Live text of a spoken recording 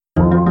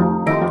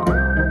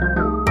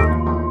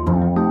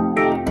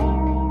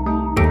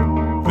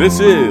This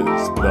is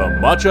the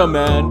Macha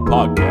Man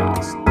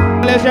Podcast.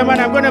 Ladies and gentlemen,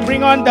 I'm going to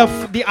bring on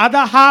the other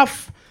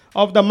half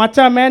of the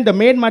Macha Man, the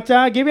main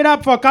Macha. Give it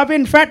up for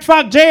Kavin Fat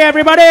Fuck J,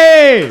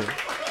 everybody!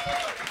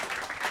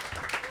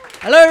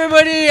 Hello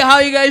everybody, how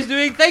are you guys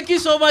doing? Thank you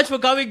so much for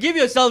coming. Give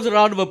yourselves a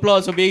round of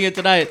applause for being here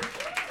tonight.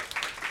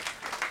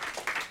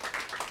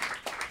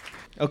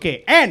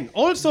 Okay, and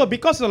also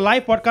because of the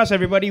live podcast,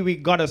 everybody, we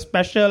got a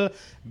special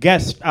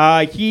guest.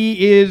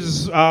 He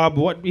is,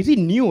 is he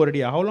new already?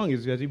 How long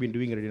has he been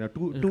doing it already?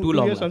 Two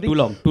years something? Too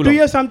long. 2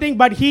 years something,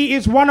 but he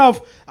is one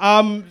of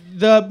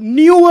the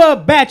newer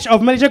batch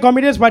of Malaysian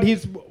comedians, but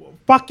he's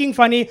fucking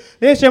funny.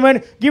 Ladies and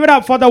gentlemen, give it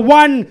up for the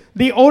one,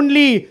 the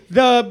only,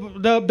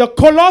 the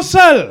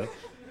colossal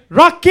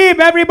Raqib,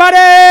 everybody!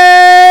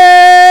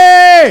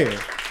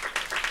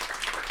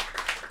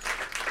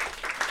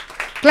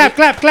 Clap.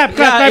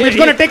 It's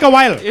going to take a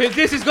while.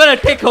 This is going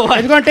to take a while.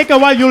 It's going to take a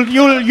while.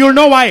 You'll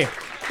know why.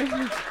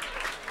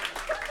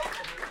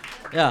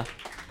 Yeah.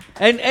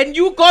 And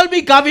you call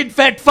me Kavin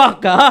Fat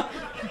Fuck, huh?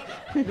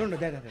 No,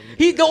 that.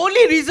 The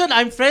only reason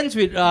I'm friends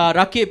with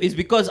Raqib is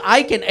because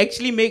I can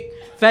actually make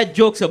fat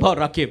jokes about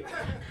Raqib.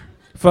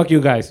 Fuck you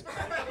guys.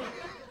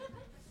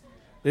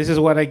 This is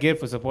what I get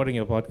for supporting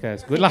your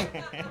podcast. Good luck.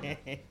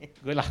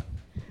 Good luck.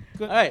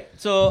 All right.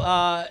 So,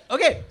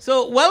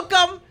 So,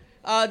 welcome.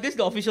 This is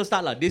the official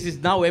start. This is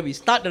now where we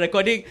start the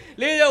recording.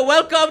 Ladies,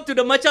 welcome to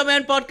the Macha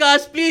Man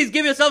Podcast. Please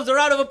give yourselves a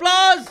round of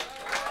applause.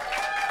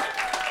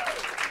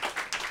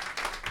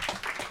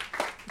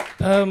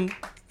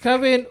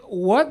 Kevin,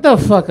 what the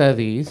fuck are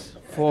these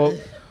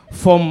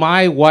for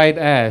my white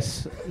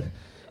ass?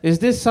 Is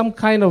this some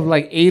kind of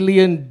like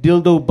alien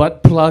dildo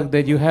butt plug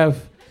that you have?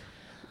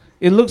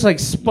 It looks like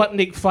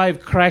Sputnik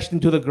 5 crashed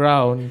into the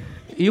ground.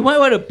 You might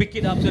want to pick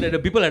it up so that the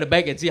people at the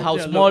back can see how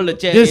small the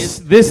chair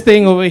is. This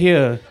thing over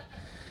here.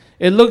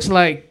 It looks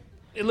like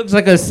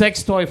a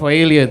sex toy for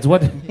aliens.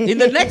 What? In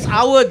the next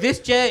hour, this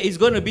chair is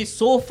going to be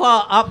so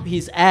far up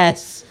his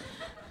ass.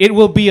 It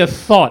will be a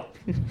thought.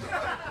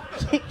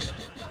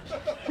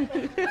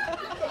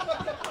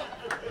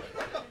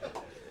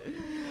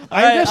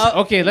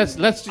 Okay, let's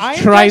just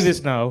try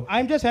this now.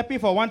 I'm just happy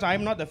for once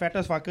I'm not the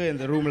fattest fucker in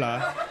the room,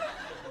 lah.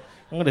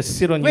 I'm gonna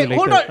sit on Wait, you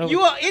later. hold on.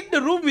 You are in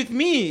the room with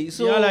me.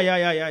 So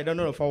Yeah. I don't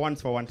know. For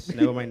once.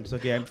 Never mind. It's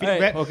okay.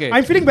 Okay.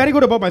 I'm feeling very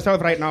good about myself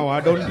right now.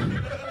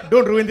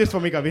 Don't ruin this for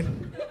me, Kavin.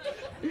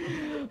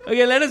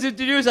 Okay, let us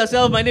introduce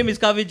ourselves. My name is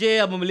Kavi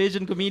J. I'm a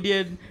Malaysian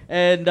comedian,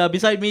 and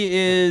beside me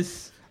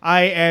is.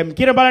 I am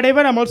Kiran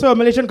Baladevan. I'm also a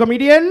Malaysian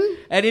comedian.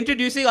 And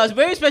introducing our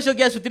very special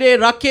guest for today,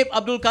 Raqib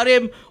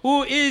Karim,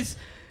 who is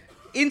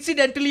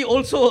incidentally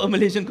also a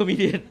Malaysian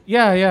comedian.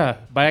 Yeah.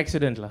 By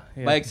accident, lah.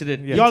 Yeah. By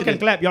accident. Yeah. Y'all can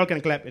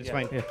clap. It's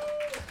fine. Yeah.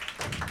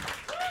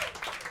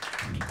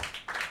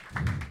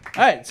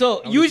 Alright,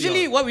 so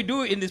usually what we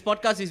do in this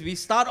podcast is we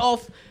start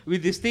off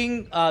with this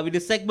thing, with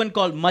this segment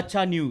called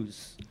Macha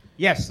News.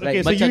 Yes. Like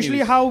Okay. So Macha usually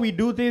News. how we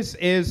do this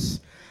is,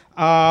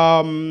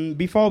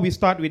 before we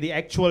start with the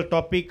actual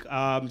topic,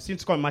 since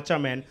it's called Macha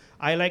Man,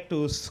 I like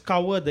to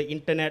scour the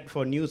internet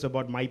for news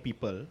about my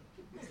people.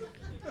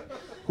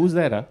 Who's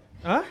that, huh?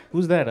 Huh?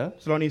 Who's that, huh?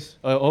 Slonis.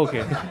 Oh,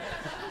 okay.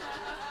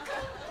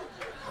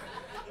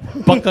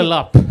 Buckle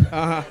up.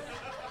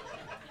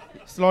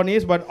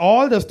 Slonis, but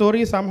all the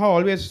stories somehow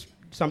always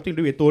something to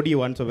do with Todi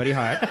one, so very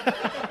hard.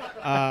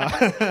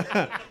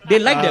 They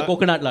like their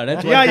coconut, lah.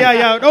 That's why.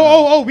 Yeah.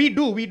 Oh, we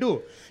do.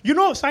 You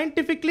know,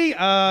 scientifically,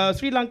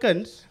 Sri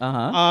Lankans,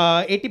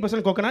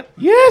 80% coconut.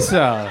 Yes,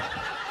 sir.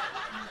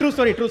 True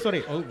story.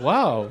 Oh,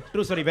 wow.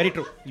 True story, very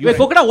true. Wait,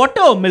 coconut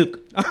water or milk?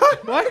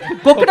 What?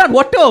 Coconut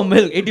water or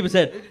milk?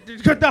 80%.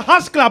 The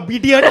Husk Club,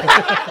 idiot.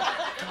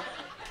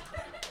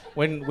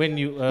 When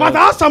you Must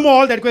ask some more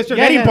all that question.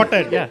 Very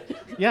important. Yeah.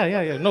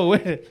 No,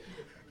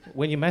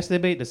 when you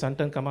masturbate, the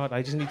santan come out.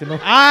 I just need to know.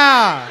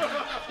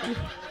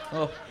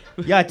 Oh.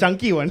 Yeah,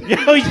 chunky one.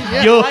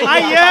 Yo.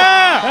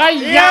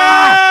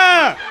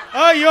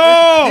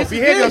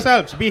 Behave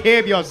yourselves.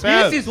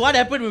 This is what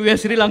happened when we were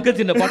Sri Lankans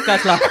in the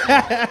podcast, lah.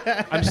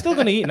 I'm still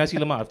gonna eat nasi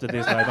lemak after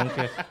this. I don't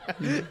care.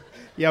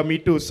 Yeah, me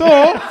too. So,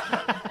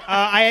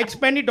 I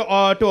expanded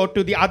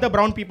to the other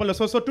brown people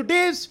also. So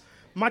today's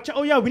Macha.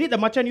 Oh yeah, we need the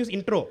Macha News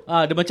intro.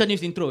 The Macha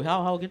News intro.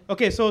 How again?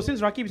 Okay, so since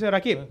Raqib said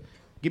Raqib,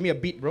 give me a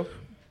beat, bro.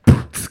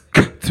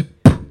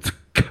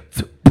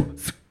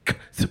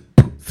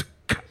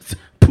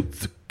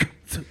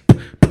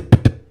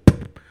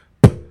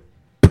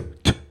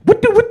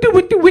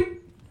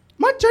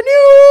 Macha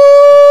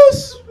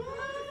News!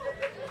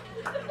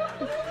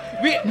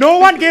 No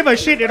one gave a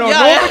shit, you know.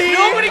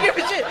 Nobody gave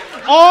a shit.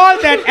 All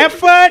that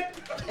effort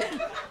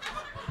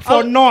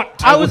for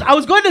naught. I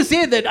was going to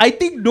say that I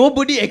think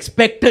nobody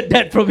expected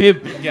that from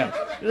him. Yeah.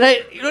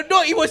 Right?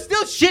 No, it was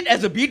still shit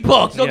as a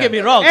beatbox. Don't get me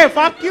wrong. Hey,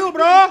 fuck you,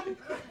 bro.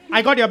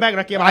 I got your back,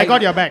 Raqib. I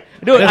got your back.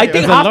 No, I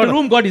think half the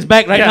room got his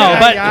back right now.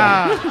 But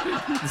Yeah.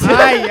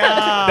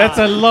 That's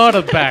a lot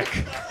of back.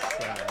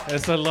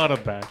 That's a lot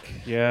of back.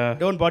 Yeah.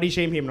 Don't body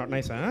shame him, not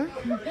nice, huh?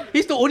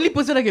 He's the only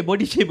person I can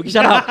body shame. Okay,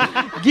 shut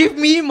up. Give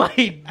me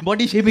my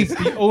body shaming.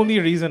 The only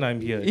reason I'm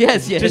here.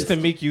 Yes. Just to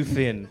make you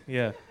thin.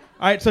 Yeah.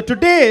 All right, so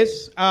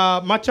today's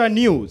matcha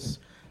news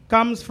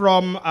comes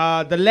from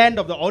the land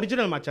of the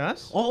original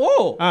matchas.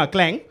 Oh.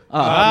 Klang. No.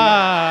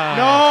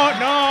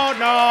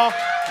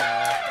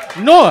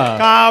 Noah.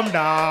 Calm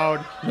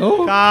down.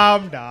 No.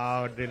 Calm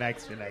down.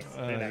 Relax.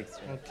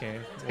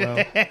 Okay.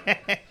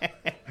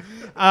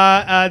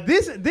 Well.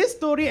 This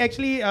story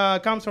actually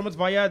comes from us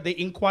via the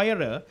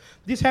Inquirer.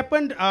 This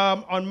happened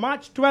on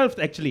March 12th,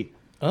 actually,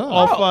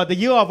 of the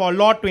year of our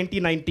Lord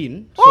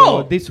 2019. So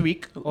Oh. this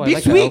week. Oh, I This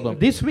like the week? album.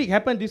 This week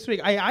happened this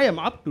week. I am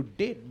up to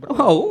date, bro.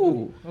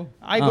 Oh.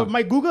 I got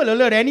my Google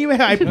alert anywhere.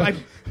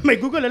 My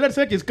Google alert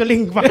search is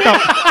Kaling.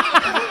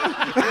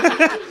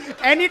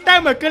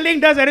 Anytime a Kaling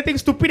does anything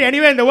stupid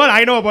anywhere in the world,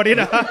 I know about it.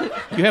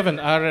 You have an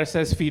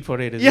RSS feed for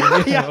it, isn't Yeah,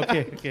 it? yeah.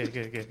 Okay.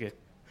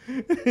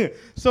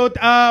 So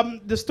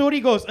the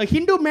story goes: a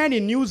Hindu man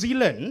in New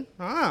Zealand.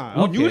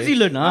 Oh, New Okay.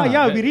 Zealand.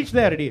 Yeah, we reached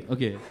there already.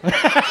 Okay.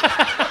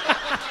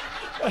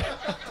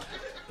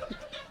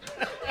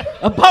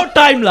 About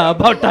time. The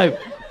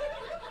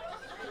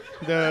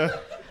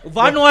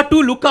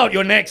Vanuatu, look out,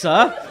 you're next,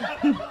 huh?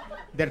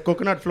 that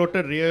coconut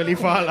floated really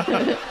far.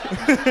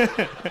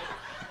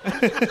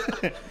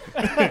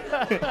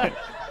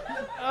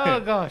 Oh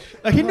gosh.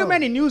 A Hindu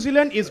man in New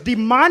Zealand is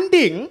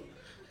demanding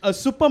a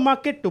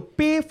supermarket to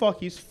pay for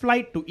his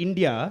flight to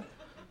India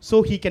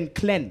so he can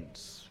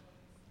cleanse.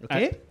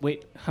 Okay?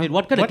 Wait. Wait,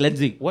 what kind of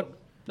cleansing? What?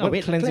 No, what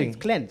wait, cleansing?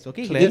 Cleanse,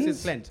 okay? Cleanse? This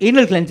is cleanse.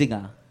 Anal cleansing,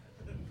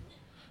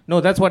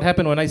 No, that's what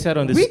happened when I sat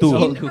on this Which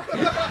stool. in-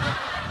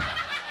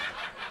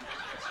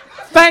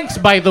 Thanks,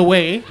 by the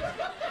way.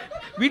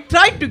 We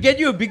tried to get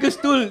you a bigger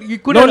stool. You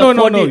couldn't No.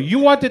 afford it. You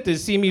wanted to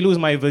see me lose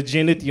my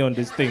virginity on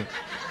this thing.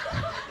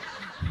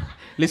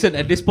 Listen,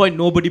 at this point,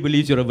 nobody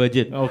believes you're a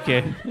virgin.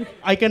 Okay.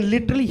 I can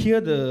literally hear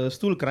the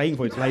stool crying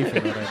for its life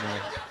right now.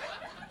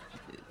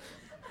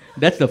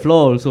 That's the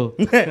flaw also.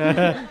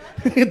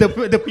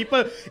 the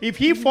people, if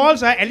he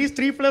falls, at least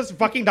 3 floors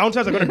fucking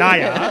downstairs are going to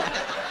die.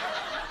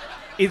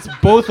 It's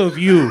both of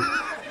you.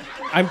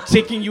 I'm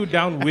taking you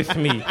down with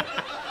me.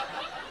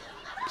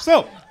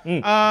 So,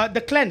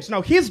 the cleanse.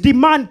 Now, his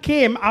demand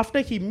came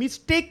after he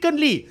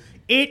mistakenly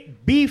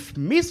ate beef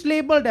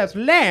mislabeled as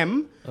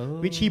lamb,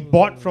 which he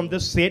bought from the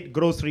said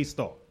grocery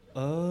store.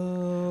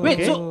 Wait,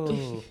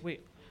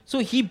 Wait. so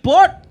he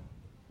bought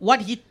what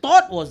he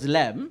thought was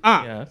lamb,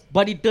 Yeah.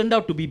 but it turned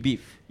out to be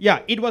beef. Yeah,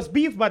 it was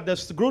beef, but the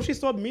grocery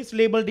store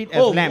mislabeled it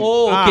as lamb.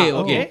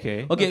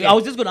 Okay. Okay. I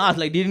was just going to ask,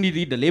 like, didn't he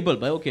read the label?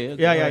 But okay.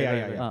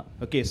 Yeah.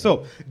 Okay,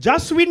 so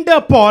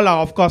Jaswinder Paul,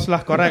 of course,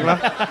 correct lah.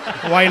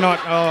 Why not?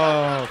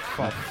 Oh,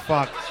 for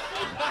fuck.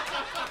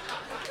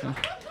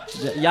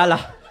 Yeah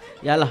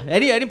lah.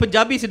 Any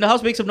Punjabis in the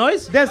house make some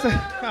noise? There's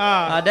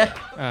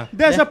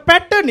There. a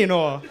pattern, you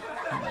know.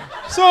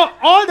 So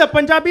all the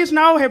Punjabis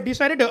now have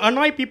decided to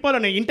annoy people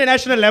on an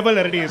international level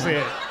already. You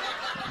say.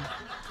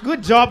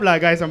 Good job, lah,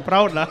 guys. I'm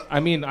proud, lah. I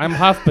mean, I'm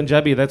half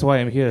Punjabi. That's why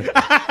I'm here.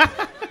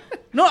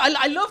 No,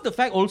 I love the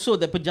fact also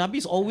that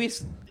Punjabis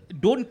always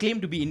don't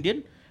claim to be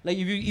Indian. Like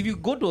if you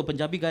go to a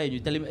Punjabi guy and you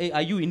tell him, hey,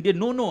 are you Indian?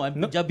 No, I'm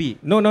Punjabi.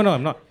 No,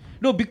 I'm not.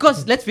 No,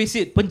 because let's face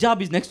it,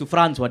 Punjab is next to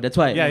France, that's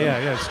why.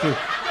 Yeah, it's true.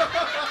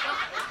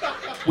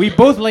 We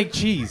both like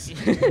cheese.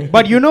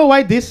 But you know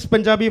why this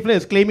Punjabi fella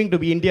is claiming to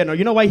be Indian, or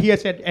you know why he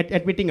is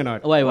admitting or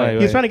not? Why?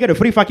 He's trying to get a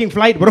free fucking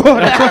flight, bro.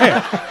 That's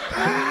why.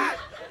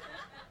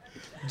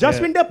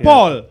 Jaswinder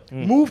Paul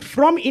moved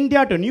from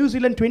India to New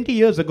Zealand 20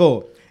 years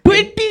ago.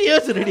 20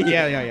 years already.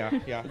 Yeah.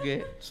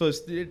 Okay. So it's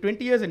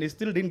 20 years and he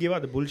still didn't give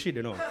out the bullshit,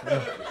 you know.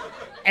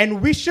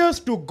 And wishes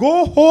to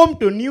go home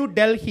to New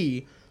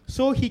Delhi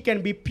so he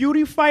can be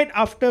purified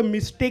after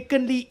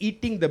mistakenly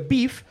eating the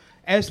beef,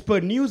 as per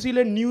New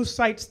Zealand news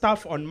site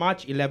stuff on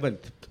March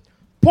 11th.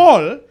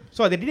 Paul,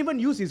 so they didn't even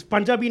use his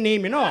Punjabi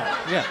name, you know.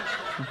 Yeah.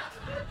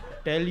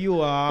 Tell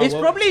you, It's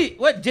probably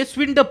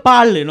Jaswinder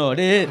Pal, you know. and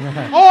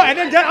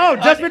then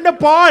Jaswinder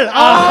Paul.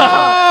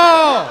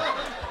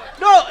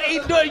 No,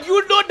 you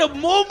know the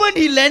moment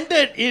he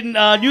landed in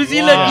New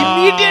Zealand,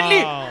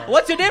 immediately,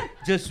 what's your name?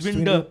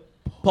 Jaswinder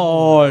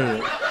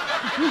Paul.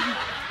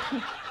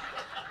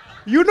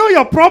 You know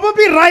you're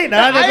probably right,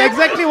 huh? That's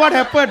exactly what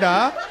happened,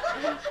 huh?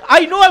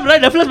 I know I'm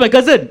right. Afla's my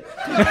cousin.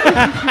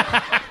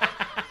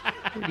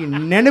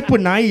 Nenepu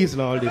nice,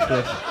 all this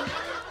stuff.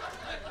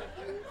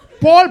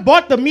 Paul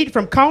bought the meat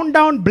from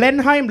Countdown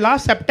Blenheim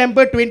last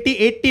September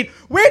 2018.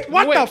 Wait,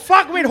 the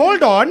fuck? Wait,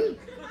 hold on.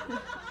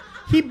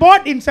 He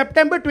bought in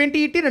September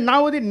 2018 and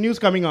now the news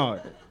coming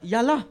out.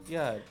 Yeah.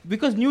 Yeah.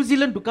 Because New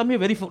Zealand to come here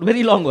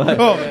very long.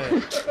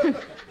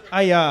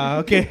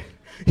 Okay.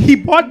 He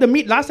bought the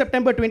meat last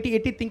September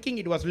 2018 thinking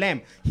it was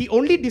lamb. He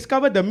only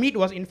discovered the meat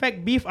was in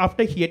fact beef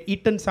after he had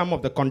eaten some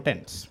of the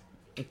contents.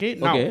 Okay,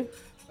 now,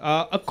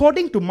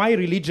 according to my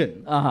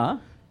religion,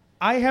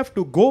 I have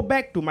to go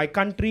back to my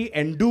country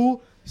and do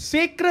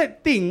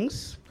sacred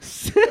things.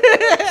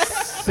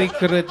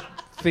 Sacred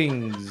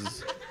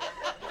things.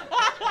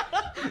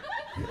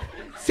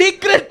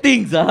 Sacred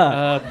things,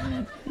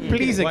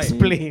 Please Why?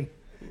 explain.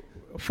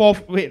 For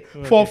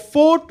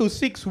 4 to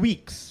 6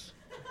 weeks.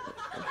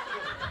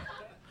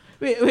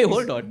 Wait,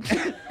 hold on.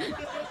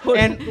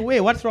 And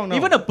wait, what's wrong now?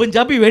 Even a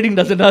Punjabi wedding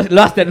doesn't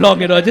last that long,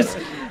 Just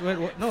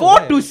No, 4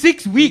 why? to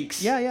 6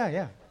 weeks.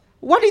 Yeah.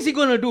 What is he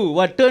gonna do?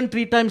 What, turn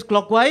 3 times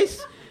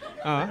clockwise?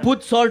 Uh.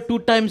 Put salt 2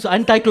 times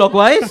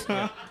anti-clockwise?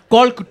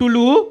 Call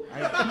Cthulhu?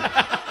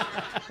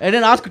 And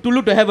then ask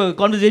Cthulhu to have a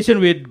conversation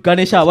with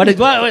Ganesha. What?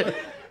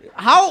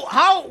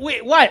 How,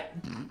 wait, what?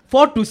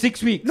 4 to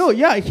 6 weeks. No,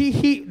 yeah,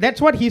 he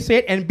that's what he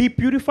said, and be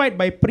purified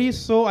by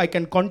priests so I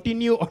can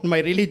continue on my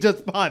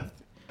religious path.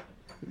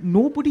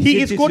 Nobody He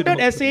said is this, quoted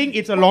as saying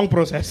it's a long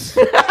process.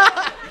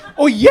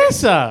 Oh,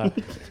 yes, sir.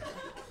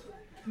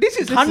 This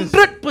is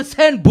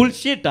 100%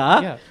 bullshit,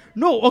 Yeah.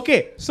 No,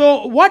 okay.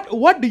 So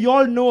what do you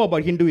all know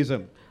about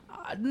Hinduism?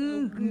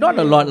 Not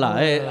a lot, lah.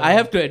 I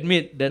have to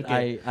admit that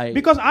I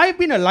Because I've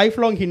been a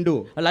lifelong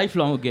Hindu. a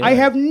lifelong okay. I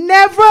have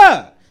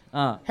never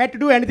Ah. had to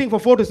do anything for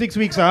 4 to 6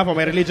 weeks for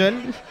my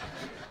religion.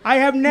 I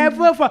have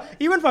never,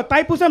 even for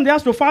Thaipusam, they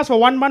asked to fast for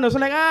 1 month. I was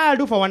like, I'll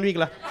do for 1 week.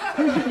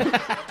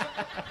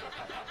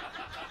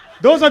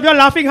 Those of you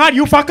laughing hard,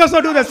 you fuckers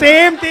will do the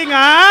same thing,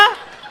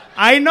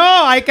 I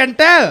know, I can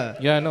tell.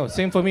 Yeah, no.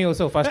 Same for me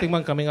also. Fasting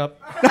month coming up.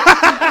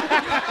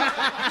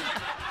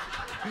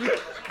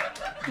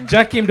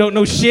 Jack Kim don't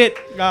know shit.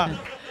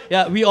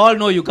 Yeah, we all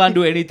know you can't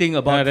do anything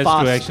about Yeah, that's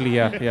fast. true, actually.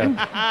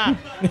 Yeah.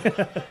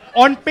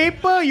 On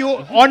paper, you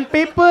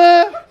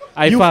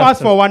I fast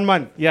fast. for 1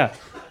 month. Yeah.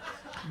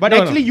 But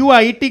No, actually, you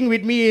are eating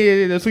with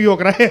me the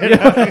suyok, right?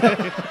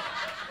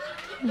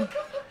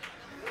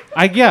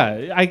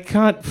 I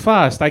can't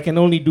fast. I can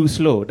only do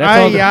slow.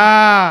 That's all.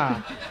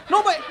 Yeah.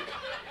 No, but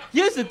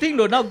here's the thing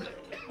though. Now,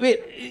 wait,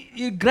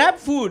 you grab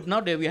food.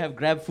 Now that we have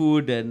Grab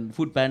Food and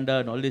Food Panda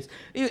and all this,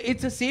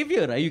 it's a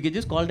savior, right? You can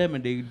just call them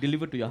and they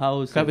deliver to your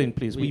house. Kevin,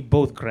 please. We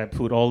both grab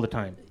food all the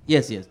time.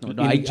 Yes.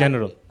 No, In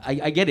general.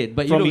 I get it.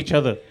 But From you know, each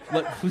other.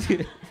 But,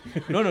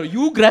 no,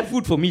 you grab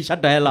food for me.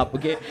 Shut the hell up,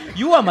 okay?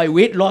 You are my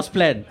weight loss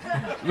plan.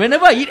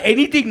 Whenever I eat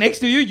anything next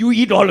to you, you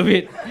eat all of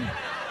it.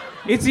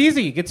 It's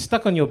easy. It gets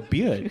stuck on your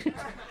beard.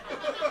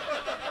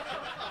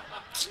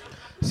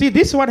 See,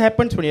 this is what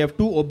happens when you have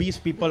 2 obese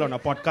people on a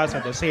podcast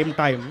at the same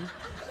time.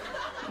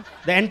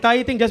 The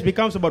entire thing just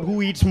becomes about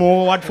who eats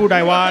more, what food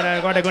I want,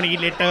 what I'm going to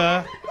eat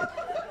later.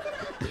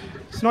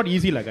 It's not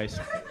easy, guys.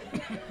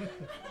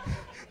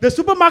 The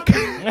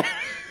supermarket.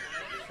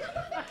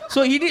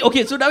 So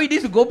so now he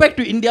needs to go back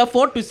to India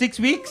 4 to 6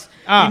 weeks.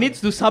 Ah. He needs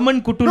to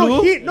summon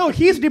Cthulhu.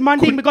 He's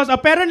demanding because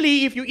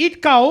apparently if you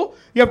eat cow,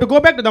 you have to go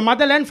back to the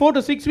motherland 4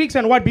 to 6 weeks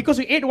and what? Because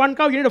you ate 1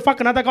 cow, you need to fuck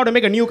another cow to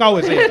make a new cow,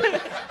 is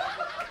it?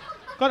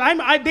 Because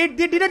they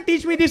didn't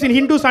teach me this in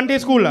Hindu Sunday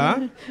school,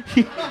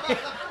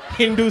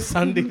 Hindu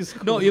Sunday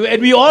school. No,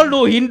 and we all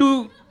know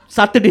Hindu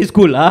Saturday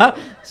school,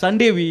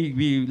 Sunday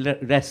we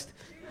rest.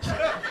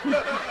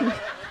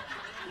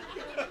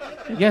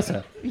 Yes,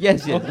 sir.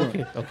 Yes.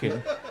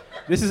 Okay.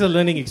 This is a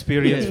learning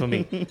experience for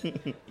me.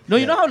 No,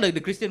 you know how the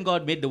Christian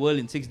God made the world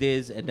in 6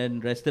 days and then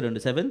rested on the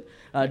 7th?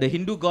 The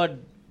Hindu God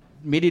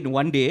made it in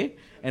 1 day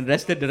and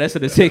rested the rest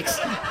of the 6.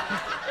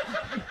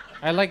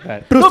 I like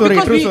that. True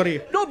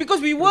story. No,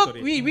 because we work,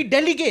 we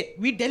delegate.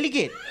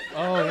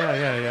 Oh,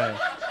 yeah.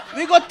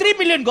 We got 3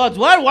 million gods.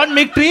 What? One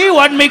make 3,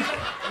 one make...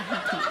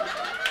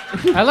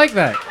 I like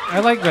that.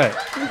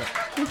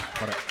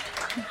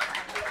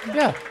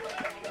 Yeah.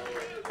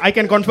 I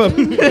can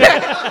confirm.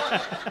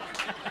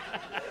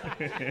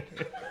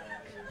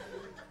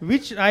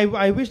 Which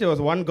I wish there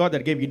was one God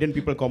that gave Indian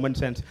people common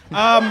sense.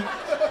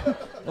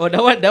 Oh,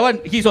 that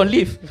one, he's on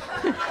leave.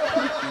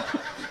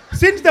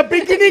 Since the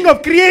beginning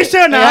of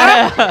creation,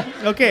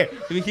 Okay.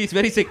 He's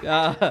very sick.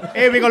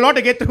 Hey, we got a lot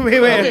to get through.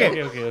 Wait.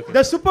 Okay.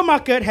 The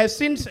supermarket has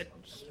since...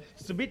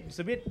 It's a bit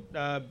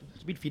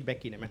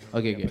feedback in, man.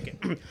 Okay.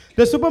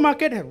 The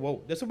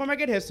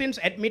supermarket has since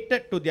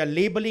admitted to their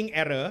labeling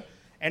error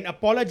and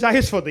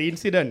apologized for the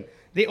incident.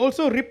 They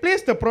also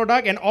replaced the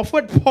product and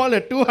offered Paul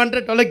a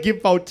 $200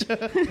 gift voucher.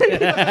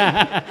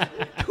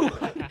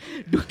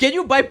 Can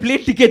you buy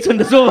plane tickets on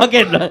the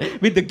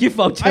supermarket with the gift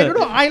voucher? I don't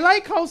know. I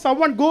like how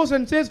someone goes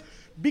and says,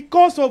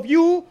 because of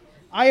you,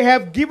 I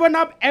have given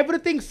up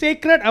everything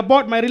sacred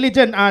about my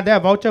religion. There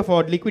voucher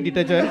for liquid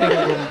detergent.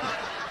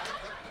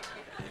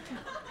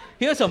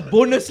 Here's some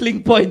bonus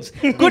link points.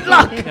 Good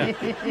luck.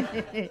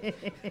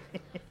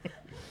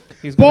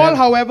 Paul,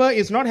 however,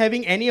 is not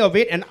having any of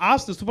it and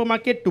asked the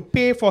supermarket to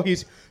pay for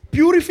his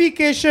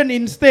purification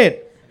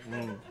instead.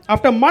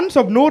 After months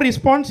of no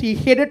response, he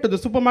headed to the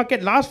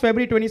supermarket last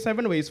February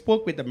 27 where he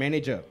spoke with the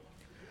manager.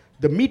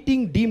 The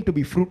meeting deemed to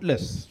be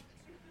fruitless.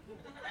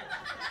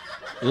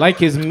 Like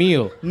his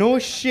meal. No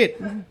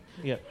shit.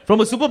 Yeah.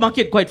 From a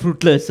supermarket, quite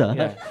fruitless.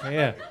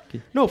 Yeah.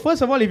 No,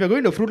 first of all, if you're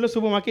going to a fruitless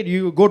supermarket,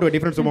 you go to a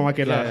different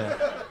supermarket.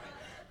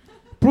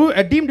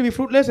 Deemed to be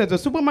fruitless as the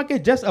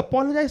supermarket just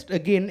apologized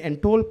again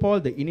and told Paul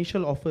the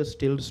initial offer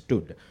still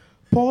stood.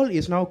 Paul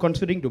is now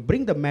considering to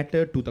bring the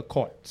matter to the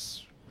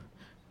courts.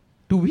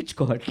 To which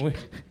god?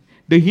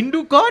 The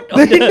Hindu god?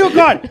 The Hindu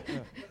god.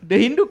 The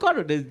Hindu court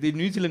or the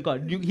New Zealand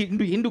court?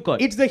 Hindu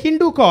court. It's the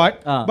Hindu court,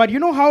 Ah. but you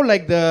know how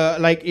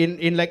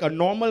in like a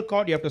normal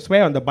court you have to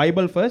swear on the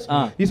Bible first.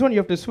 Ah. This one you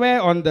have to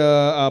swear on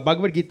the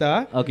Bhagavad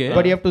Gita. Okay.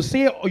 But you have to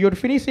say you have to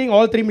finish saying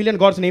all 3 million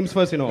gods' names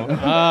first.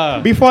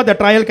 Ah. Before the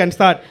trial can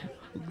start.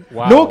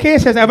 Wow. No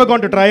case has ever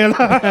gone to trial.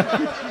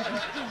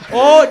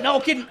 Oh, no,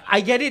 okay,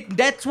 I get it.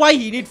 That's why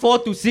he need 4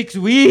 to 6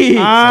 weeks. He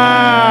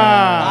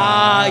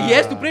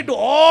has to pray to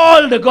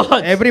all the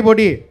gods.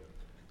 Everybody.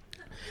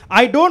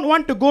 I don't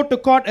want to go to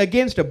court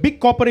against a big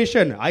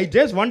corporation. I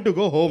just want to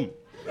go home.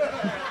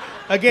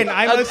 Again,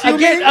 I'm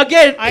assuming.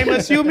 Again. I'm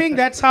assuming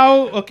that's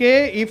how.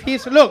 Okay, if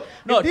he's No,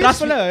 if this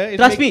fella is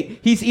trust me.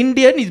 He's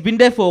Indian. He's been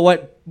there for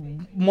what?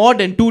 More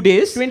than 2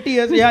 days. 20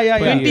 years. Yeah.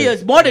 20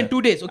 years. More than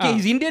 2 days. Okay,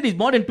 he's Indian. He's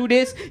more than 2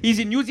 days. He's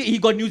in New Zealand. He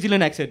got New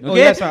Zealand accent. Okay, Oh,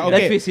 yes, sir. Okay.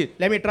 Let's face it.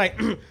 Let me try.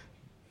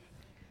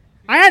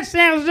 I had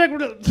Sam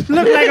look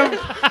like a.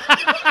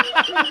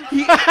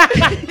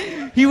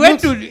 He went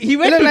to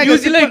like New a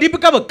Zealand. He did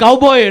become a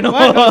cowboy. You know.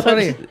 What? Oh,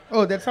 sorry.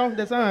 Oh, that's how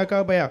a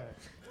cowboy. Yeah.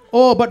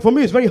 Oh, but for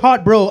me it's very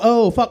hard, bro.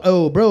 Oh, fuck.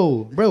 Oh,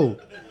 bro.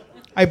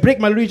 I break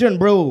my religion,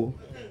 bro.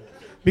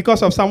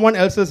 Because of someone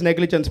else's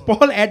negligence.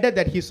 Paul added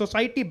that his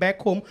society back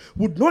home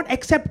would not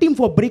accept him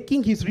for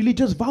breaking his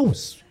religious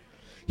vows.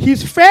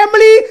 His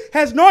family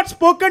has not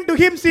spoken to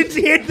him since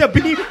he ate the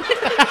beef.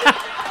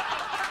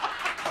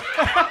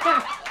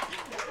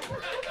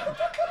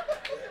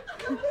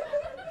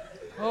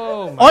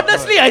 Oh my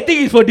Honestly, I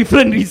think it's for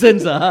different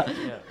reasons.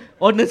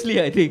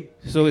 Honestly, I think.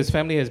 So his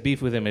family has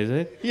beef with him, is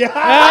it? Yeah.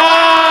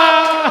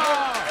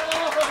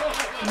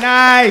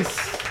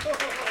 Nice.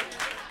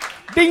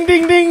 Ding,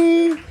 ding,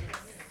 ding.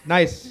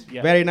 Nice.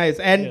 Yeah. Very nice.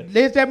 And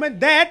ladies and gentlemen,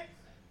 that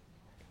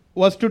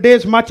was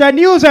today's Macha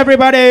News,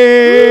 everybody.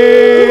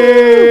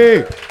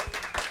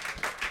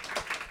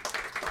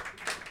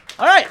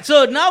 All right,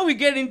 so now we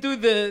get into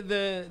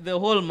the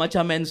whole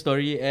Macha Man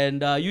story,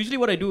 and usually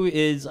what I do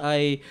is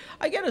I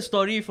get a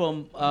story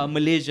from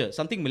Malaysia,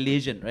 something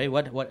Malaysian, right?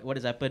 What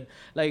has happened?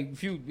 Like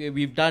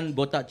we've done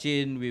Botak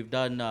Chin, we've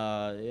done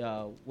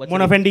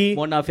Mona Fendi.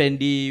 Mona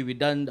Fendi. We've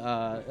done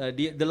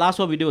the last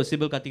one we did was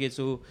Sibyl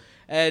Kartikesu,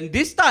 and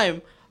this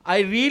time I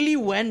really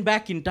went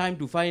back in time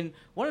to find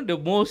one of the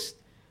most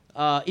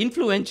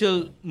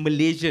influential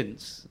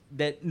Malaysians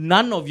that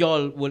none of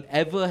y'all will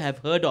ever have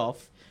heard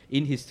of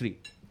in history.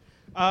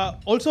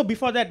 Also,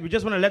 before that, we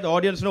just want to let the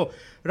audience know,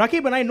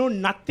 Raqib and I know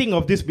nothing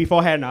of this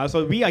beforehand,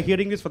 so we are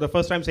hearing this for the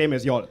first time, same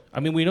as y'all. I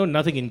mean, we know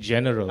nothing in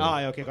general,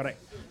 Okay, correct.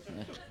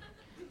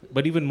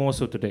 but even more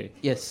so today.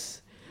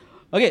 Yes.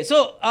 Okay,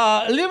 so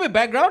a little bit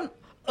background.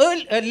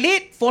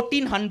 Late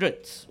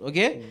 1400s,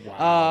 okay?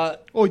 Wow.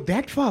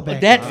 That far back.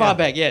 That far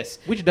back, yes.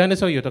 Which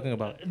dinosaur you're talking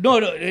about? No,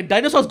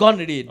 dinosaurs gone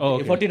already. Oh,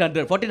 okay.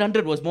 1400.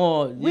 1400 was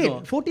more, Wait,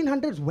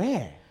 1400s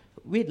where?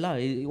 Wait lah,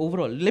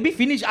 overall. Let me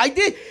finish.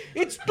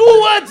 It's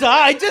 2 words,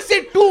 I just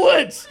said 2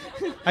 words.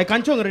 I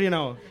kanchong already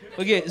now.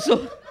 Okay,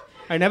 so...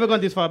 I never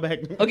gone this far back.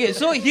 Okay,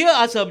 so here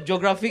are some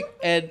geographic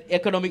and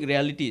economic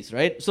realities,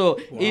 right? So,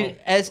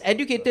 as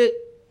educated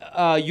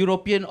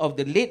European of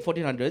the late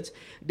 1400s,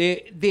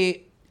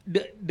 the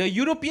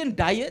European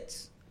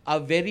diets are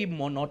very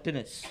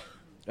monotonous,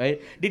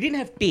 right? They didn't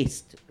have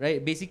taste,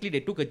 right? Basically, they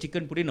took a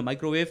chicken, put it in a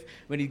microwave.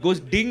 When it goes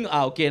ding,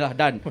 okay lah,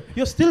 done.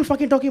 You're still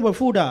fucking talking about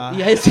food,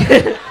 Yes.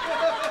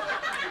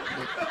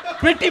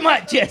 Pretty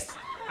much, yes.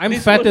 I'm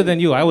fatter than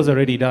you. I was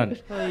already done.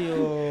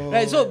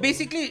 Right, so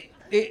basically,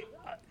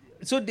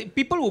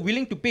 people were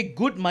willing to pay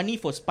good money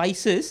for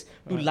spices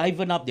to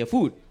liven up their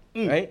food,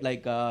 right?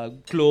 Like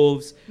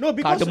cloves,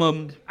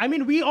 cardamom. I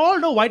mean, we all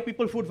know white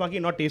people food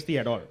fucking not tasty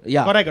at all.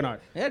 Yeah. Correct or not?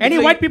 Yeah, Any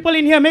like- white people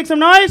in here make some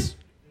noise?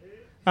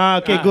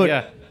 Okay, good.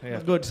 Yeah.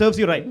 Good. Serves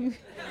you right.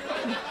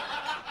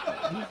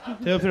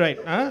 Serves you right.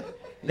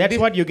 That's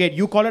what you get.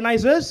 You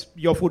colonizers,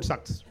 your food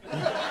sucks.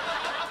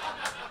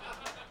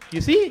 You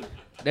see?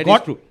 That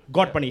God, is true.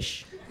 God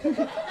punish.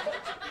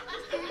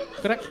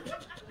 Correct.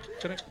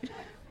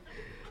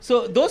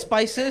 So those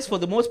spices, for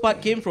the most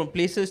part, came from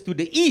places to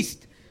the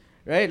east,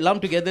 right?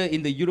 Lumped together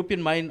in the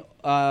European mind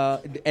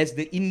as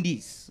the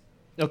Indies,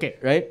 Okay.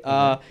 right?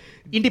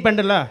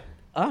 Independent lah.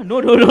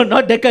 No,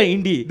 not that kind of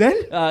Indie. Then?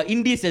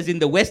 Indies as in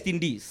the West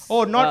Indies.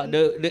 Oh, not-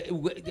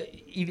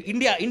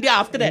 India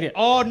after that.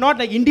 Or not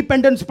like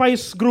Independent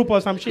Spice Group or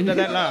some shit like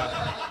that lah.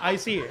 I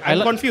see.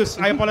 I'm confused.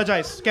 I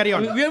apologize. Carry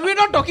on. We're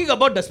not talking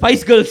about the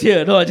Spice Girls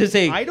here. No, just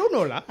saying. I don't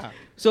know lah.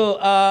 So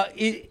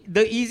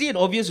the easy and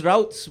obvious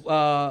routes,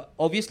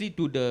 obviously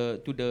to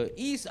the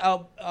east,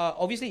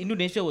 obviously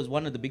Indonesia was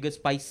one of the biggest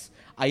spice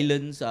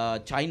islands.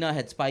 China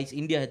had spice,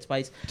 India had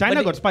spice.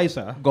 China got spice,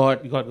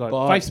 God.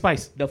 5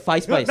 spice. The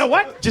 5 spice. The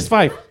what? Just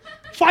 5.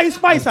 5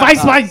 spice. 5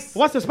 spice.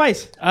 What's the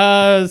spice?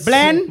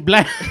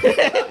 Bland.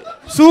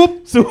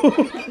 Soup.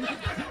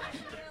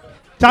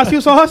 Char siu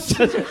sauce.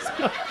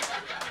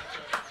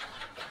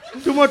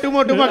 Two more. Come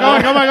on. Give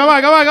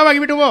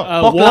me 2 more.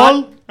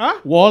 Wall. Huh?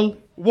 Wall.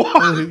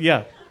 What?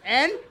 Yeah.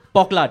 And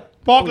Pork lard.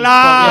 pork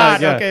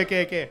lard. Yeah.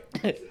 Okay.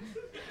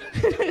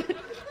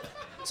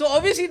 So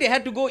obviously they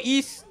had to go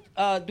east,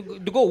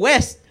 to go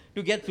west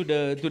to get to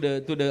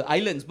the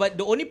islands. But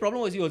the only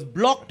problem was it was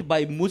blocked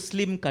by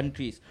Muslim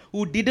countries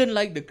who didn't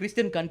like the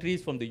Christian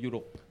countries from the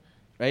Europe.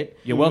 Right?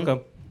 You're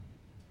welcome.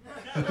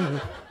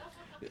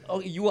 Oh,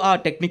 you are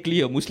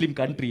technically a Muslim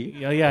country.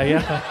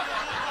 Yeah.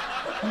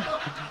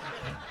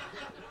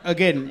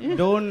 Again,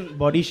 don't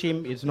body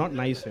shame. It's not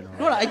nice, you know.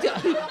 No,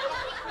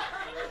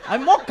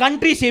 I'm more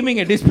country shaming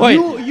at this point.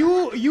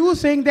 You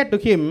saying that to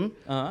him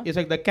Uh-huh. is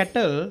like the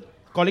kettle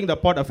calling the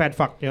pot a fat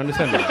fuck. You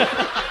understand?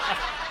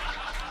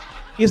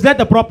 Is that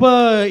the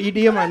proper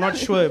idiom? I'm not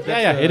sure. If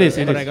that's It is.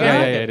 correct.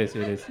 It is.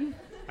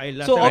 I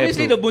love So that.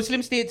 obviously the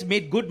Muslim states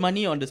made good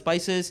money on the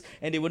spices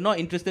and they were not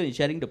interested in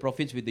sharing the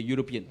profits with the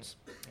Europeans.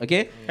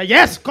 Okay?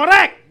 Yes,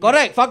 correct.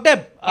 Correct. Fuck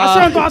them.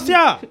 Asia to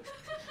Asia.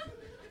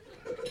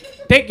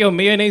 Take your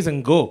mayonnaise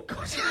and go.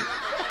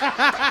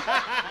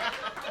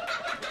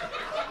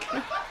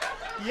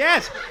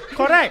 Yes,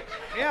 correct.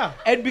 Yeah.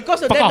 And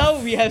because of Fuck that off. now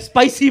we have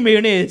spicy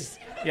mayonnaise.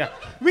 Yeah.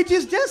 Which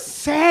is just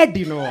sad,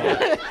 you know.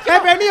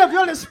 Have any of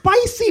y'all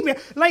spicy?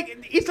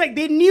 Like, it's like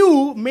they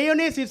knew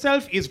mayonnaise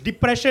itself is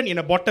depression in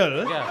a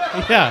bottle.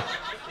 Yeah.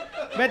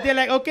 But they're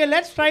like, okay,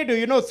 let's try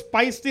to,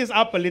 spice this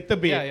up a little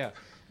bit. Yeah.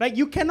 Like,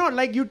 you cannot,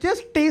 like, you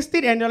just taste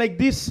it and you're like,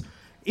 this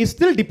is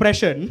still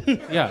depression.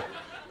 Yeah.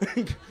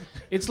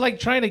 It's like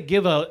trying to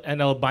give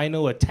an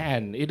albino a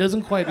tan. It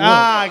doesn't quite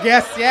work.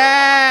 Yes.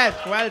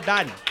 Well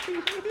done.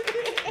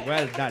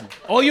 Well done.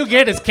 All you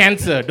get is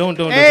cancer. Don't.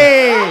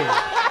 Hey!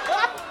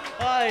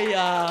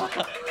 Yeah.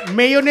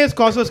 Mayonnaise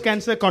causes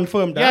cancer,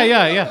 confirmed. huh?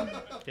 Yeah.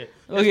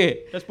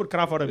 Okay. Let's put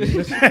Kraft out of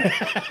business.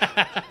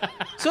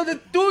 So the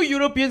two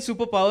European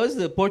superpowers,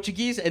 the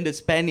Portuguese and the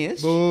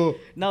Spanish. Boo.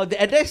 Now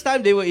at that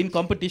time they were in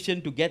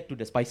competition to get to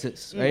the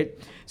spices, right?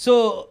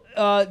 So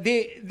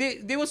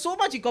they were so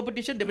much in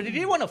competition that they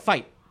didn't want to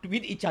fight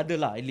with each other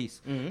lah, at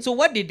least. So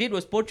what they did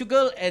was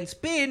Portugal and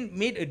Spain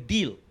made a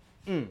deal,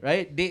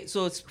 right?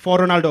 For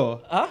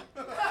Ronaldo.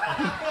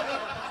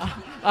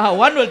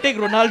 One will take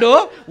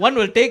Ronaldo, one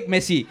will take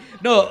Messi.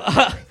 No.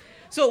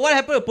 So what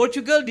happened?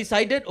 Portugal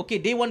decided, okay,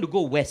 they want to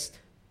go west,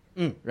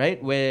 right?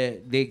 Where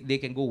they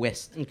can go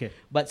west. Okay.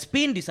 But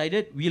Spain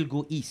decided we'll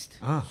go east.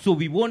 So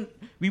we won't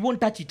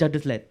touch each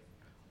other's land.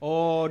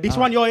 Oh, this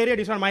one your area,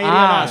 this one my area.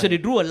 lah. So they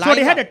drew a line. So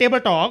they had a table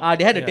talk.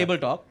 They had a table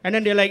talk. And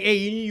then they're like,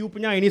 hey, ini you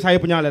punya, ini saya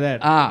punya like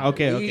that.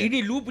 Okay.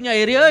 Ini lu punya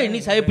area,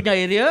 ini saya punya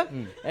area.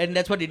 And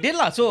that's what they did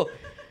lah. So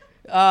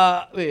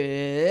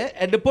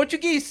and the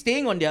Portuguese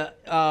staying on their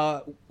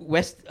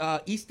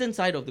eastern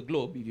side of the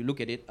globe, if you look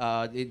at it,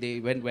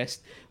 they went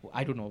west.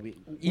 I don't know.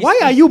 Why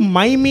are you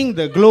miming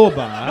the globe?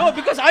 No,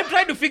 because I'm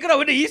trying to figure out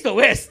whether east or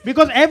west.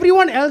 Because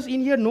everyone else in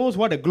here knows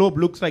what a globe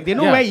looks like. They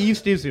know where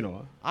east is,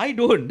 I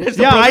don't. That's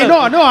the Yeah, I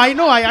problem. know. I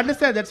know. I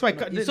understand. That's why.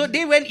 So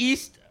they went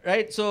east,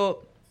 right?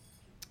 So,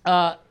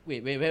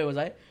 wait, where was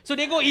I? So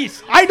they go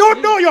east. I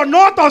don't know. You're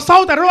north or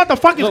south. I don't know what the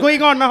fuck is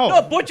going on now.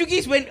 No, Portugal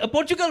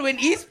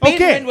went east, Spain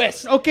went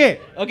west. Okay.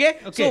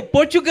 So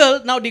Portugal,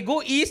 now they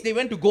go east, they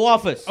went to Goa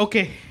first.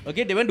 Okay.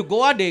 They went to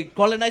Goa, they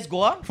colonized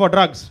Goa. For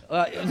drugs.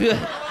 I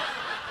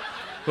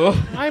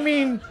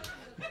mean,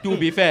 to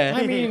be fair.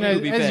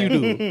 as you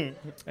do.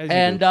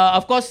 And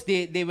of course,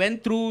 they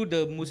went through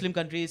the Muslim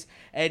countries,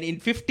 and in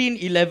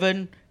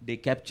 1511, they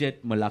captured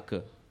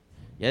Malacca.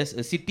 Yes,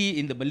 a city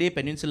in the Malay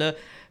Peninsula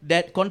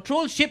that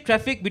controls ship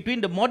traffic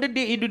between the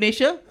modern-day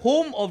Indonesia,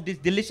 home of these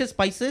delicious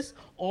spices,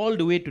 all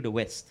the way to the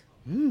west.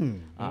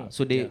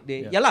 So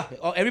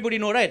everybody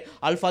know, right?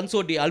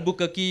 Alfonso de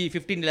Albuquerque,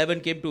 1511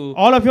 came to...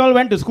 All of y'all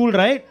went to school,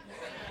 right?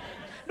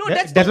 No,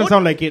 That doesn't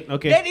sound like it.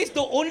 Okay. That is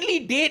the only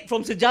date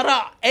from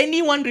Sejarah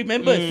anyone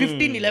remembers,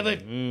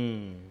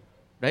 1511.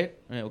 Right?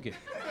 Yeah, okay.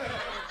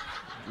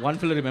 One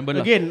fella remember.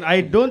 Again,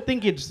 I don't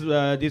think it's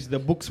the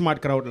book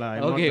smart crowd.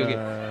 I'm Okay, not,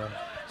 okay.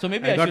 So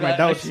maybe I I got should... my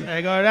doubts.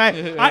 I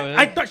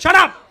got shut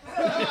up!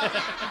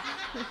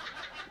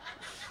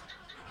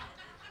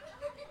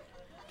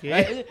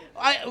 Okay.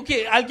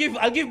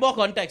 I'll give more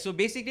context. So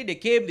basically, they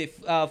came.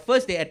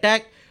 First they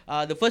attacked.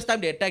 The first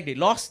time they attacked, they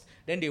lost.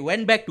 Then they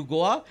went back to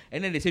Goa,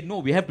 and then they said, no,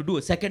 we have to do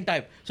a second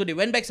time. So they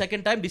went back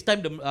second time. This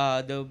time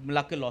the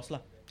Malacca lost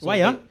lah. So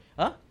Why?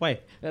 Why?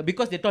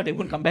 Because they thought they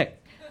wouldn't come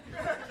back.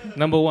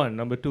 Number one.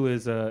 Number two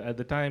is at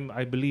the time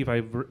I believe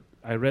I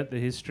read the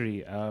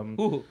history.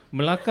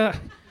 Malacca.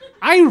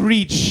 I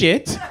read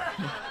shit.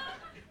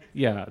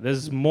 Yeah,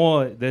 there's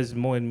more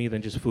in me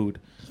than just food.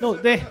 No,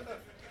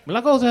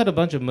 Malacca also had a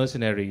bunch of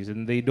mercenaries,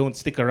 and they don't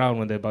stick around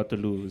when they're about to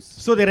lose.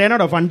 So they ran out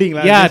of funding.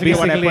 Yeah, basically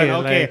what basically,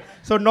 happened. Okay. like-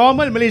 So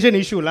normal Malaysian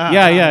issue.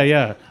 Yeah.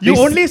 You They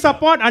only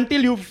support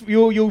until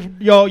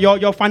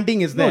your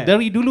funding is No, there.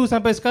 dari dulu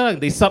sampai sekarang,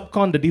 they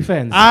subcon the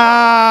defense.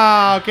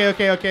 Okay.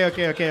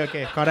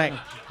 Correct.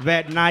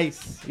 Very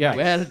nice. Yeah.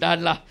 Well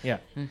done lah. Yeah.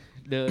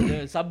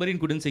 The submarine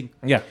couldn't sink.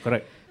 Yeah,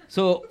 correct.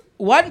 So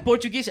one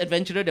Portuguese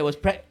adventurer that was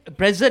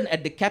present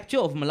at the capture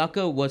of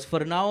Malacca was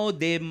Fernão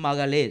de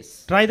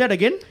Magalhães. Try that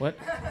again. What?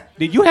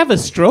 Did you have a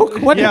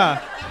stroke? What? Yeah.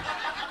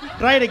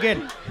 Try it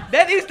again.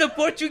 That is the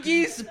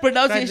Portuguese Try it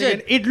pronunciation.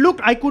 again. It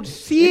looked, I could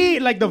see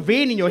like the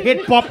vein in your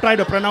head pop. Try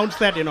to pronounce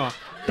that,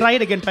 Try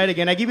it again.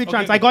 I give you a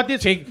chance. I got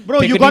this. Take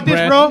Bro, a you deep got this,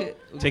 breath. bro.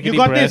 Take You a deep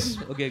got breath. this.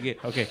 Okay.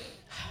 Okay.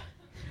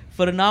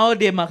 Fernão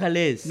de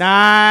Macales.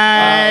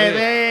 Nice.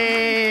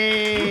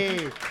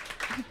 Hey.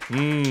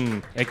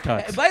 Egg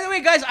tarts. By the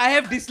way, guys, I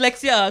have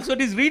dyslexia, so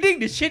this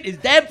shit is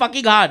damn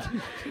fucking hard.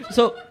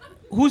 So,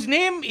 whose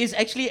name is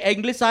actually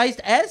anglicized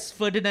as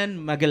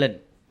Ferdinand Magellan.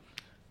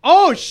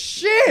 Oh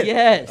shit.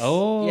 Yes.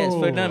 Oh. Yes,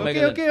 Ferdinand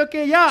Magellan.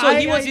 Okay. Yeah. So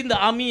he was in the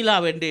army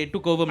lah when they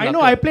took over Malacca. I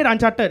know. I played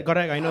Uncharted.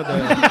 Correct. I know the.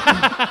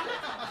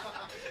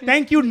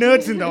 Thank you,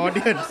 nerds in the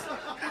audience.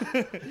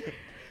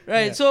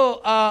 Right.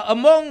 So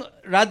among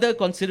rather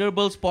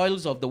considerable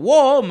spoils of the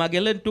war,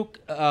 Magellan took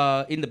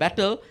in the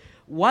battle.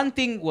 One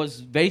thing was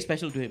very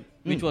special to him,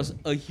 which was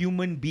a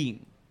human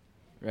being,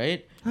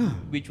 right?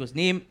 Which was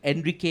named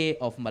Enrique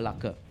of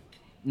Malacca.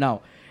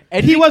 Now,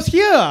 He was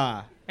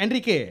here,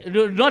 Enrique.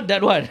 Not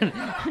that one.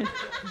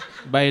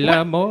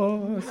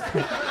 Bailamos.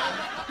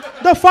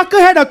 The fucker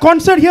had a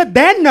concert here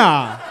then.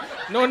 No.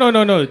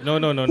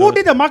 Who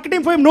did the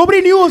marketing for him?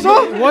 Nobody knew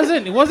also. It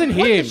wasn't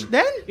him.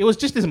 Then? It was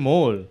just his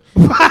mole.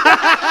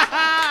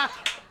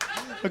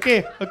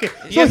 Okay.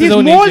 He So has his his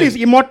own mole engine. is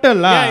immortal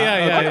lah.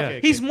 Yeah.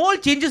 His mole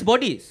changes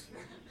bodies.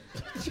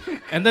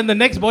 And then the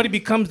next body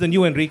becomes the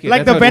new Enrique.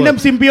 Like That's the how it Venom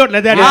works. symbiote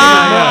like that.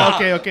 Ah.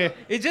 Okay.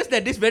 It's just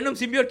that this Venom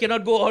symbiote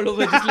cannot go all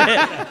over. Just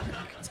like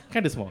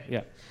Kind of small,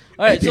 yeah.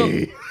 all right. So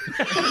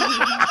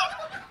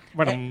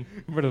Badum.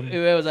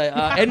 where was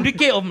I?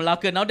 Enrique of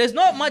Malacca. Now, there's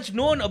not much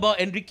known about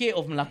Enrique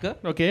of Malacca.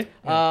 Okay.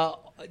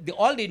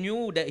 All they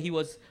knew that he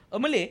was a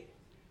Malay.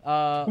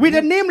 With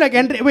a name like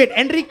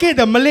Enrique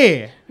the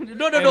Malay.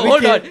 No,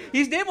 hold on.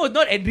 His name was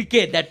not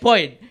Enrique at that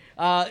point.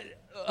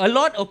 A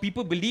lot of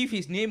people believe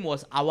his name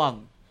was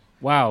Awang.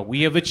 Wow,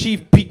 we have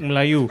achieved peak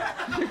Melayu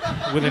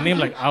with a name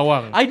like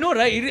Awang. I know,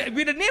 right?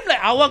 With a name like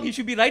Awang, he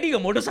should be riding a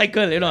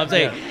motorcycle, you know what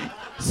I'm saying?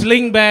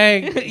 Sling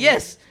bag,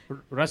 Yes.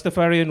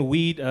 Rastafarian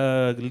weed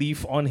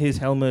leaf on his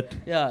helmet.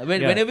 Yeah,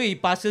 Yeah. whenever he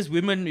passes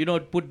women,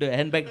 put the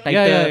handbag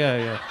tighter.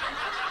 Yeah.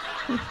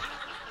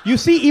 You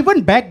see,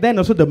 even back then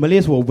also the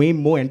Malays were way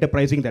more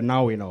enterprising than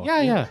now,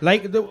 Yeah.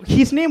 Like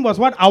his name was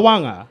what?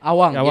 Awang.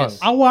 Awang, Awang. yes.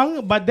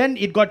 Awang, but then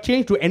it got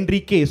changed to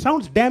Enrique.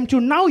 Sounds damn true.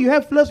 Now you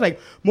have first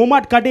like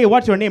Muhammad Kade,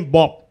 what's your name?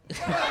 Bob.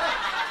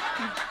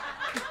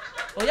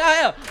 Oh,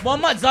 yeah.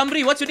 Muhammad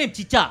Zamri, what's your name?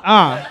 Chicha.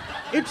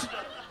 It's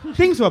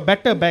things were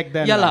better back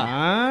then. Yeah lah.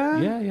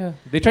 Yeah.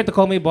 They tried to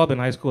call me Bob in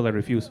high school, I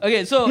refused.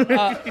 Okay, so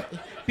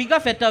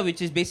Pigafetta,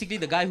 which is basically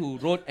the guy who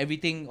wrote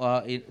everything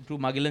through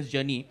Magellan's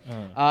journey,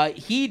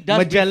 he does...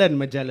 Magellan.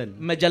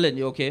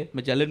 Magellan, okay?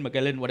 Magellan,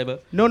 whatever.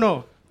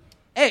 No.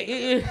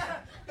 Hey,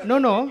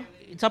 No.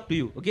 it's up to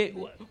you, okay?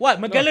 What,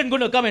 Magellan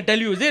gonna come and tell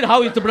you, is it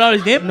how it's to pronounce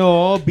his name?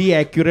 No, be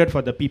accurate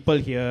for the people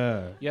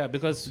here. Yeah,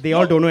 because They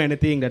all don't know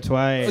anything, that's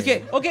why.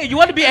 Okay, you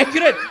want to be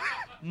accurate?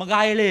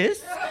 Magalhaes.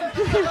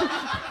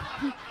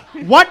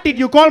 What did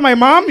you call my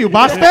mom, you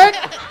bastard?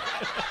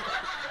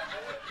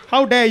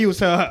 How dare you,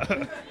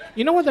 sir?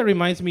 you know what that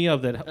reminds me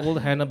of? That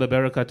old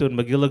Hanna-Barbera cartoon,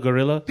 Magilla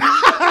Gorilla?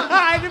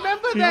 I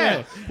remember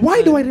that.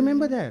 Why do I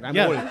remember that? I'm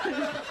old.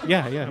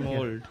 Yeah. I'm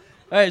old.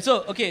 Alright,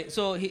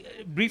 so he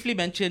briefly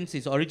mentions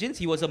his origins.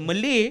 He was a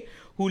Malay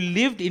who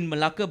lived in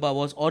Malacca but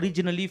was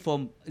originally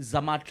from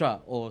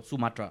Sumatra or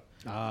Sumatra.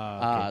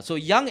 Okay. So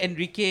young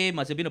Enrique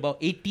must have been about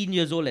 18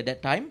 years old at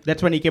that time.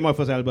 That's when he came out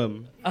for his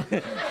album.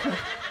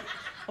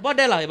 About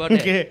that.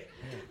 Okay.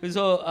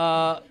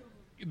 So,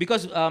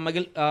 because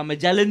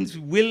Magellan's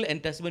will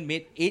and testament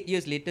made 8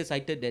 years later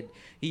cited that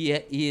he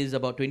is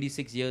about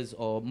 26 years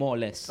or more or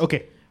less.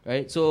 Okay.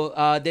 Right. So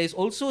there is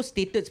also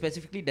stated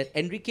specifically that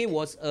Enrique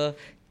was a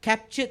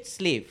captured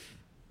slave,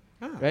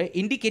 right?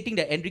 Indicating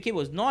that Enrique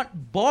was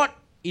not bought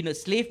in a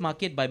slave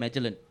market by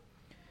Magellan.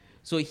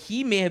 So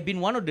he may have been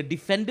one of the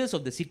defenders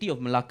of the city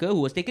of Malacca who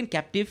was taken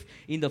captive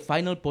in the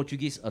final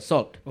Portuguese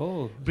assault.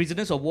 Oh.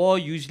 Prisoners of war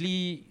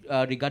usually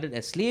regarded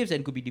as slaves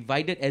and could be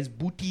divided as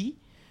booty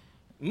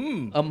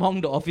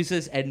among the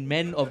officers and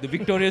men of the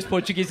victorious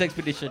Portuguese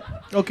expedition.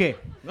 Okay,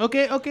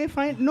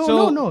 fine.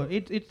 So- No.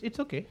 It's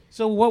okay.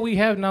 So what we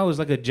have now is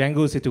like a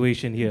Django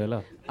situation here.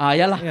 lah.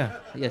 Yeah lah. Yeah.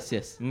 Yes.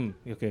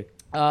 Okay.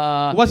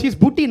 Was his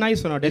booty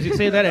nice or not? Does it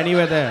say that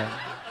anywhere there?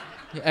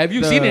 Have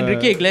you The seen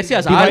Enrique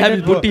Iglesias? I'll have divided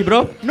his booty,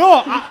 bro. No,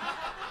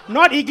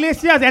 not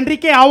Iglesias.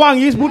 Enrique Awang.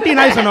 His booty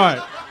nice or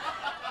not?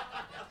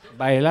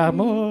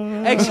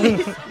 Bailamos.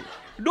 Actually,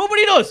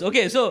 nobody knows.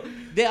 Okay, so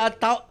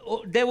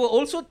there were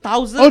also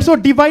thousands. Also,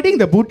 dividing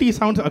the booty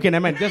sounds... Okay,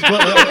 never mind. Just go...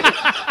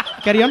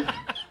 Carry on.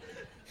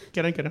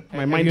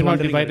 My Have mind's you not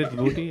wandering. divided the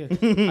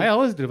booty? I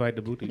always divide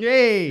the booty.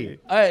 Yay.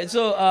 Alright,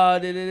 so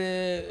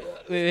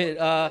wait.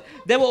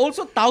 There were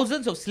also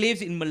thousands of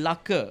slaves in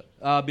Malacca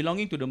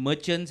belonging to the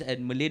merchants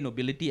and Malay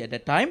nobility at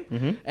that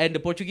time. And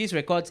the Portuguese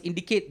records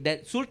indicate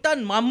that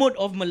Sultan Mahmud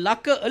of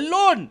Malacca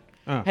alone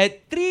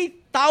had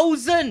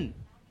 3,000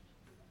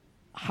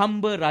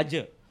 Hamba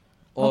Raja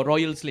or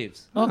royal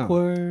slaves.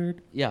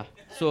 Awkward. Yeah.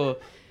 So,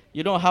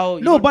 you know how...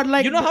 You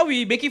know how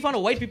we making fun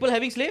of white people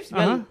having slaves?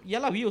 Well, yeah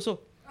lah, we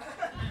also.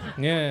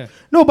 Yeah.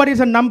 No, but it's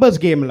a numbers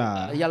game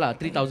lah. Yeah lah,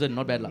 3,000,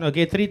 not bad lah.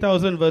 Okay,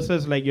 3,000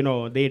 versus like,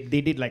 they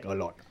did like a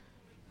lot.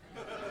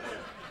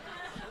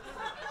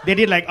 They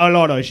did like a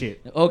lot of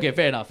shit Okay,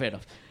 fair enough.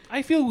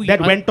 I feel we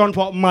that went on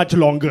for much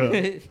longer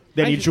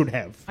than it should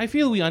have. I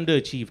feel we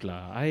underachieved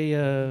lah.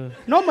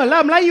 Normal lah,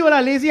 Melayu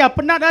lah, lazy lah,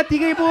 penat lah,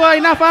 3,000 lah,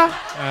 enough lah.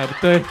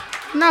 Betul.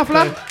 Enough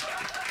lah.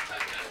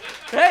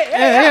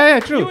 Yeah,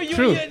 true.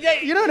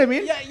 You know what I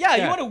mean? Yeah,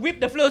 you want to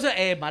whip the flow so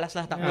malas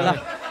lah, tak apa lah.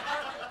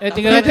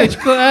 300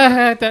 cukup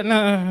tak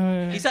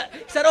nak. Isap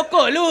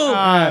rokok lu.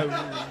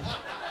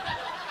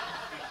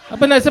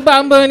 Apa nak sebab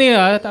hamba ni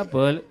tak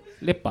apa.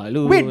 Lepak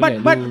lu. Wait,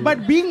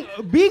 but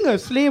being a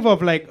slave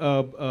of like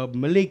a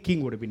Malay king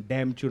would have been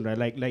damn chun, right?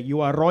 Like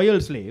you are royal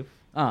slave,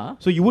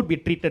 so you would be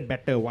treated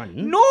better. One.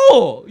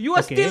 No, you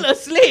are still a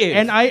slave.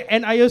 And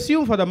I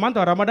assume for the month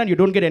of Ramadan you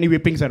don't get any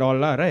whippings at all,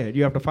 lah, right?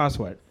 You have to fast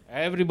what?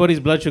 Everybody's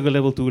blood sugar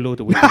level too low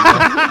to whip.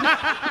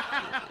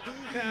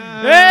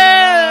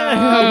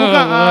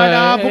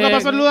 Buka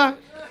pasal dulu lah.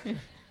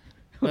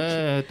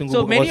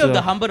 So many of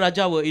the Hamba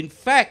Raja were in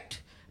fact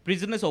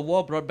prisoners of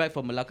war brought back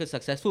from Malacca's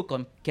successful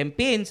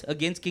campaigns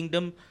against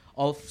Kingdom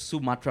of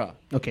Sumatra.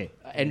 Okay.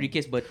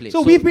 Enrique's birthplace.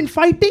 So we've been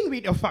fighting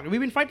with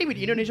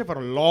Indonesia for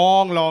a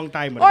long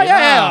time. Oh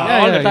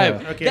yeah, all the time.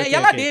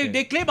 Okay.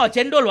 They claim our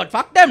chendol. What?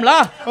 Fuck them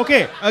lah.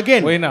 Okay,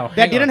 again. Wait now.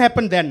 That didn't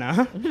happen then,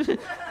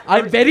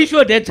 I'm very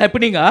sure that's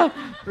happening.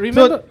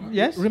 Remember?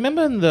 Yes.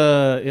 Remember in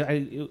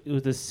it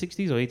was the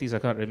 60s or 80s, I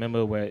can't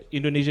remember, where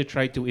Indonesia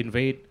tried to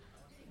invade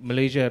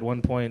Malaysia at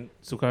one point.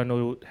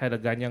 Sukarno had a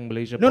Ganyang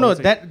Malaysia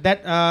policy.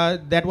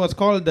 That was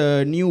called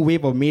the new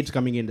wave of maids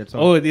coming in. That's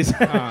all. Oh, this.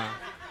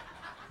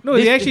 No,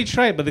 they actually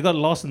tried, but they got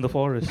lost in the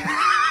forest.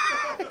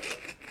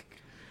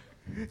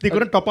 They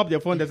couldn't top up their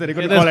phone. That's why they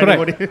couldn't That's call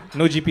correct. anybody.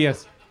 No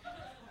GPS.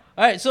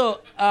 All right,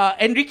 so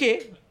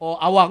Enrique or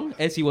Awang,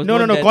 as he was No.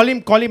 known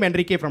then- Call him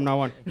Enrique from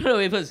now on. No,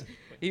 it was.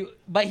 He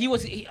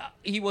was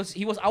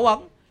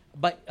Awang,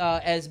 but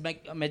as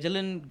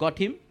Magellan got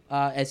him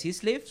as his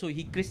slave, so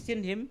he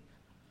christened him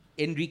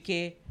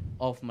Enrique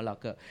of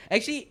Malacca.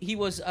 Actually, he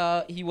was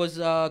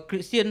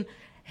Christian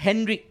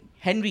Henry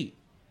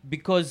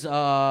because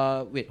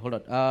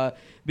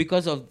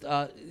because of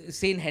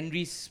Saint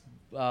Henry's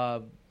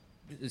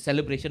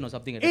celebration or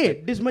something like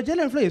that. This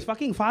Magellan fly is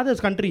fucking father's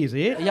country, is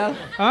it? Yeah.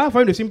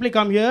 For him to simply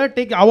come here,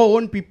 take our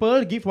own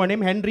people, give one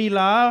name Henry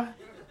la,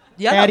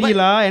 Harry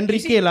la,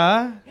 Enrique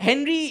la.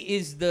 Henry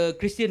is the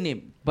Christian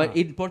name, but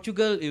in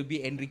Portugal it will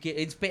be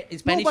Enrique. In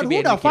Spanish No, it but will be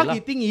who the Enrique fuck la.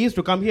 you think he is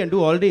to come here and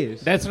do all this?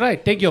 That's right.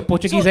 Take your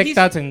Portuguese So he's-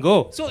 hectares and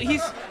go. So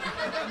he's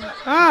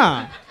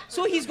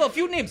So he's got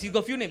few names.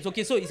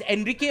 Okay, so it's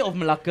Enrique of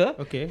Malacca.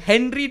 Okay.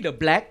 Henry the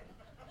Black.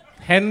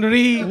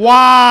 Henry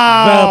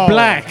Wow. the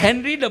Black.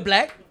 Henry the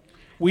Black.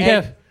 We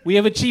And-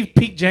 have achieved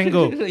peak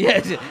Django.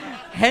 Yes.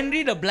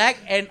 Henry the Black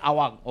and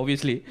Awang,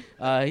 obviously.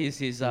 His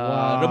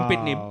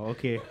rumpit name.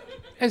 Okay.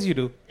 As you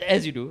do.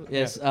 As you do,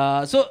 yes.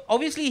 So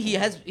obviously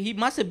he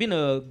must have been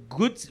a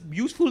good,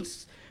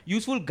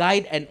 useful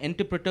guide and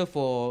interpreter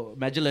for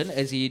Magellan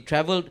as he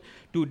travelled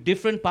to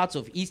different parts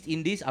of East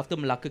Indies after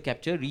Malacca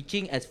capture,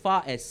 reaching as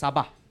far as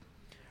Sabah.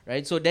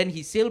 Right. So then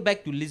he sailed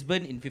back to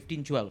Lisbon in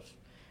 1512,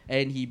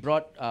 and he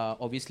brought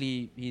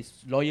obviously his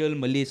loyal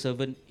Malay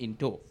servant in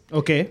tow,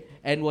 Okay.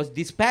 and was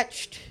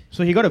dispatched.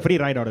 So he got a free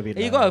ride out of it.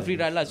 He got a free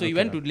ride lah. So he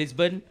went to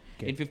Lisbon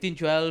in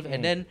 1512,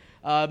 and then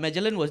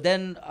Magellan was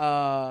then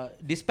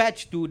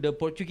dispatched to the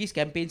Portuguese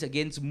campaigns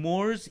against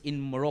Moors in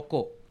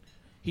Morocco.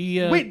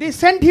 Wait, they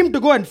sent him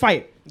to go and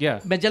fight. Yeah.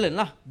 Magellan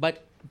lah,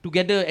 but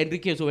together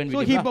Enrique also went So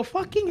with he, him lah.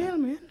 fucking hell,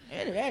 man.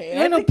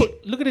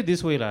 Look at it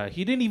this way, lah.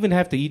 He didn't even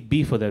have to eat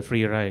beef for that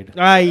free ride.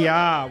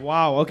 Yeah.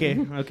 Wow. Okay.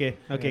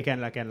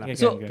 Can la.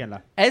 So Can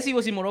la. as he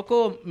was in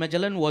Morocco,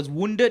 Magellan was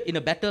wounded in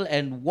a battle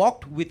and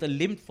walked with a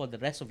limp for the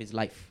rest of his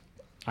life.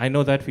 I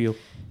know that feel.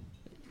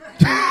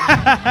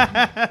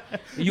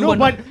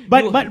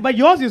 But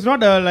yours is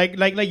not a like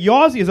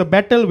yours is a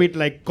battle with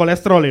like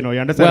cholesterol, you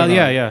understand? Well, or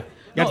not? yeah.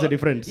 That's the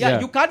difference. Yeah,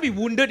 you can't be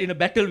wounded in a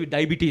battle with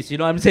diabetes. You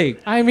know what I'm saying?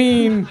 I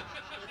mean,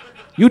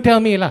 you tell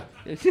me, lah.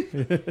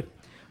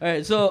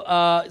 Alright, so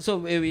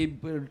we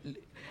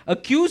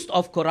accused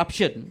of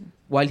corruption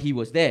while he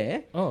was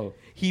there. Oh.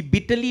 He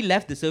bitterly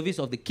left the service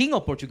of the King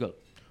of Portugal.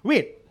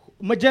 Wait,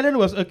 Magellan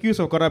was accused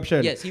of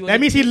corruption. Yes, he was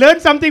That means he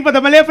learned something for the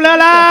Malay fella.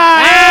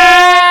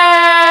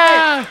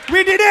 Hey!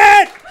 We did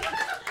it!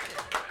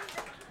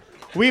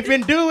 We've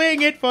been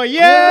doing it for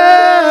years.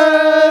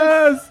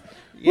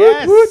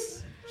 Yes. Woot, woot.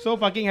 So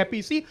fucking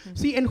happy. See,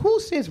 and who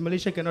says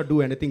Malaysia cannot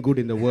do anything good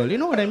in the world? You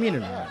know what I mean?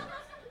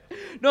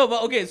 No,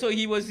 but okay, so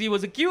he was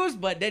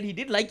accused, but then he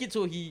didn't like it,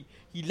 so he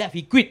left.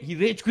 He quit. He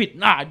rage quit.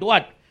 Nah, I don't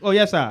want. Oh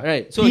yes, sir.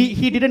 Right, so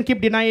he didn't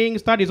keep denying.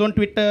 Start his own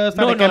Twitter.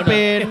 Start a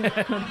campaign.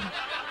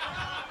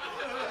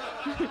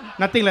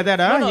 Nothing like that,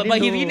 huh? No,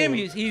 but he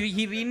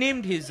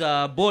renamed his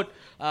boat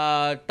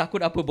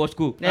Takut Apa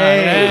Bosku.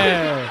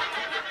 Hey.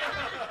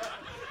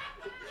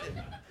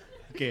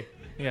 Okay.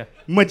 Yeah.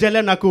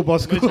 Magellan aku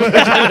bosku.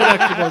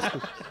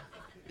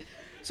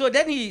 So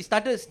then he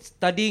started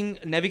studying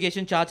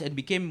navigation charts and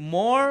became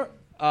more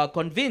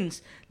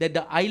convinced that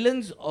the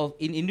islands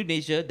in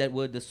Indonesia that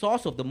were the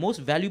source of the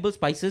most valuable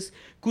spices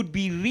could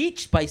be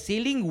reached by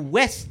sailing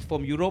west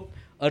from Europe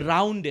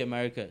around the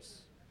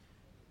Americas.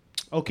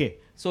 Okay.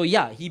 So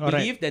yeah, he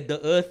Alright. believed that the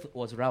Earth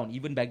was round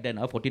even back then,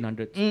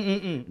 1400s.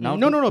 Now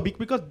No.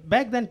 Because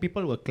back then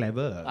people were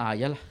clever.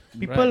 Yeah lah.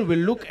 People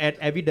will look at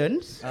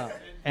evidence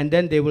and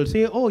then they will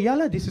say, oh,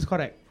 yeah, this is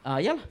correct.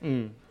 Yeah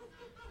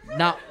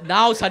lah.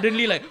 Now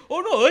suddenly like,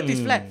 oh no, Earth is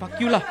flat. Fuck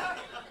you lah.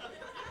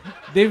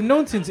 They've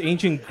known since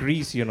ancient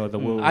Greece, the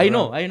world. I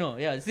know.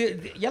 Yeah.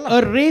 Yeah lah.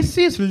 A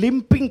racist,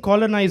 limping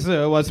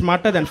colonizer was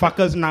smarter than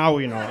fuckers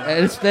now,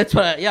 That's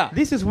what.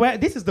 This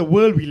is the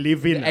world we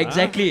live in.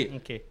 Exactly.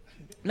 Okay.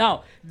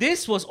 Now,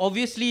 this was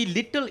obviously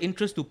little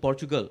interest to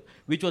Portugal,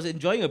 which was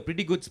enjoying a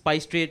pretty good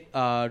spice trade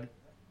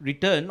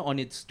return on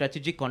its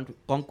strategic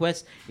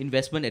conquest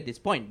investment at this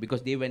point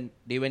because they went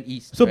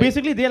east. So right?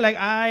 basically, they're like,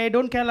 I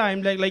don't care,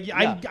 I'm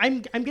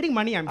I'm getting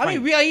money, I'm fine. I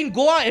mean, we are in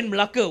Goa and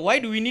Malacca. Why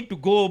do we need to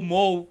go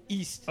more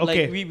east?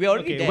 Okay. Like we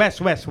already there. West.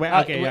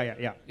 Okay,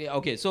 yeah.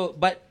 Okay, so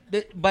but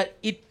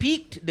it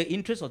piqued the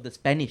interest of the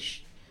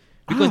Spanish.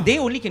 Because they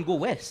only can go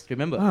west,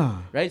 remember?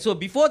 Right? So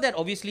before that,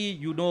 obviously,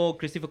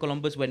 Christopher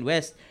Columbus went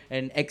west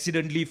and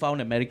accidentally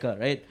found America,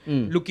 right?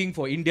 Looking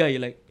for India,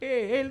 you're like,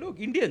 hey, look,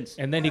 Indians.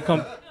 And then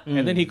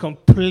he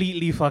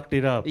completely fucked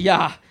it up.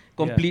 Yeah,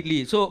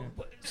 completely. Yeah.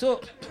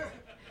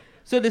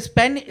 So the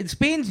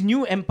Spain's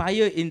new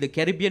empire in the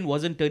Caribbean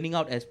wasn't turning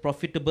out as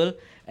profitable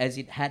as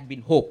it had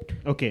been hoped.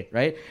 Okay.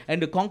 Right?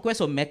 And the conquest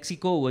of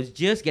Mexico was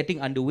just getting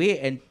underway,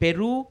 and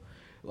Peru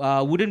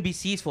wouldn't be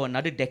seized for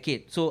another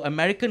decade. So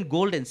American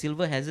gold and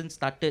silver hasn't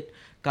started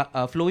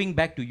flowing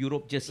back to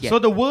Europe just yet. So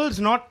the world's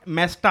not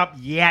messed up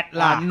yet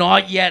lah.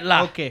 Not yet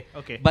lah. Okay.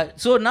 But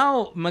so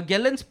now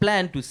Magellan's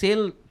plan to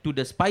sail to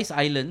the Spice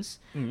Islands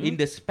in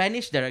the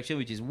Spanish direction,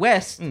 which is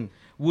west,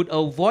 would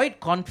avoid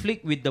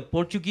conflict with the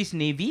Portuguese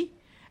Navy,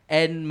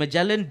 and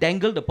Magellan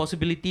dangled the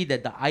possibility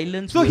that the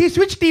islands So he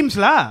switched teams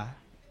lah.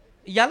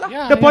 Yeah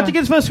lah. The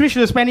Portuguese first switched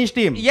to the Spanish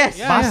team. Yes.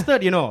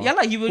 Bastard, Yeah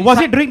lah,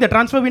 Was it during the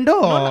transfer window?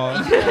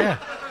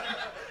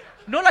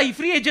 No lah, he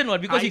free agent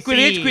one because I he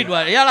rage quit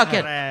one. Yeah lah,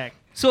 can. Correct.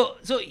 So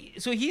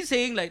he's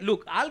saying like,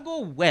 look, I'll go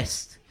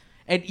west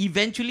and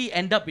eventually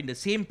end up in the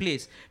same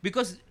place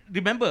because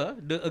remember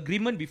the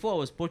agreement before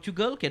was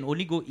Portugal can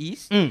only go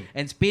east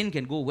and Spain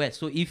can go west.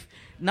 So if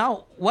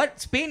now what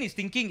Spain is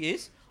thinking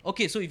is,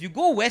 okay, so if you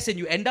go west and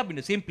you end up in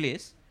the same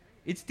place,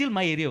 it's still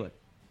my area. What?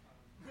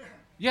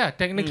 Yeah,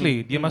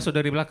 technically, dia masuk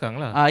dari belakang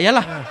lah. Yeah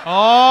lah.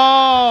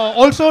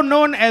 Also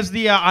known as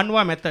the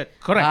Anwar method.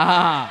 Correct.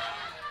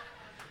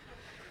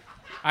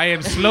 I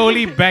am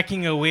slowly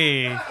backing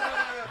away.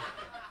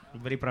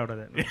 Very proud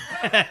of that.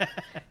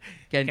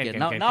 Can.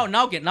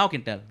 Now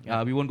can tell.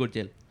 We won't go to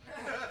jail.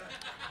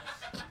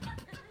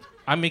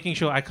 I'm making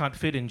sure I can't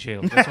fit in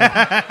jail. That's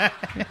why.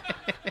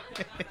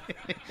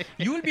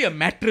 You will be a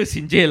mattress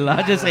in jail,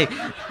 just say.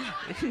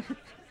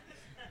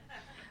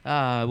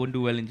 I won't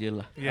do well in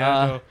jail.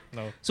 No.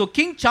 So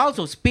King Charles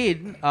of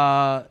Spain,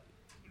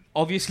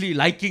 obviously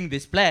liking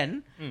this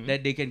plan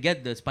that they can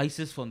get the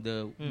spices from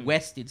the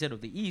west instead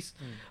of the east.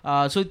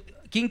 So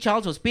King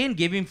Charles of Spain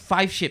gave him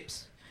 5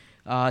 ships.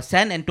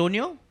 San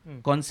Antonio,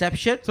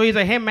 Conception. So he's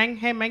like, hey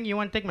man, you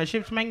want to take my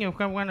ships, man? You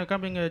want to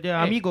come in,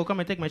 amigo, come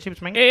and take my ships,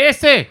 man. Hey,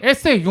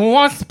 Este, you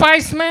want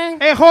spice, man?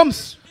 Hey,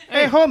 Holmes.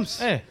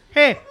 Hey.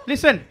 Hey,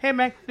 listen. Hey,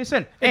 man,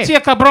 listen. Hey, tia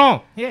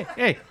cabron.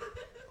 Hey.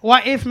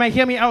 What if, man,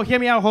 hear me out,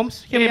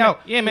 Holmes. Hear me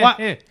out. Yeah,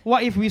 man.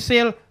 What if we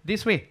sail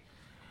this way?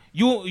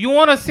 You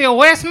want to sail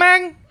west,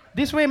 man?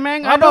 This way,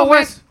 man. How about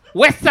west?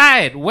 West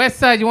side, you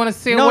want to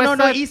sail west side?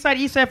 No,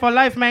 east side for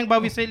life, man, but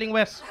we're sailing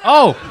west.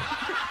 Oh.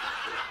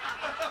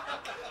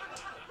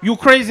 You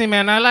crazy,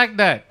 man. I like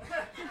that.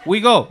 We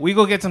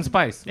go get some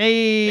spice.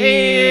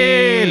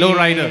 Hey.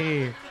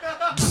 Lowrider.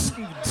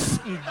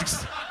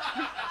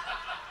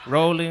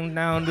 Rolling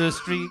down the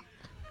street.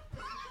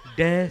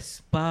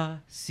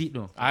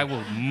 Despacito. I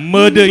will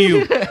murder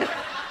you.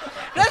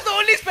 That's the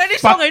only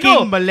Spanish song I know.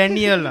 Fucking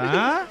millennial,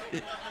 huh?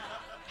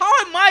 How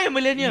am I a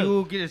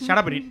millennial? Shut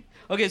up, Reed.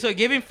 Okay, so I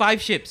gave him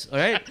 5 ships,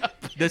 alright?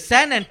 The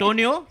San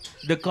Antonio,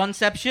 the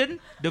Conception,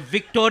 the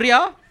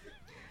Victoria,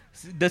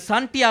 the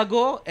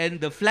Santiago, and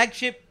the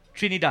flagship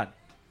Trinidad.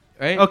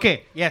 Right?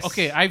 Okay, yes.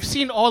 Okay, I've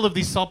seen all of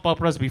these soap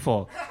operas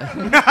before.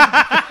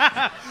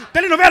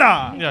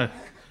 Telenovela. Yeah.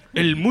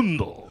 El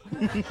Mundo.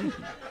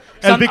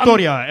 El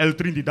Victoria, El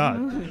Trinidad.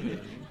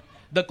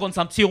 The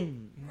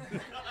Consumpción.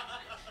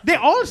 They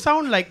all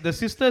sound like the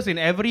sisters in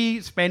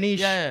every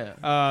Spanish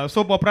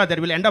soap opera that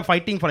will end up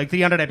fighting for like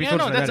 300 episodes. Yeah,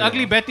 no, like that's that,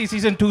 Ugly Betty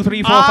season 2,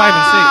 3, 4, 5,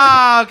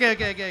 and 6.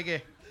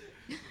 Okay.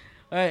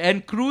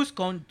 And crews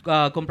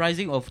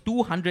comprising of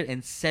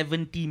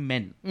 270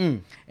 men,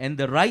 and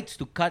the rights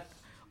to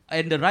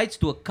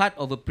a cut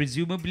of a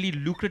presumably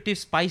lucrative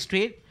spice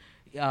trade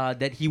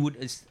that he would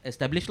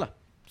establish lah.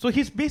 So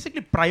he's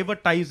basically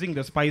privatizing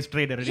the spice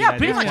trade already. Yeah,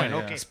 pretty much.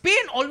 Okay.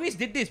 Spain always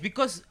did this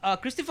because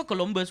Christopher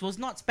Columbus was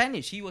not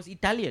Spanish; he was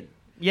Italian.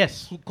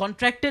 Yes. Who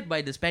contracted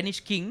by the Spanish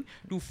king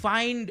to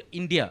find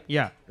India.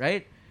 Yeah.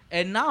 Right.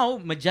 And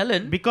now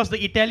Magellan, because the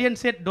Italians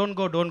said don't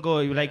go,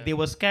 like they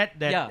were scared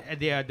that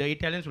the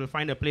Italians will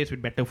find a place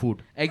with better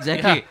food.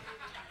 Exactly.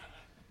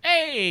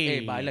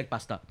 Hey, but I like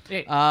pasta.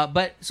 Hey.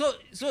 But so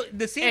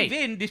the same Hey.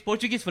 vein, this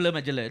Portuguese fella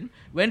Magellan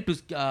went to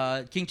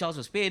King Charles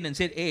of Spain and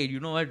said, "Hey, you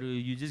know what?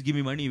 You just give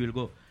me money, we'll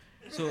go."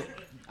 So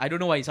I don't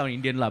know why he sound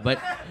Indian lah, but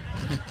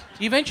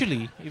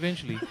Eventually. I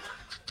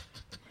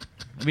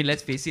mean,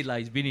 let's face it lah,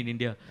 he's been in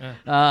India.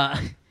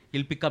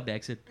 He'll pick up the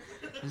accent.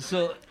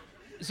 So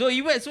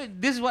he went. So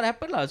this is what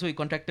happened lah. So he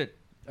contracted.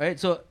 Right.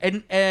 So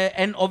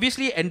and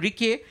obviously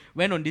Enrique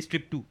went on this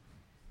trip too.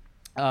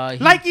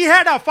 Like he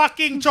had a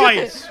fucking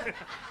choice.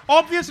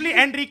 Obviously,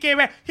 Enrique,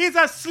 he's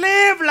a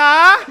slave,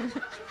 lah.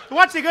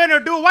 What's he going to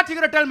do? What's he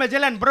going to tell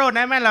Magellan? Bro,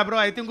 never lah, bro.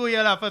 I think go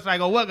here lah first. I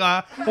go work,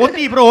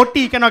 OT, bro,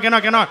 OT. Cannot.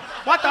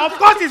 What? Of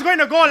course he's going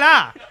to go,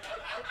 lah.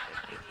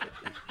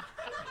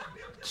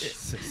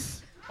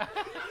 Jesus.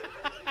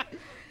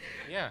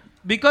 Yeah.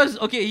 Because,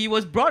 okay, he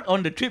was brought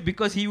on the trip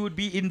because he would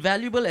be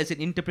invaluable as an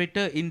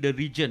interpreter in the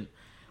region.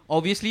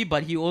 Obviously,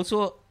 but he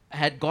also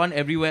had gone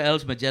everywhere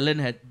else. Magellan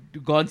had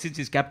gone since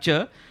his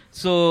capture.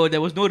 So there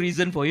was no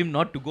reason for him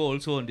not to go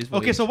also on this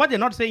voyage. Okay, so what they're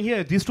not saying here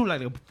is these two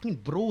like fucking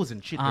bros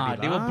and shit.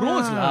 They were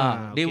bros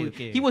lah.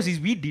 Okay. He was his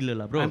weed dealer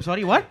lah, bro. I'm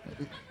sorry, what?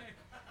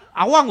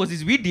 Awang was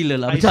his weed dealer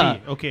lah. I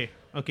see.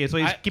 Okay, so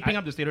he's keeping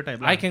up the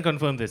stereotype. I can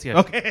confirm this, yes.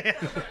 Okay.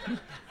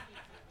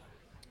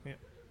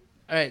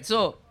 Alright,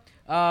 so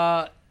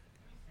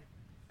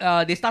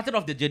they started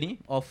off the journey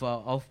of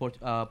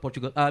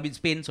Portugal.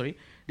 Spain. Sorry,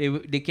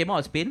 they came out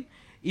of Spain.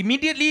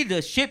 Immediately,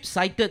 the ship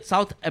sighted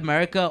South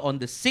America on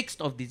the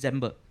 6th of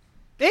December,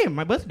 Hey,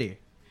 my birthday.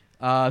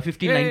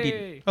 1519.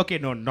 Hey. Okay,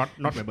 no, not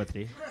my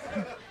birthday.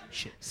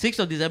 6th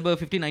of December,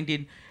 1519.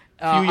 Few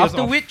years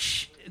After off.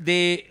 which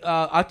they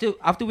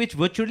after which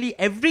virtually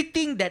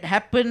everything that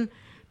happened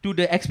to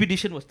the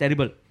expedition was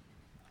terrible.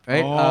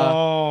 Right?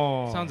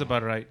 Sounds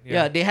about right.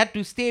 Yeah, they had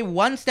to stay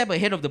one step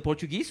ahead of the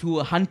Portuguese who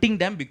were hunting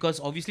them because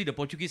obviously the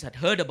Portuguese had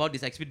heard about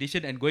this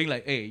expedition and going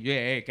like,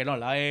 hey, cannot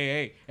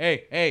lie,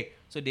 hey.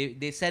 So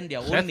they sent their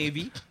own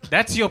navy.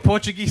 That's your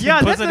Portuguese Yeah,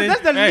 that's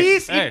impersonation. the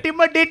least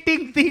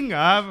intimidating thing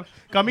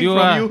coming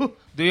from you.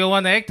 Do you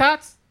want egg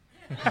tarts?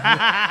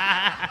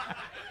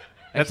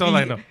 That's all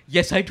I know.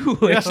 Yes, I do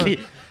actually.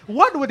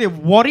 What were they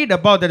worried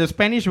about that the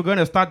Spanish were going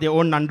to start their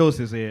own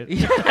Nandos, is it?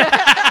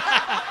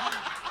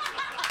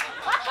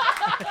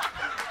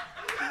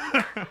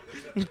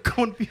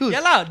 Confused. Yeah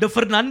lah, the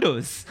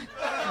Fernandos.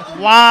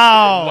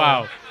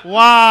 Wow.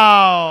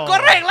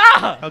 Correct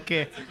lah.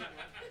 Okay.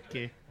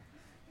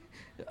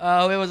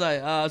 Where was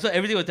I? So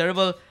everything was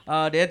terrible.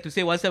 They had to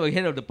stay one step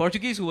ahead of the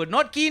Portuguese who were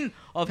not keen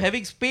of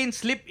having Spain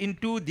slip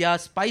into their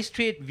spice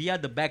trade via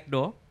the back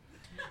door.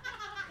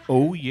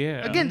 Oh,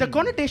 yeah. Again, the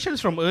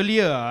connotations from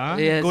earlier,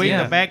 Yes, going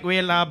yeah. the back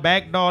way,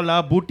 back door,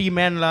 booty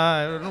man,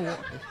 I don't know.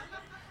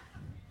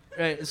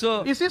 Right,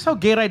 so Is this how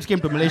gay rights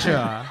came to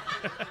Malaysia?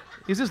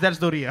 Is this that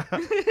story?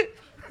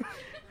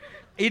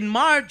 in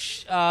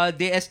March,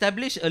 they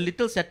established a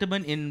little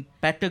settlement in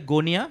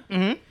Patagonia.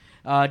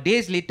 Mm-hmm.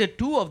 Days later,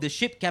 two of the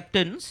ship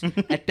captains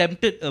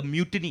attempted a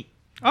mutiny.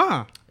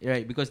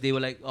 Right, because they were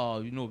like,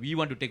 we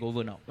want to take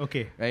over now.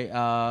 Okay. Right,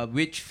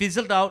 which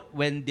fizzled out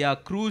when their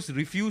crews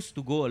refused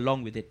to go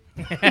along with it.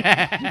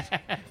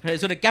 Right,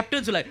 so the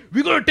captains were like,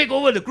 we're going to take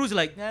over. The crews are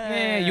like,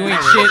 Yeah, you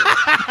ain't shit.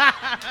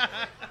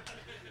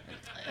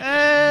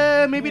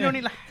 Maybe don't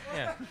need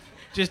Yeah.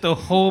 Just a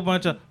whole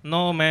bunch of,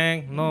 no,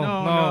 man. No,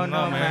 man.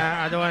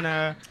 I don't want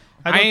to.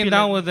 I ain't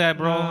down with that,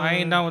 bro. I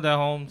ain't down with that,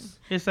 Holmes.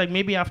 It's like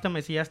maybe after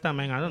my siesta,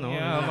 man. I don't know.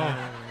 Yeah, I don't know. I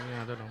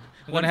don't know.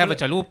 I'm going to have a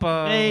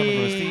chalupa.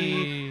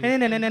 Hey.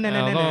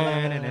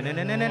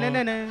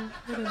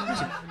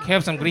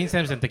 Have some green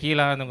stems and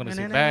tequila, and I'm going to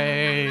sit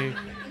back.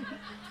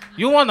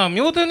 You want a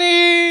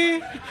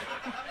mutiny?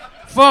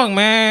 Fuck,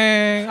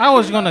 man. I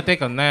was going to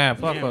take a nap.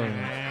 Fuck,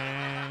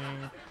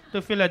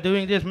 To feel like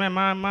doing this, man.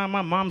 My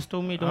mom's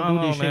told me don't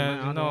do this shit.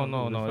 man.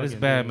 No. It's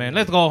bad, man.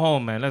 Let's go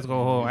home, man. Let's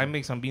go home. I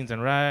make some beans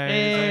and rice.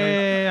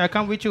 Hey, I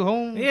come with you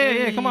home.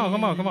 Yeah. Come on.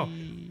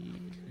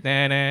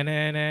 Hey.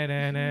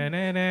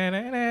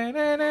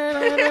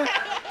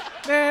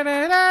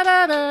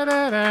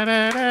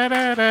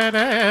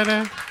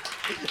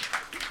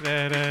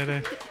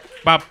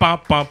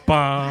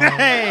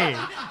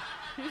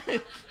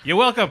 You're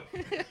welcome.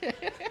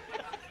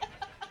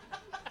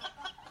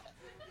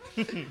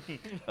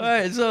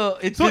 alright, so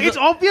it's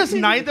obvious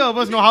neither of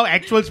us know how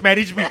actual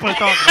Spanish people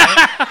talk,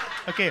 right?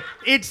 Okay,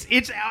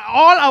 it's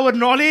all our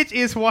knowledge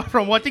is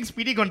from watching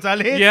Speedy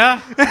Gonzales Yeah.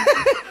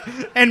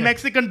 and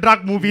Mexican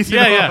drug movies. You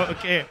Yeah, know? yeah.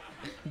 Okay.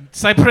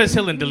 Cypress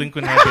Hill and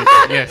Delinquent Habits.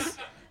 Yes.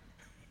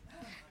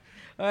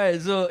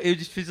 alright, so it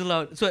just fizzled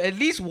out. So at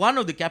least one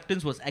of the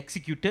captains was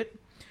executed.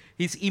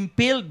 His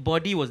impaled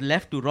body was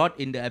left to rot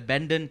in the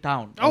abandoned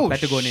town of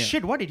Patagonia.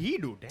 Shit! What did he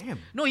do? Damn.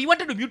 No, he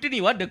wanted to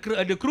mutiny. What the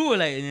crew were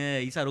like,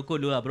 Isa roko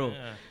dulu lah, bro.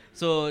 Yeah.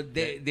 So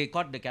they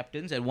caught the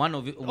captains and one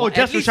of it.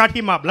 Just to shut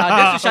him up, lah.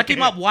 just to shut Okay.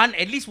 him up.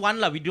 At least one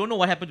lah. We don't know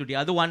what happened to the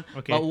other one.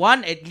 Okay. But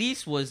one at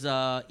least was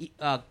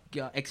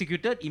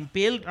executed,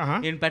 impaled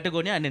in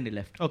Patagonia, and then they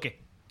left. Okay.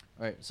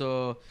 Alright,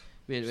 so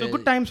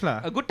Good times,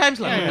 lah. good times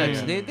lah. Yeah, Good yeah,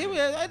 times. yeah.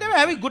 They were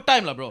having good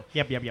time lah, bro.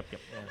 Yep.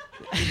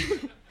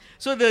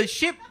 So the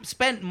ship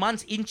spent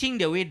months inching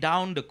their way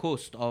down the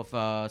coast of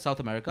South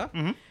America,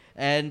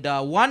 and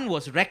one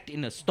was wrecked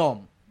in a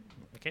storm.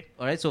 Okay.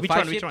 All right. So Which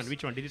five one? ships.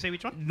 Which one? Did you say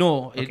which one?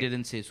 No, it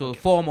didn't say. So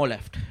 4 more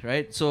left.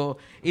 Right. So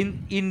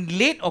in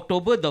late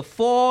October, the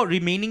 4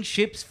 remaining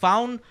ships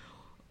found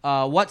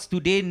what's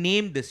today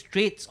named the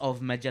Straits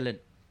of Magellan.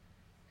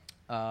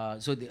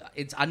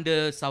 It's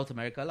under South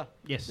America, lah.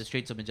 Yes. The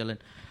Straits of Magellan.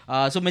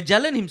 So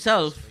Magellan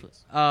himself,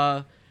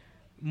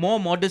 more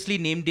modestly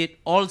named it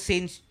All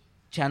Saints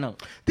Channel.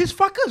 This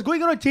fucker is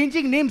going around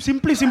changing names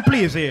simply,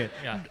 you say it.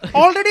 Yeah.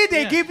 Already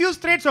they give you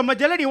Straits of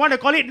Magellan, you want to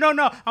call it, no,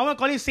 I want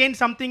to call it Saint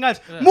something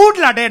else. Mood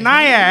la de,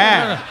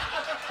 nae.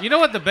 You know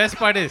what the best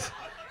part is?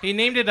 He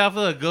named it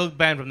after a girl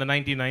band from the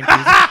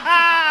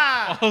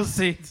 1990s. All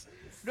Saints.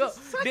 No,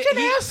 Such an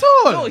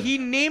asshole. No, he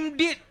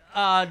named it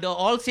the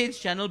All Saints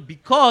Channel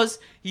because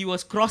he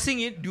was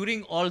crossing it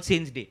during All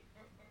Saints Day.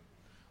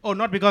 Oh,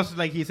 not because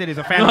like he said he's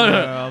a fan.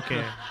 No.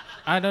 Okay.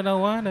 I don't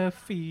wanna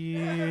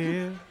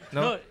feel.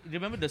 No?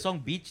 Remember the song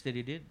Beach that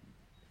he did?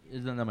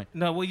 Never mind.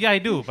 No, well, yeah, I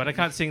do, but I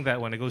can't sing that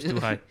one. It goes too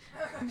high.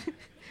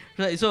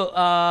 Right, so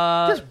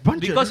Just bunch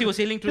because of- he was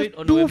sailing through it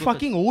on Two November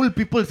fucking old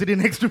people sitting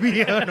next to me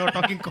here, no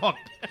talking cock.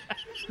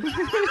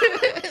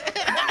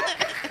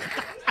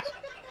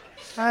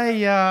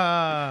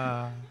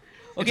 Hiya.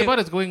 It's Okay. about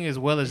as going as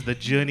well as the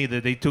journey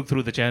that they took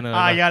through the channel.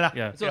 Yeah lah.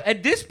 Yeah. So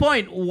at this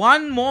point,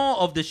 one more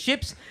of the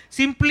ships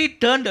simply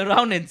turned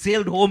around and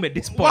sailed home at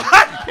this point.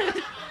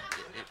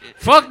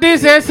 Fuck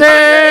this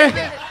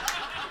essay!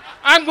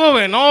 I'm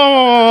going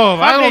off.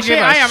 I don't give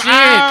a I am shit.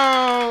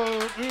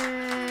 out.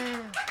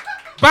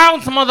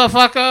 Bounce,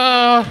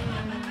 motherfucker!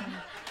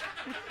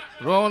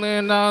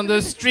 Rolling down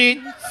the street,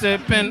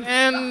 sipping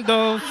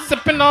endo,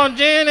 sipping on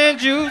gin and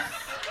juice.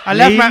 I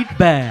left my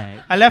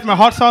Bag. I left my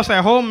hot sauce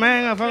at home,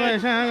 man. I'm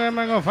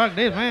gonna fuck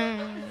this,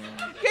 man.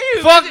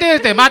 Fuck this,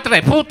 de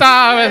madre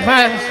puta.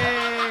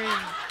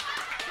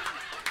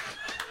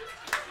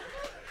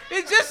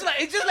 It's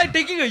just like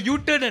taking a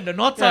U-turn at the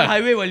North Side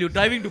Highway while you're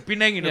driving to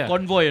Penang in a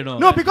convoy, you know.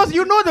 No, because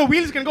you know the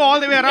wheels can go all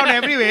the way around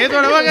everywhere.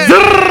 So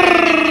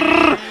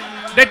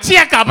The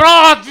chica,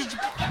 bro!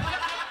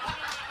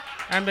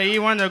 I'm the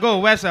E1 to go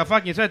west.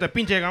 Fuck you, so the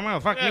pinche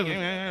come fuck you.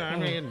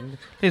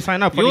 Please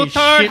sign up for You this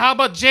turn, shit. how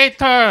about J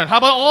turn? How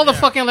about all the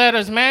fucking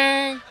letters,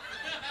 man?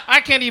 I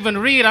can't even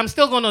read. I'm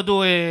still gonna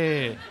do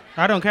it.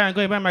 I don't care. I'm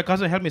going to buy my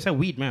cousin help me sell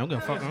weed, man. I'm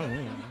gonna fuck.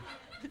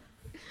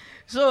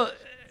 So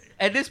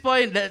at this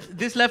point,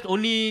 this left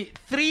only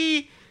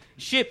 3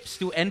 ships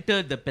to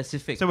enter the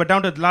Pacific. So we're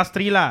down to the last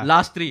 3 lah.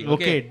 Last 3.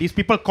 Okay, these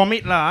people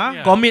commit lah.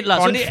 Yeah. Commit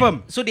lah.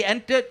 Confirm. So they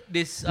entered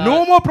this.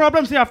 No more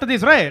problems here after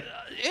this, right?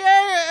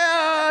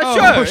 Oh,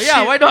 Sure. shit.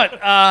 Yeah, why not?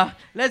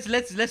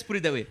 Let's put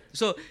it that way.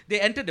 So they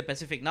entered the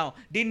Pacific. Now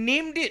they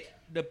named it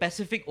the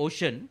Pacific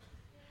Ocean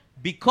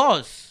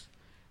because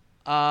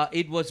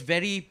it was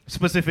very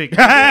Specific.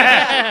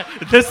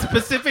 The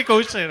Pacific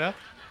Ocean, huh?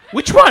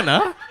 Which one,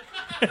 huh?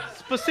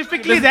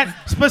 Specifically that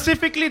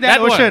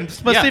That one. ocean. Yeah.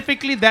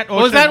 Specifically that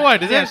ocean. Oh, is that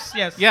one? Is yes, it?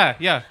 Yes. Yeah,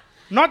 yeah.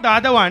 Not the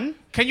other one.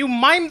 Can you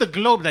mime the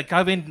globe that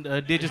Kevin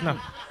did just now?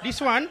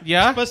 This one.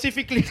 Yeah?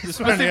 Specifically. This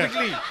one here.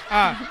 Specifically.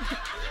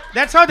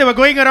 That's how they were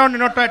going around,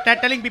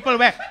 telling people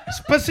where.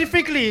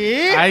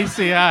 Specifically, I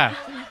see, ah.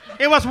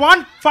 it was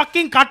one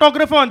fucking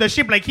cartographer on the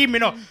ship like him,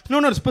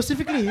 No,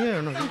 specifically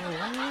here. No.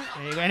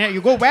 And then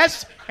you go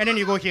west, and then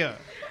you go here.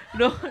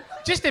 no.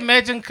 Just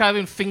imagine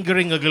Kevin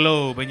fingering a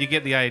globe and you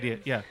get the idea.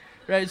 Yeah.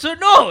 Right. So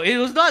no, it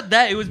was not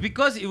that. It was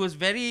because it was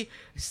very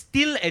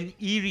still and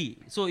eerie.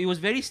 So it was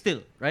very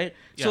still, right?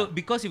 So Yeah.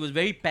 because it was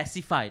very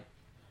pacified.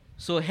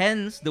 So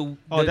hence the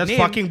That's name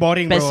fucking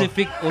boring, bro.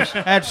 Pacific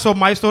Ocean. So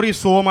my story is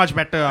so much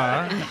better.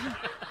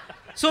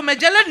 So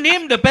Magellan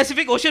named the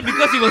Pacific Ocean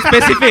because it was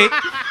Pacific.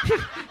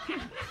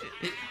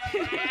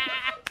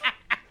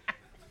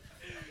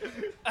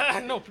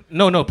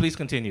 No, please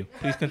continue.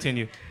 Please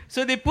continue.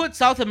 So they put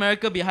South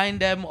America behind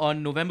them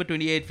on November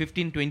 28,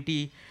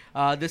 1520.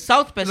 The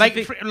South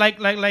Pacific.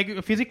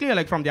 like physically or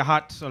like from their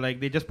hearts, so like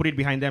they just put it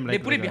behind them. They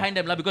put it behind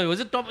them because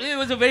it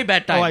was a very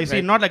bad time. Oh, I see.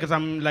 right? Not like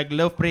some like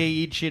love, pray,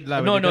 eat shit.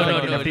 No.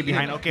 Left it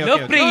behind. Okay,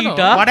 Love, okay. pray, Okay. eat, No.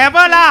 huh?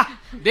 Whatever lah.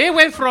 They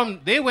went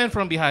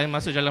from behind,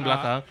 Master Jalan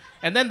Belakang,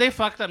 and then they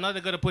fucked up. Now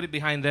they're gonna put it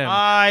behind them.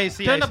 I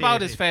see.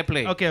 Turnabout is fair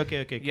play.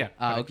 Okay. Yeah.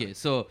 Okay.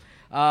 So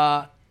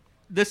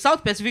the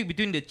South Pacific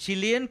between the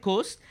Chilean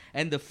coast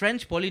and the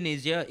French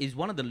Polynesia is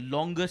one of the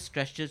longest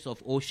stretches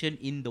of ocean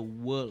in the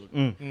world.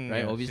 Right,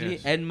 yes, obviously.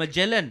 yes. And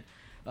Magellan,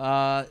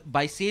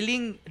 by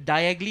sailing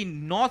diagonally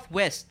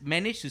northwest,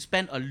 managed to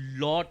spend a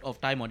lot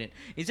of time on it.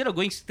 Instead of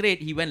going straight,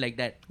 he went like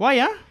that Why,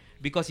 yeah?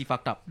 because he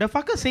fucked up. The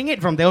fucker saying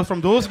it from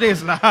those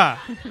days lah.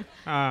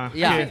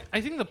 Yeah.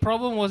 I think the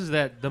problem was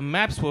that the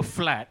maps were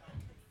flat,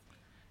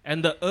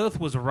 and the Earth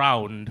was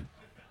round,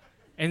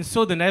 and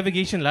so the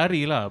navigation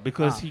lari lah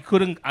because he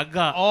couldn't agak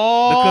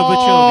the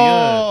curvature of the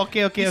Earth.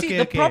 Okay. You see,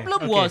 the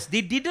problem was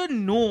they didn't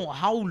know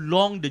how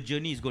long the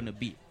journey is going to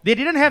be. They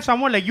didn't have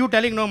someone like you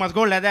telling no must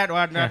go like that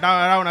or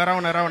down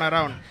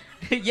around.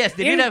 Yes,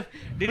 they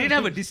didn't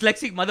have a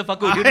dyslexic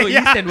motherfucker who didn't know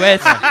east and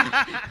west.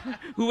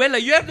 Who went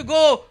like, you have to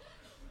go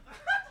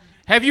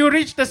Have you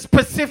reached the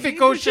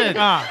specific ocean?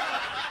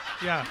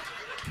 Yeah.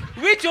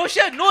 Which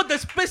ocean? No, the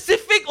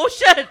specific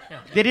ocean.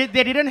 They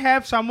didn't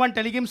have someone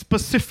telling him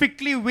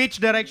specifically which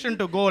direction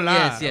to go,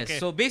 lah. Yes. Okay.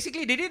 So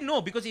basically, they didn't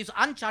know because it's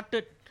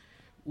uncharted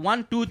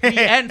 1, 2, 3,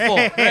 and 4.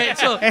 Right?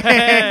 So,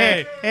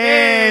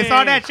 Hey,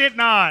 saw that shit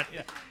not.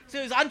 so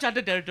it's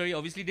uncharted territory.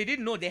 Obviously, they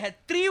didn't know. They had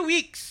 3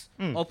 weeks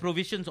of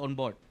provisions on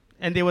board.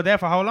 And they were there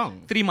for how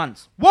long? 3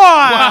 months.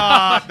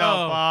 What the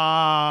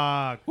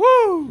fuck?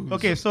 Woo!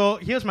 Okay, so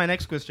here's my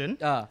next question.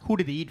 Who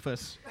did they eat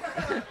first?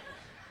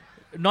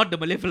 Not the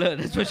Malay fella,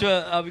 that's for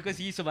sure, because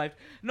he survived.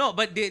 No,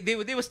 but they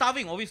were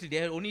starving. Obviously, they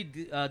had only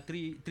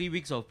 3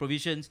 weeks of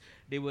provisions.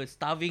 They were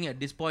starving at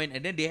this point,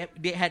 and then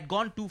they had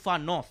gone too far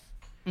north,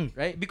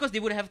 right? Because they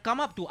would have come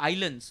up to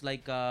islands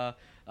like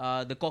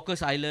the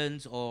Cocos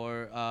Islands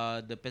or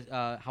the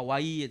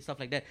Hawaii and stuff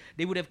like that.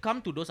 They would have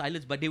come to those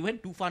islands, but they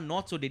went too far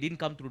north, so they didn't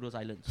come through those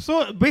islands.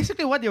 So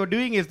basically, what they were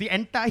doing is the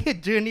entire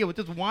journey was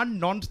just one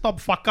non-stop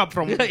fuck up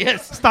from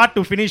Yes. start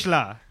to finish,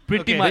 lah.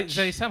 Pretty much.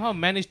 They somehow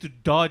managed to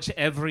dodge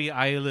every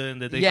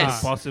island that they Yes.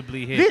 could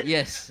possibly hit.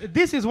 Yes.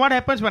 This is what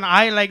happens when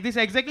this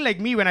exactly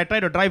like me when I try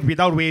to drive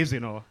without Waze, you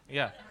know.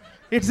 Yeah.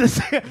 It's just,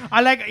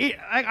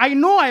 I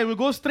know I will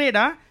go straight,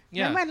 Yeah.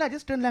 Never mind, lah,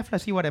 just turn left,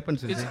 see what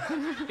happens.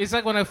 It's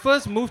like when I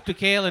first moved to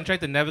KL and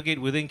tried to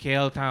navigate within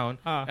KL town,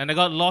 and I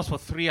got lost for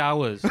 3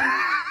 hours.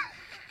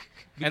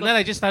 And then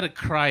I just started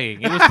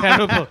crying. It was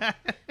terrible.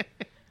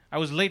 I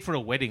was late for a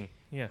wedding.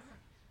 Yeah.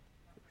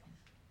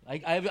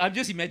 I'm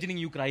just imagining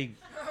you crying.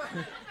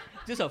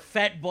 Just a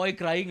fat boy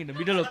crying in the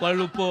middle of Kuala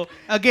Lumpur.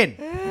 Again.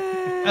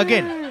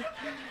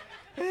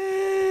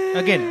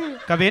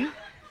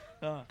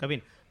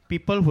 Kavin,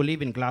 people who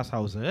live in glass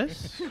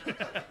houses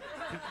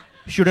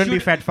shouldn't be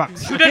fat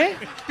fucks.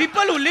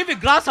 People who live in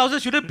glass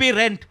houses shouldn't pay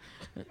rent,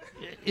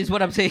 is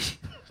what I'm saying.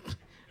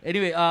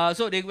 Anyway,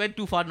 so they went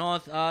too far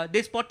north.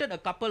 They spotted a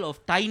couple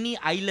of tiny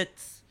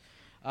islets.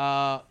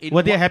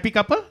 Were they a happy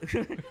couple?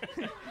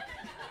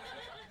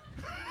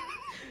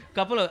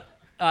 Couple of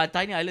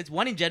tiny islets.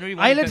 One in January.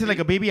 One Islands in is like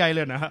a baby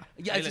island.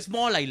 Yeah, it's a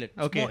small island.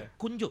 Okay. Small.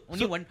 Kunjo.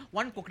 Only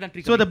one coconut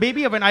tree. So the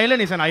baby of an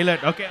island is an island.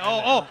 Okay.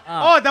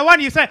 Oh, the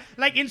one you said.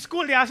 Like in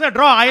school, they asked her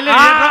draw island.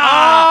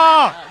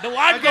 The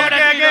one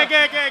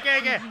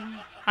Okay.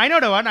 I know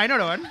the one.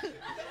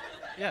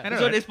 Yeah.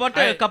 So they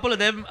spotted a couple of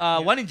them.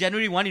 One in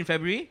January, one in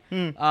February.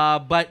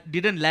 But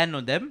didn't land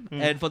on them.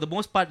 And for the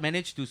most part,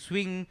 managed to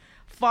swing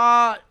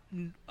far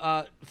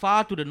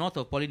to the north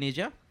of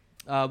Polynesia.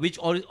 Which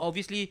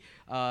obviously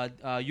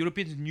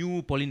Europeans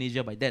knew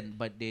Polynesia by then,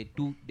 but they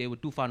were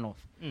too far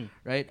north,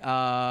 right?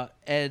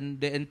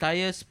 And the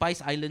entire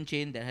Spice Island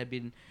chain that had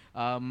been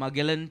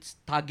Magellan's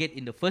target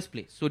in the first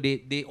place, so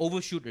they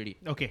overshoot already.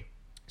 Okay.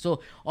 So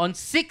on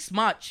 6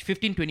 March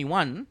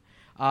 1521,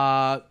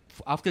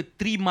 after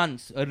 3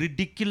 months, a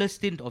ridiculous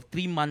stint of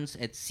 3 months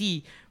at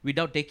sea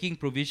without taking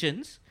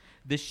provisions,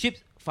 the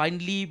ships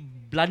finally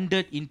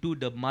blundered into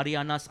the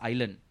Marianas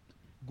Island,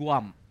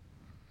 Guam.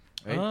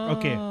 Right?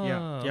 Okay.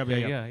 Yeah.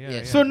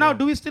 Yeah. So now,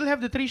 do we still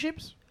have the 3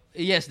 ships?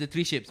 Yes, the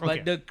 3 ships, Okay.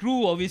 but the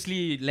crew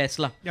obviously less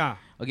lah. Yeah.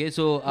 Okay,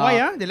 so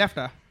Why? They left.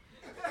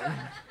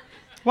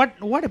 What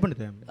happened to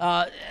them?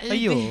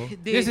 they,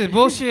 This is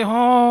bullshit,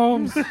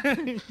 Holmes.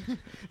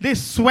 They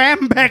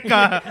swam back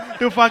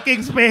to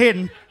fucking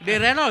Spain. they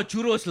ran out of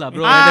churros lah,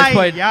 bro. At this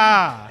point.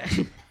 Yeah.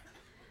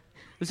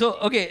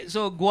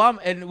 So Guam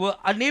and were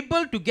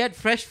unable to get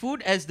fresh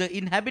food as the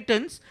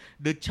inhabitants,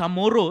 the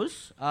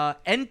Chamorros,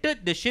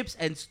 entered the ships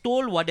and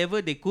stole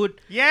whatever they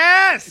could.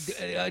 Yes.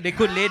 They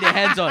could lay their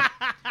hands on.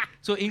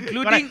 So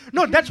including Correct.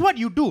 No, that's what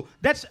you do.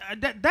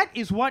 That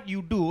is what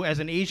you do as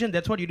an Asian.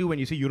 That's what you do when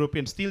you see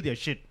Europeans steal their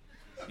shit.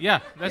 Yeah.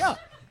 That's, Yeah.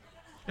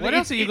 What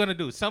else are you going to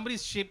do?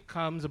 Somebody's ship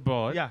comes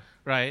aboard, Yeah.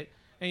 right?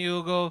 And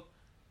you go,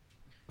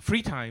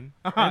 free time.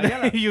 Yeah, And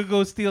then you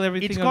go steal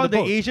everything It's on called the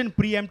the boat. Asian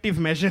preemptive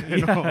measure.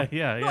 You know?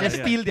 Yeah.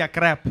 Just steal their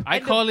crap. I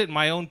call it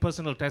my own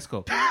personal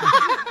Tesco.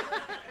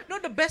 no,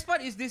 the best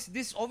part is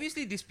this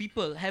obviously these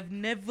people have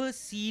never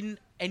seen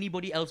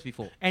anybody else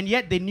before. And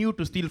yet they knew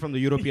to steal from the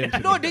Europeans.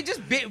 No, they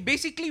just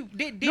basically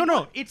they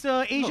No, it's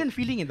a Asian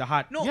feeling in the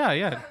heart. No.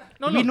 Yeah.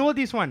 No, We know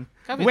this one.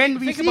 Kavin, When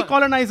we think see about-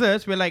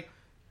 colonizers, we're like,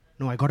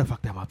 no, I gotta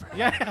fuck them up.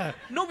 Yeah.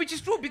 No, which is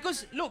true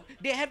because look,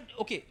 they have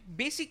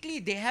basically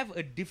they have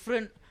a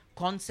different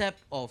concept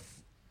of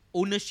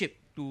ownership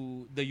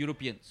to the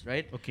Europeans,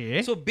 right?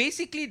 Okay. So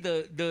basically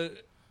the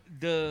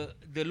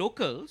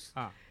locals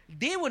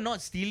they were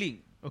not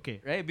stealing,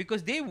 Okay. right?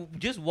 Because they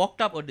just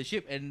walked up on the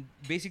ship and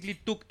basically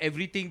took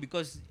everything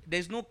because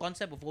there's no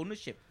concept of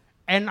ownership.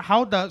 And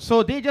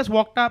so they just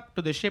walked up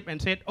to the ship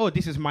and said, oh,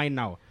 this is mine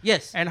now.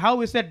 Yes. And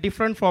how is that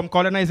different from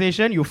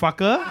colonization, you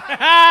fucker?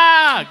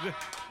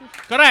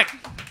 Correct.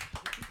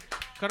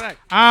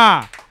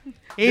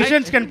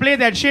 Asians can play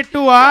that shit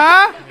too,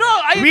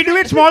 We do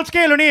it small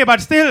scale only,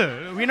 but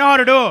still, we know how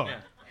to do.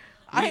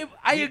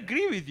 I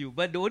agree with you,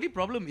 but the only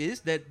problem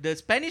is that the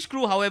Spanish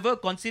crew, however,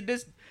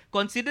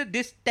 considered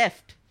this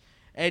theft,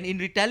 and in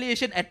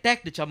retaliation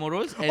attacked the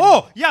Chamorros. And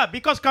Oh, yeah,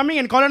 because coming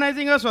and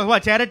colonizing us was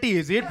what, charity,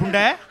 is it,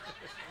 Punda?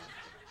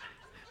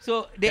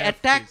 So they Death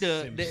attacked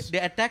is the Sims. they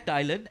attacked the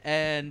island,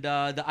 and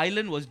the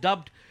island was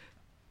dubbed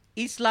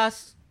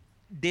Islas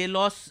de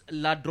los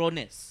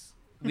Ladrones,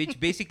 which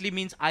basically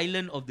means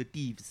island of the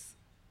thieves.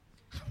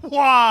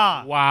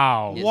 Wow.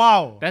 Wow. Yes.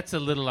 Wow. That's a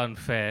little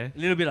unfair. A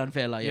little bit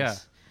unfair, lah.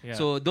 Yes. Yeah.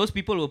 So those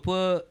people were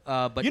poor,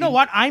 but You know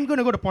what? I'm going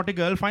to go to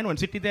Portugal, find one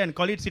city there and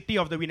call it City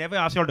of the We Never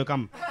Asked You All to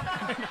Come.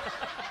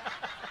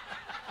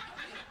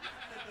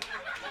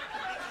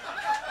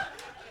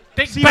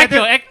 Take See back whether-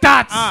 your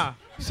hectares.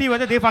 See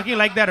whether they fucking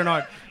like that or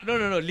not.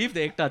 No. Leave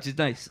the egg touch. It's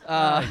nice.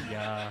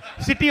 Yeah.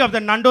 City of the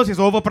Nandos is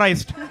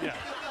overpriced.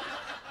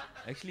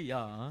 Actually,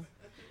 yeah.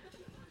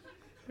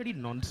 Very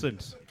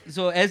nonsense.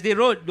 So as they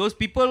wrote, those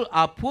people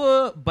are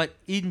poor but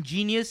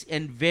ingenious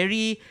and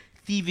very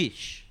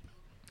thievish,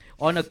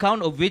 on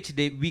account of which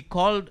we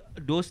called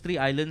those three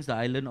islands the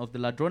island of the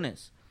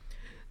Ladrones.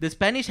 The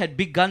Spanish had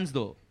big guns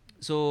though,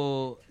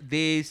 so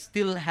they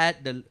still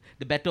had the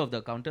better of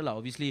the counter lah.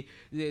 Obviously,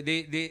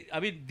 I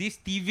mean these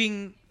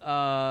thieving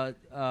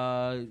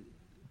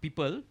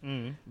people,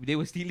 they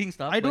were stealing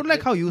stuff. I but don't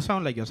like how you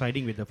sound like you're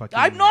siding with the fucking...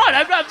 I'm not.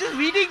 I'm just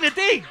reading the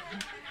thing.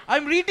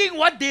 I'm reading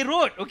what they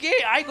wrote. Okay,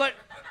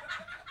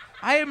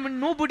 I am on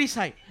nobody's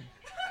side.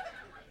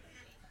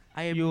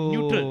 I am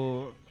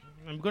neutral.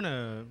 I'm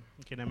gonna...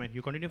 Okay, never mind.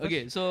 You continue first.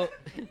 Okay,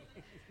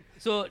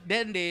 so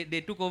then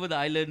they took over the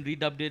island,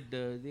 redubbed it,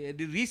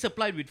 they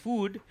resupplied with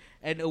food,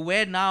 and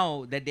aware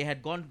now that they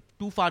had gone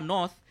too far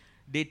north,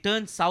 they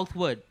turned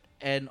southward,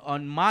 and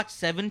on March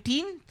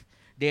 17th,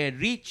 they had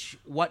reached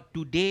what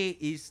today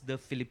is the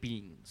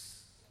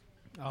Philippines.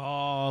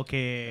 Oh,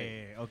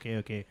 okay.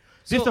 Okay.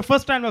 So- This is the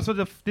first time also.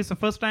 This is the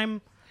first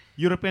time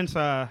Europeans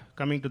are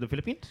coming to the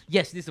Philippines.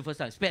 Yes, this is the first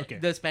time. Okay.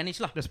 The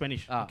Spanish lah. The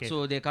Spanish. Okay.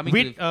 So they're coming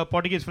with to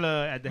Portuguese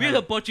fella at the with helm.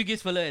 a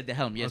Portuguese fella at the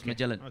helm. Yes, Okay.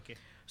 Magellan. Okay.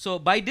 So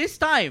by this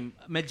time,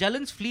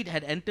 Magellan's fleet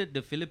had entered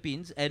the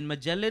Philippines, and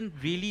Magellan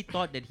really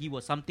thought that he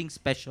was something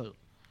special.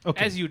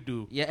 Okay. As you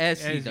do. Yeah,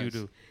 as he you does.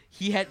 do.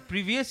 He had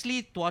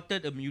previously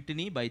thwarted a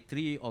mutiny by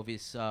 3 of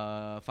his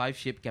 5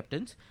 ship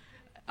captains,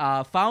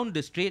 found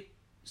the straits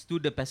to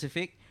the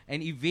Pacific,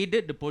 and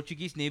evaded the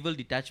Portuguese naval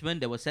detachment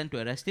that was sent to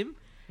arrest him.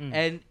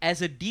 And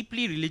as a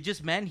deeply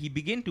religious man, he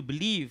began to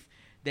believe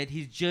that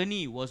his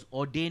journey was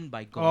ordained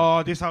by God.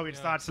 Oh, this is how it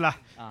starts lah.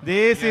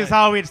 This is Yeah.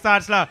 how it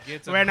starts lah.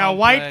 Get some When a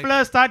white complex.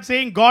 fella starts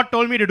saying God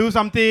told me to do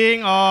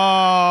something,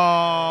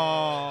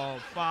 oh,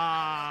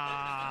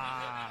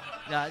 fuck.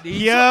 Yeah,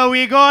 Here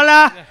we go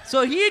lah.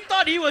 so he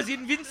thought he was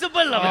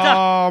invincible. Lah, macam.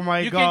 Oh my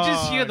You God. can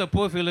just hear the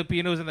poor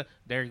Filipinos and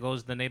there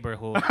goes the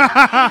neighborhood.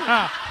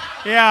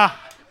 Yeah.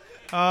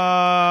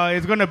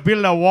 It's gonna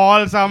build a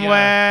wall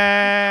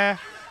somewhere.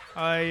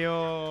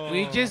 Ayo.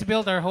 We just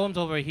built our homes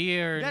over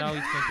here. Now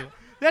it's going to.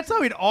 That's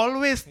how it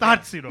always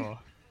starts, you know.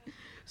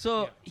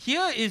 So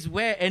here is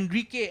where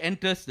Enrique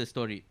enters the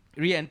story,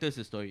 re-enters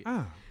the story.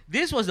 Ah.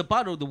 This was the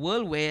part of the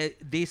world where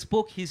they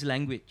spoke his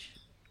language,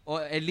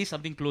 or at least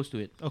something close to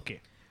it. Okay.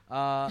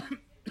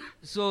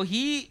 So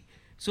he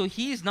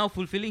is now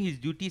fulfilling his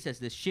duties as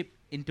the ship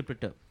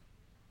interpreter,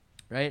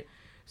 right?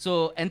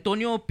 So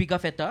Antonio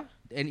Pigafetta,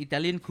 an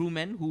Italian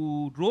crewman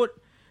who wrote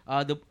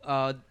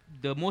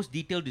the most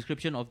detailed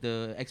description of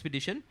the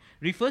expedition,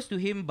 refers to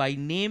him by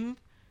name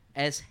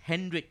as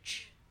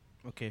Henrich.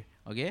 Okay.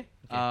 Okay?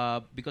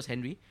 Because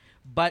Henry.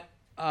 But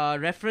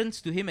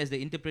reference to him as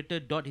the interpreter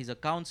dot his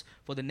accounts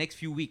for the next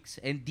few weeks.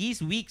 And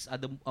these weeks are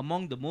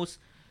among the most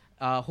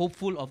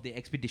hopeful of the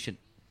expedition.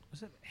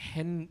 Was it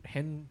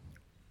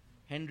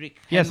Henrik.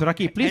 Yes,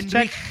 Raqib, please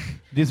check.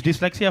 This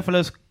dyslexia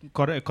fella's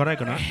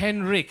correct or not?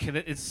 Henrik?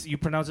 You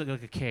pronounce it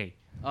like a K.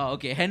 Oh,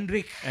 okay.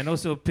 Henrik. And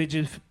also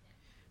Pijafetta,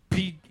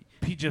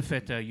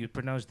 you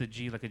pronounce the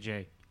G like a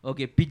J.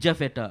 Okay,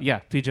 Pijafetta.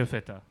 Yeah,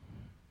 Pijafetta.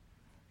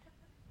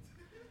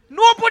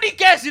 Nobody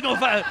cares, you know.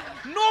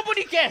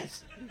 Nobody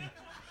cares.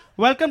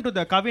 Welcome to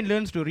the Kavin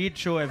Learns to Read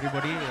show,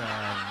 everybody.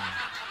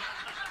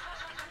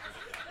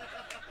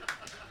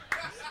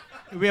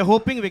 We are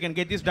hoping we can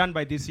get this done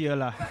by this year,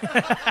 lah.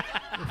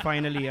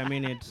 Finally, I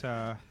mean, it's,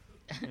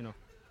 you know.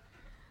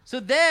 So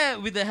there,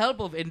 with the help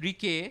of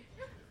Enrique,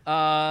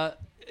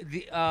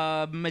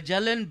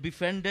 Magellan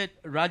befriended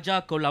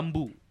Raja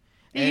Colombo.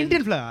 Hey,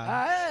 Indian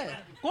fella.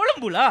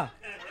 Colombo lah.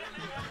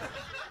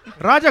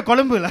 Raja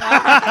Colombo lah.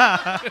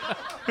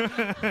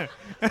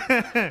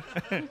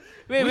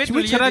 Wait,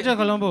 Which Raja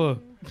Colombo?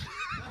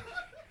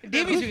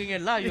 Davies, you can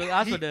get lah. You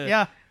ask for the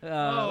Yeah.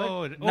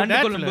 Nanda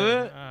that Colombo.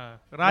 fella.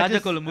 Raja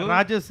Colombo.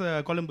 Rajas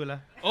Colombo lah.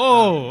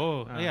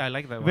 Yeah, I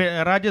like that one.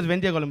 Rajas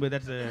Vendya Colombo.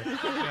 That's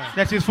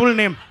his full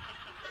name.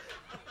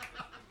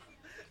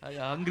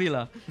 Hungry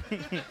lah.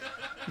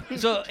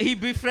 So he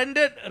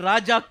befriended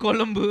Raja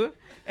Colombo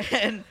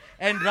and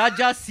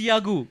Raja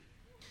Siagu.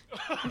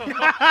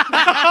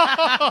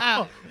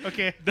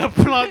 Okay. The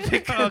plot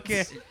thickens.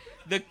 Okay.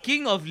 The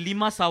king of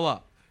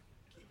Limasawa.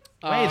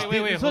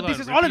 wait, So hold this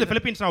on, is all in the repeat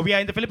Philippines now. We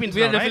are in the Philippines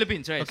We are now, in the right?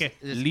 Philippines, right? Okay.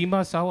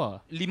 Lima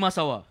Sawa.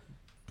 Limasawa.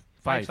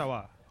 5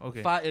 Sawa.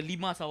 Okay.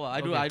 Limasawa.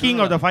 I don't King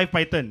know of the lah. 5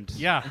 pythons.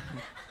 Yeah.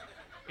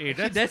 Hey,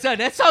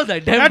 That sounds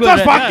like damn That good.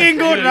 was right? fucking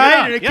good, Yeah,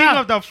 right? yeah, The King yeah.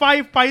 of the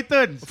 5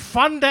 Pythons.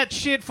 fund that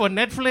shit for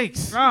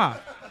Netflix.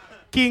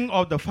 King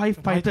of the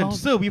 5 Pythons. Python.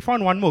 Sir, we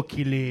found one more.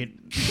 Kill it.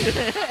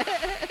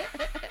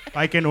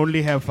 I can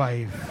only have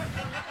 5.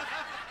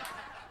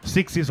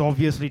 6 is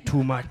obviously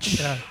too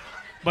much. Yeah.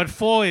 But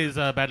 4 is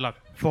bad luck.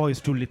 4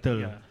 is too little.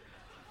 Yeah.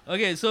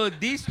 Okay, so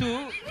these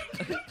two,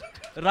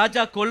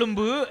 Raja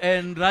Kolumbu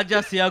and Raja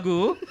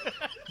Siagu,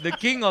 the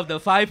king of the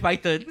 5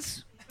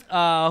 Pythons,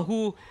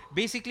 who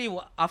basically,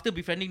 after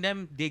befriending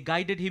them, they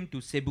guided him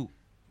to Cebu,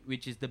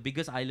 which is the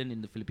biggest island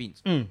in the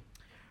Philippines.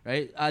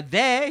 Right?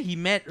 There, he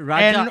met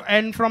Raja.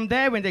 And from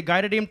there, when they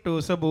guided him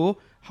to Cebu,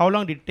 how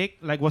long did it take?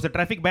 Like, was the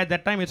traffic bad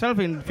that time itself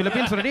in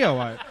Philippines already or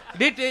what?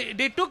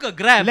 They took a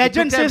grab.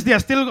 Legend It took them- says they are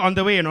still on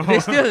the way, you know. They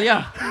still,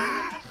 yeah.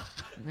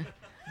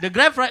 The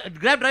grab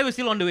driver is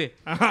still on the way.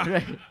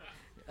 Right.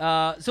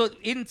 So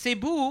in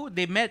Cebu,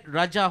 they met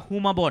Raja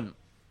Humabon.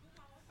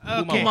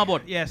 Okay.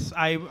 Humabon. Yes,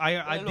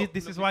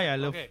 this is why I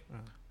love. Okay.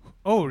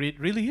 Oh, it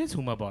really is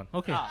Humabon.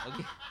 Okay.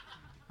 Okay.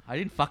 I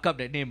didn't fuck up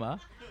that name, huh?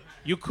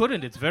 You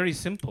couldn't. It's very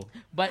simple.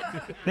 But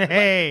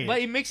Hey. but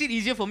it makes it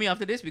easier for me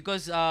after this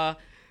because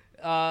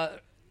Humabon,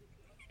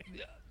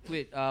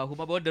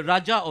 the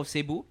Raja of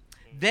Cebu,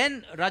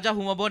 then Raja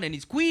Humabon and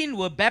his queen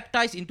were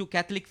baptized into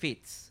Catholic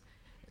faiths,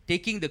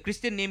 taking the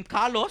Christian name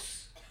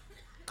Carlos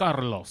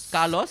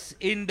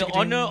in the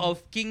honor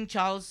of King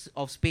Charles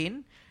of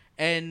Spain,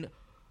 and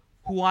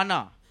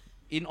Juana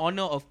in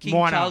honor of King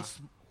Moana. Charles.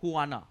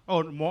 Juana.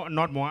 Oh,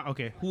 not more.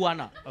 Okay.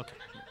 Juana. Okay.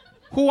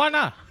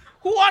 Juana.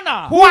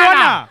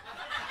 Juana.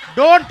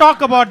 Don't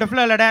talk about the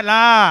flood like that,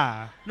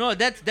 lah. No,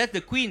 that's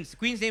the queen's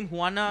name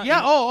Juana.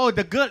 Yeah. Oh,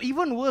 the girl.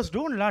 Even worse.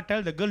 Don't lah.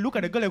 Tell the girl. Look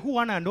at the girl like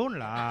Juana. Don't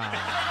lah.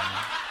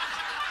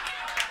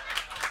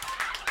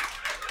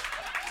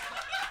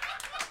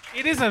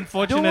 It is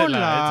unfortunate. Don't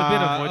lah. It's a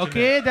bit lah. unfortunate.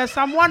 Okay.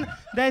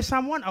 There's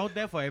someone out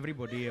there for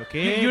everybody.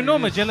 Okay. You know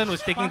Magellan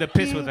was taking the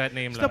piss with that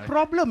name. It's lah. the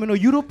problem. You know,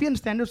 European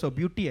standards of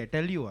beauty. I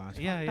tell you.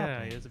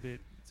 Yeah. It's a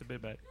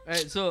bit bad.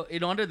 Right, so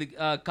in honor of the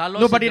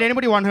Carlos. No, but did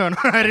anybody want her?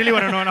 I really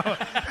want to know now.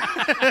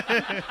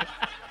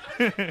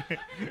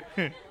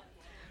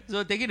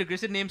 So taking the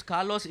Christian names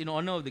Carlos in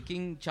honor of the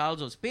King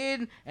Charles of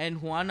Spain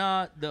and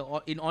Juana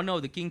in honor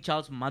of the King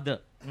Charles'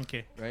 mother.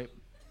 Okay. Right.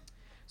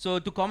 So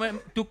to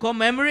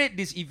commemorate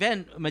this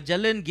event,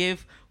 Magellan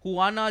gave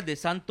Juana the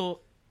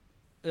Santo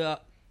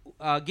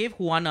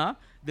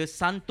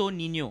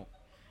Niño,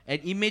 an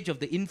image of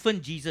the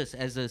infant Jesus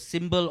as a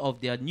symbol of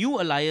their new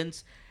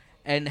alliance,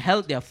 and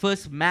held their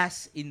first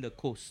mass in the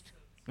coast.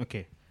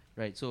 Okay.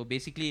 Right. So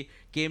basically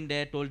came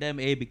there, told them,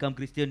 hey, become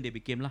Christian. They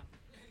became lah.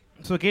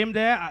 So came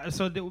there.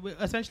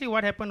 Essentially,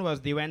 what happened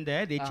was they went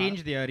there. They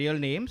changed their real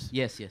names.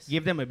 Yes.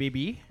 Gave them a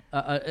baby.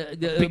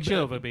 Picture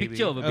of a baby.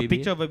 Picture of a baby. A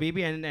picture of a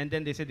baby, and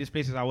then they said this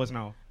place is ours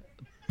now.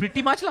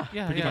 Pretty much lah.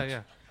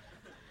 Yeah.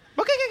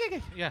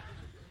 Okay. Yeah.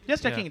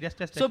 Just checking. Just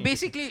So checking.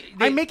 basically,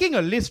 I'm making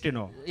a list,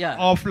 Yeah.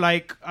 of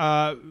like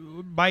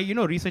by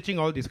researching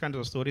all these kinds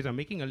of stories. I'm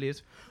making a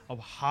list of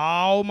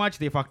how much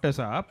they fucked us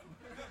up.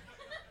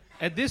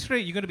 At this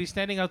rate, you're going to be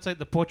standing outside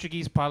the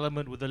Portuguese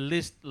parliament with a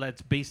list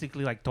that's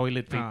basically like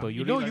toilet paper.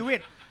 You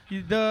wait.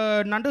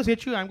 The Nando's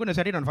HQ, I'm going to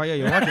set it on fire.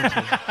 You watch and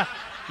see.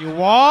 You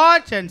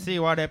watch and see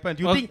what happens.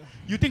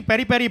 You think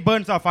peri peri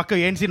burns? Oh, fucker,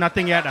 you ain't seen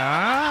nothing yet.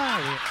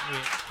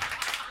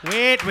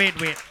 Wait.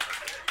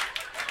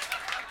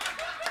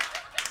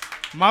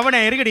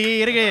 Mavane, irugadi.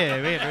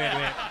 Wait.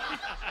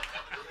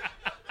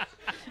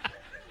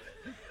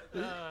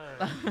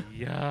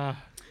 Yeah.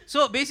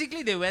 So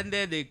basically, they went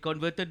there, they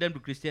converted them to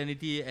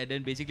Christianity, and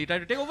then basically tried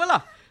to take over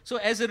lah. So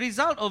as a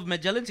result of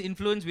Magellan's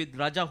influence with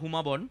Raja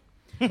Humabon,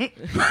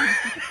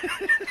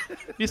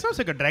 It sounds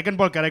like a Dragon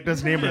Ball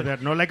character's name like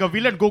that, no? Like a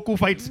villain Goku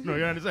fights, no?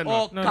 You understand?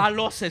 or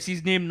Carlos as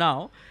his name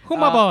now,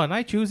 Humabon,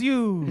 I choose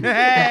you.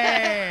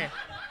 Hey,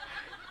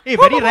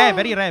 very rare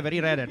that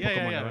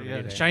Pokemon. Yeah. Very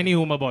rare. Shiny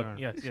Humabon.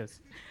 Yes.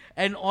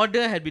 an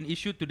order had been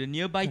issued to the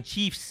nearby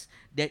chiefs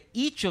that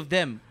each of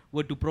them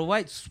were to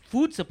provide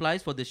food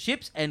supplies for the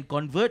ships and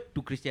convert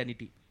to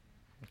Christianity.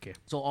 Okay.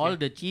 So all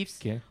the chiefs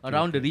Okay.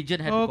 around the region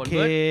had to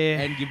convert Okay.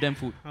 and give them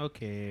food.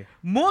 Okay.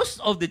 Most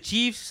of the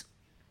chiefs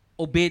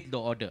obeyed the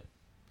order.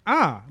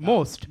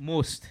 Most.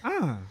 Most.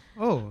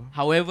 Oh.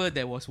 However,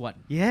 there was one.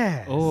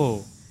 Yes.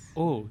 Oh.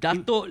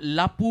 Dato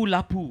Lapu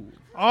Lapu.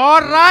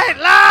 All right,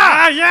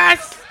 lah.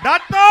 Yes.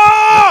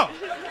 Dato.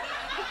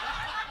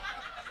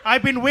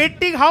 I've been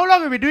waiting. How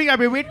long have we been doing? I've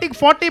been waiting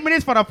 40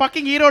 minutes for a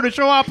fucking hero to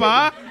show up,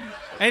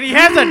 And he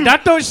has a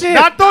Dato ship.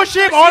 Dato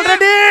ship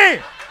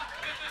already.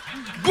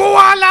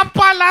 Gua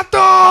lapa lato.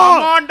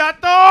 Come on,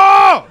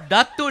 Dato.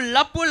 Dato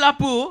Lapu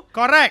Lapu.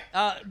 Correct.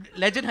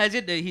 Legend has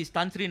it that he's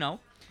Tantri now.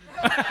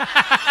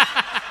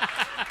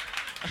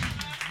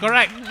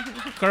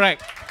 Correct.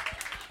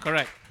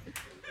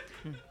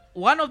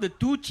 One of the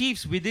two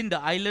chiefs within the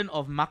island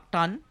of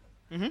Mactan,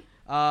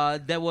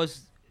 there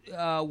was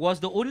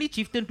the only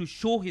chieftain to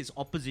show his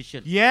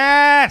opposition.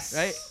 Yes.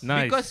 Right?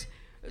 Nice. Because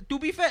to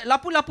be fair,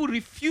 Lapu-Lapu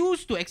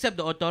refused to accept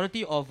the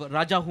authority of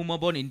Raja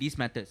Humabon in these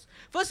matters.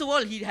 First of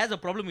all, he has a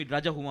problem with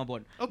Raja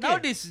Humabon. Okay. Now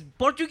this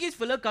Portuguese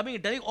fella coming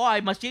and telling, I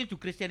must change to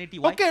Christianity.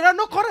 Why? Okay,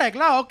 no, correct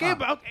lah. Okay,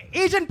 but okay.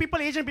 Asian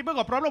people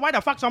got problem. Why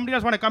the fuck somebody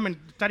else want to come and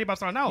study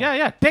pasal now?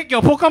 Yeah. Take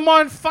your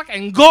Pokemon, fuck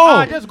and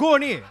go. Just go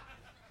only.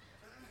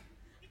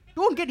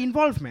 Don't get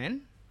involved,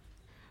 man.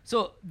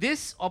 So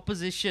this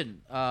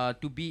opposition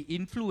to be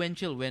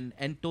influential when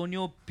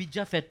Antonio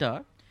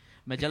Pigafetta,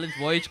 Magellan's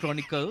voyage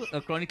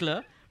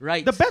chronicler,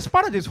 writes. The best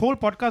part of this whole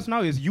podcast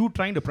now is you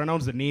trying to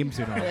pronounce the names,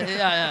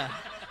 yeah.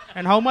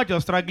 and how much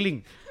you're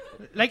struggling.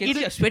 Like, Can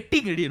see you're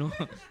sweating already,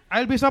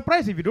 I'll be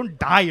surprised if you don't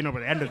die, by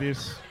the end of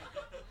this.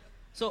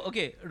 So,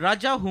 okay,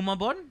 Raja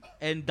Humabon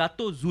and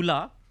Dato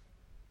Zula,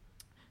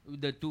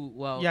 the two,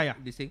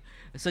 this thing,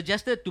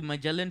 suggested to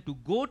Magellan to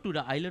go to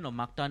the island of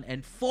Mactan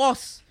and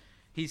force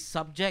his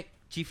subject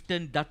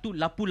chieftain Datu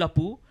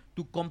Lapu-Lapu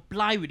to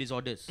comply with his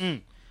orders.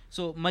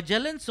 So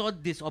Magellan saw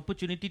this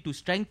opportunity to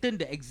strengthen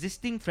the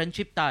existing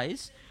friendship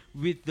ties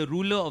with the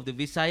ruler of the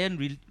Visayan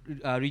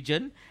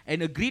region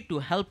and agreed to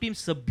help him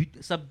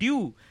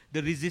subdue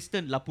the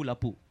resistant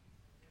Lapu-Lapu.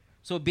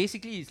 So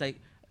basically, it's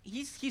like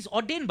he's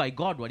ordained by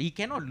God. What he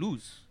cannot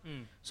lose.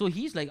 So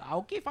he's like,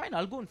 okay, fine,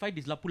 I'll go and fight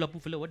this Lapu-Lapu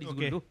fella. What is he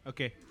going to do?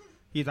 Okay.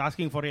 He's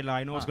asking for it,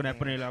 I know what's going to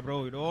happen,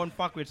 bro. You don't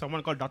fuck with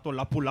someone called Dato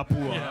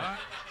Lapu-Lapu.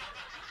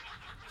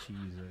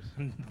 Jesus.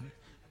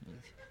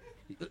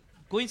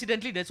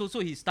 Coincidentally, that's also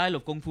his style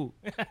of kung fu.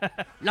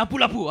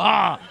 Lapu-Lapu.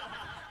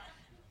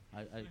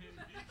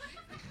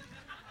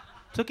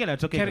 It's okay,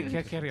 it's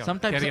okay. Carry on.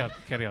 Sometimes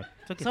Carry on.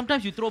 It's okay.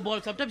 Sometimes you throw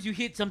balls, sometimes you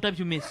hit, sometimes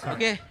you miss.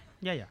 Okay?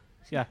 Yeah.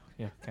 Yeah.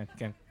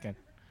 Can.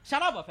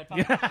 Shut up, fat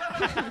fuck.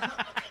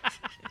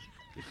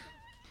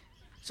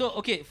 So,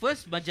 okay,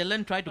 first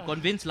Magellan tried to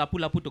convince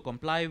Lapu-Lapu to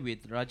comply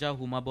with Raja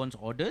Humabon's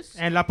orders.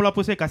 And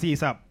Lapu-Lapu say, kasi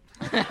isap.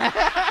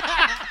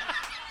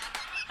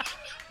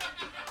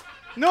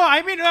 No,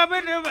 I mean,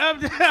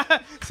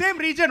 same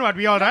region what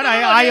we all, right?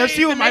 I'm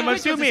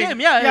assuming. Same,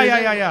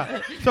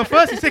 yeah. So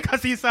first he say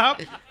kasi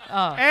isap.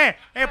 Hey,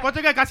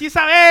 Portugal, kasi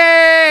isap,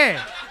 hey!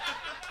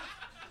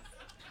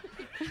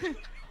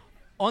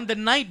 On the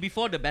night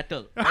before the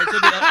battle. Right, so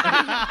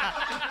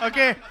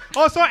Okay.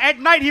 Oh, so at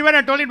night he went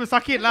and told him to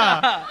suck it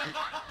lah.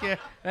 Okay.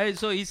 Right,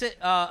 so he said,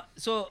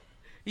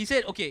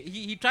 okay,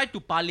 he tried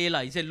to parley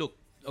lah. He said, look,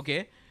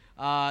 okay,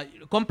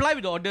 comply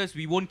with the orders,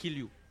 we won't kill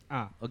you.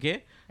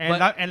 Okay.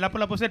 And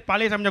Lapu-Lapu said,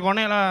 "Pale samjha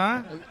gone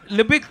lah."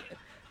 Lebih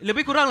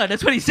kurang lah.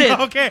 That's what he said.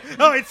 Okay.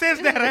 Oh, it says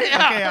there, right?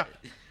 Yeah. Okay. Yeah.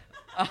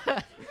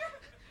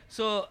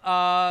 So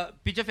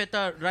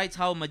Pigafetta writes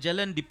how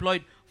Magellan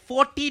deployed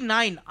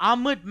 49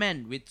 armored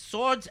men with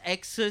swords,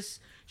 axes,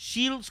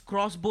 shields,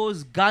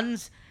 crossbows,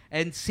 guns,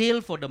 and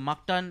sailed for the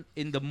Mactan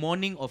in the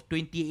morning of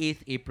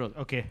 28th April.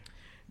 Okay.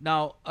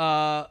 Now,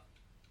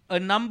 a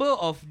number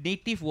of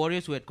native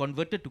warriors who had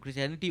converted to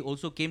Christianity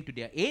also came to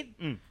their aid.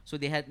 So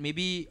they had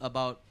maybe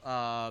about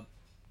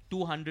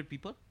 200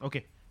 people.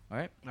 Okay. All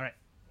right. Okay.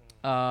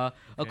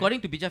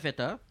 According to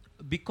Pigafetta,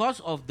 because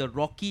of the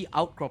rocky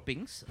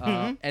outcroppings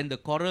and the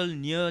coral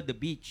near the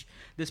beach,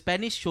 the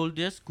Spanish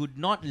soldiers could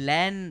not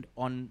land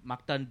on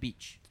Mactan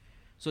beach.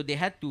 So they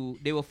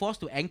were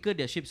forced to anchor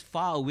their ships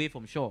far away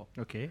from shore.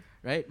 Okay.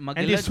 Right?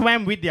 And they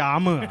swam with their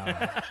armor.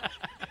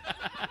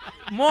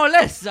 More or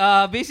less.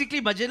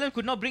 Basically, Magellan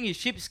could not bring his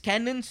ship's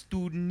cannons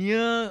too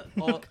near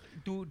or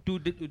too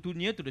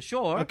near to the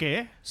shore.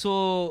 Okay.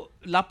 So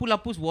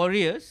Lapu-Lapu's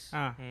warriors,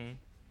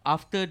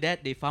 after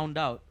that, they found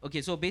out.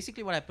 Okay, so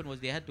basically what happened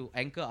was they had to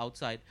anchor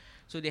outside.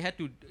 So they had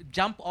to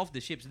jump off the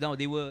ships. Now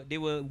they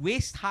were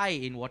waist high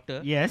in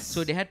water. Yes.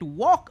 So they had to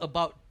walk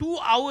about 2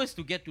 hours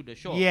to get to the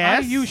shore.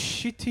 Yes. Are you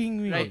shitting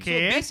me? Right.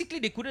 Okay. So basically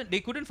they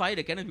couldn't fire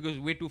the cannons because it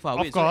was way too far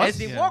away. Of course. So as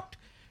they walked,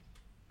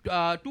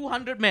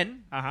 200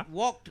 men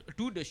walked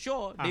to the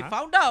shore. They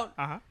found out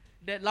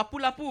that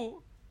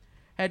Lapu-Lapu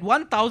had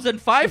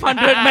 1,500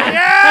 men.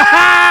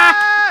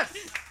 Yes!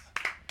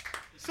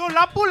 So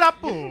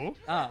Lapu-Lapu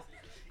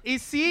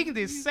is seeing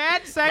these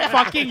sad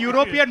fucking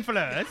European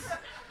fellas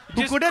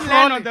who Just couldn't land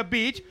crawling. on the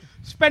beach,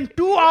 spend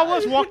 2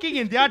 hours walking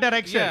in their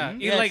direction.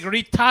 It's like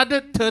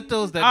retarded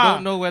turtles that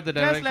don't know where the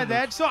direction Just like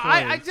that. of So flow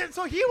is.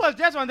 so he was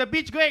just on the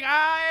beach going,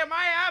 Can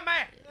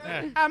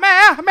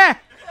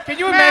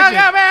you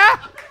imagine?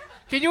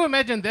 Can you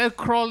imagine they're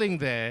crawling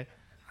there,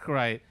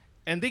 right?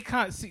 And they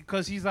can't see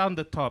because he's on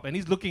the top and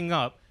he's looking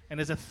up, and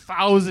there's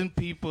 1,000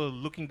 people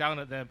looking down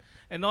at them,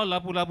 and all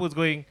Lapu-Lapu is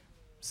going,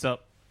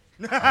 "Sup."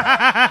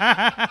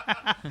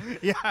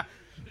 Yeah.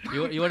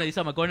 You want to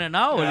isap my corner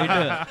now or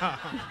later?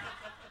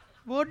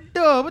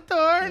 Bodoh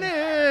betul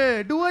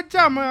ni. 2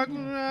 jam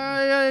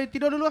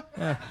tidur dulu.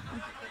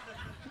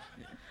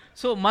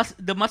 So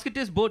the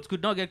musketeers' boats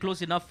could not get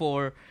close enough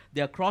for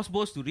their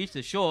crossbows to reach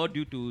the shore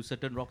due to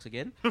certain rocks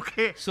again.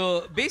 Okay.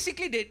 So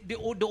basically, the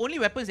only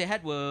weapons they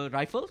had were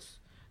rifles,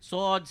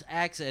 swords,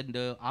 axe, and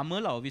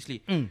armor,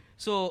 obviously.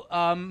 So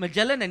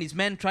Magellan and his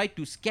men tried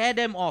to scare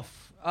them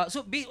off.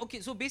 So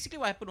basically,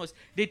 what happened was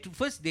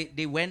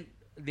they went.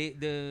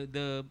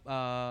 The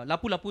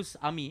Lapu-Lapu's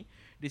army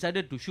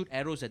decided to shoot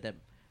arrows at them.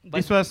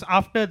 This was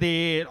after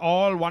they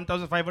all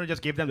 1,500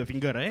 just gave them the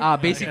finger, right?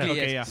 Basically,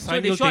 Okay, yes. yeah. So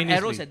they shot Simultaneously.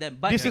 arrows at them.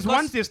 But This is because-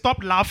 once they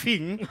stopped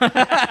laughing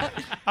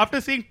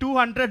after seeing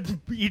 200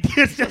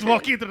 idiots just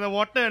walking through the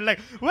water and like,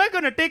 we're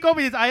gonna take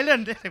over this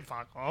island. They say,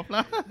 fuck off,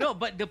 lah. No,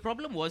 but the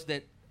problem was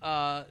that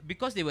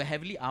because they were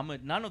heavily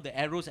armored, none of the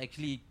arrows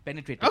actually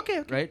penetrated.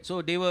 Okay. Right?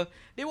 So they were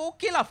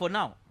okay lah for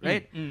now,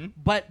 right?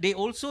 But they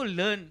also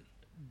learned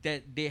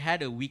that they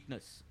had a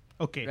weakness.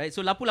 Okay. Right?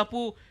 So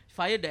Lapu-Lapu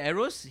fired the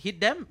arrows, hit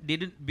them, they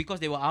didn't because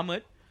they were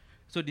armored.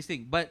 So this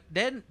thing. But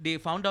then they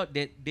found out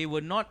that they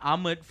were not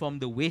armored from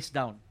the waist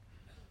down.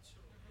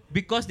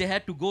 Because they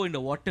had to go in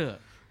the water.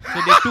 So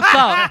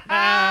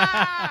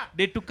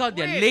they took out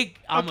their leg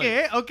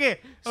armor. Okay.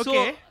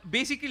 So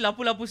basically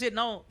Lapu-Lapu said,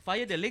 now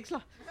fire the legs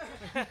lah.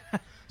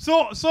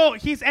 So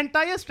his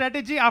entire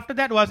strategy after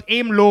that was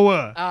aim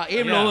lower.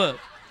 Aim lower.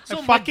 I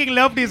So fucking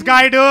love this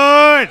guy,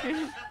 dude.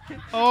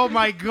 Oh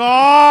my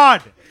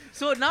god.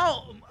 So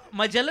now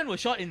Magellan was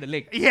shot in the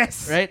leg.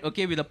 Yes. Right?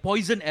 Okay, with a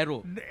poison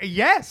arrow.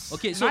 Yes.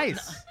 Okay, so nice.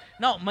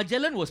 now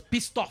Magellan was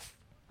pissed off.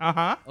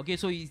 Uh-huh. Okay,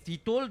 so he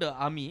told the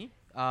army,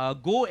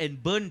 go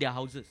and burn their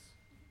houses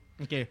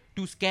Okay.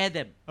 to scare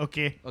them.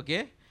 Okay.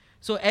 Okay?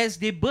 So as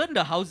they burned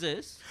the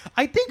houses,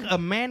 I think a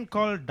man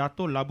called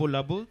Dato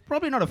Labu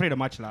probably not afraid of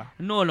much lah.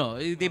 no,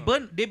 they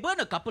burned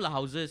a couple of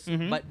houses,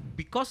 but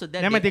because of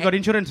that, Never mind, they got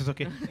insurance, it's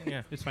okay.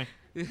 Yeah, it's fine.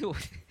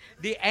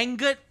 they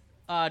angered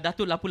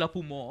Dato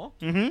Lapu-Lapu more.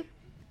 Mm-hmm.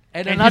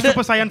 And And he's another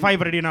Super Saiyan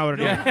 5 already now.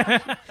 Already.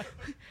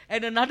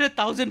 and another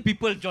 1,000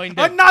 people joined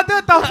them.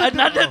 Another 1,000.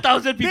 Another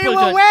 1,000 They people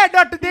were joined.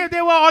 where?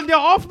 They were on their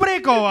off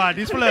break or what?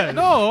 These fellas.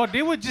 No,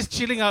 they were just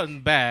chilling out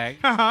in back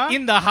Uh-huh.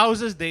 in the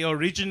houses they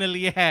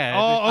originally had.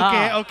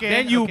 Oh, okay.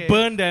 Then you okay.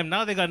 burn them.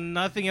 Now they got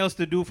nothing else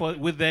to do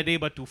with their day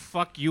but to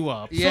fuck you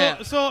up.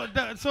 Yeah. So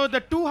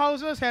the two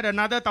houses had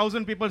another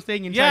 1,000 people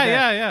staying inside. Yeah,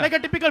 there. yeah. Like a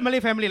typical Malay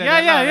family. Like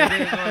Yeah, that, yeah, lah.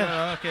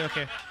 yeah. They go,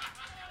 okay.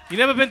 You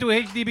never been to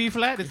a HDB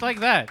flat? It's like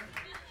that.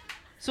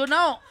 So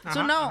now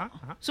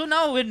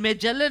when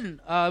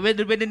Magellan, when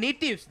the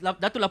natives,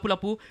 Dato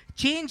Lapu-Lapu,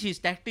 changed his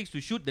tactics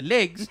to shoot the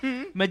legs,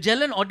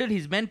 Magellan ordered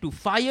his men to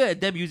fire at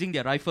them using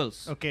their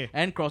rifles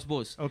and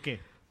crossbows. Okay.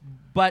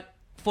 But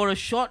for a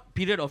short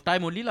period of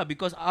time only lah,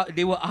 because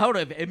they were out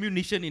of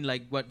ammunition in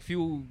like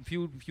few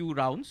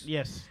rounds.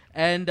 Yes.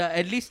 And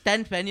at least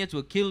 10 Spaniards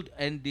were killed,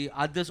 and the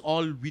others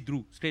all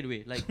withdrew straight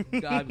away. Like,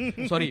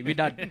 sorry, we're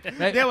done.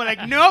 Right? They were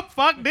like, nope,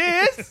 fuck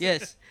this.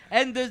 Yes.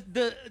 And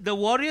the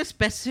warriors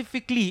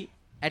specifically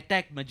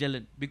attacked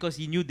Magellan because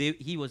he knew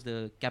he was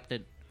the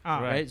captain.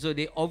 Right. So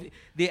they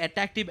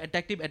attacked him. And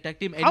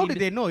How did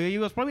they know? He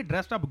was probably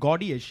dressed up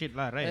gaudy as shit,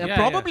 lah, right?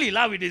 probably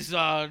lah with his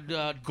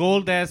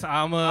Gold ass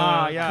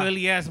armor, yeah.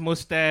 curly ass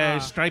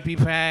mustache, stripy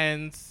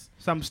pants.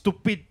 Some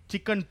stupid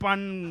chicken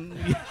pun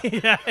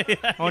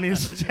on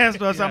his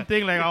chest or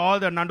something, like all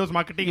the Nando's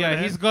marketing. Yeah, like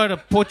that. he's got a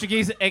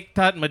Portuguese egg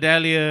tart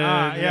medallion.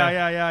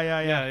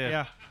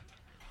 Yeah.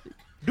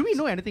 Do we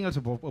know anything else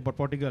about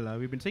Portugal?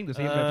 We've been saying the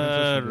same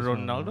references. to this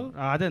one. Ronaldo?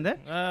 Other than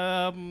that?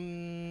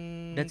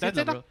 That's it,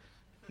 lah, bro.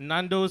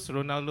 Nando's,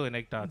 Ronaldo, and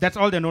egg tarts. That's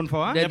all they're known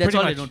for, huh? That's pretty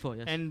all much. they're known for.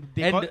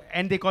 Yes.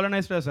 And they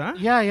colonized us, huh?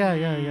 Yeah.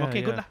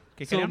 Okay, good lah.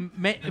 Okay, So carry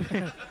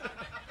on.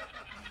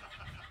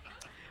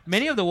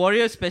 many of the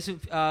warriors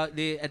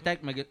they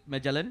attacked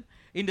Magellan.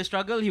 In the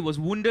struggle, he was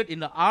wounded in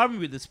the arm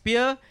with a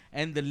spear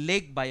and the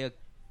leg by a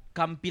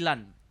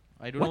kampilan.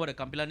 I don't know what a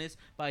kampilan is,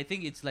 but I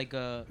think it's like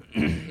a.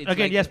 It's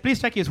Again, like yes, please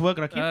check his work,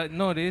 Raqib.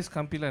 No, there is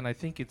Kampilan. I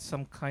think it's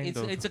some kind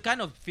of... It's a kind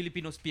of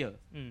Filipino spear,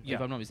 if Yeah.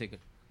 I'm not mistaken.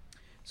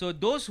 So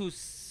those who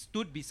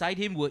stood beside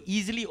him were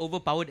easily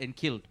overpowered and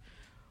killed,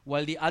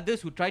 while the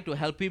others who tried to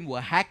help him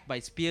were hacked by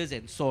spears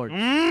and swords.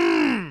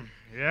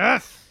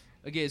 Yes.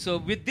 Okay, so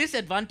with this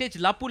advantage,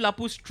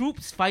 Lapu-Lapu's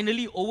troops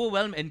finally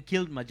overwhelmed and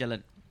killed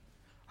Magellan.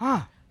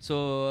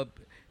 So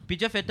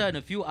Pijafetta and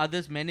a few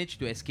others managed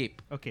to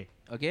escape. Okay.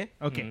 Okay?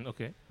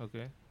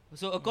 Okay.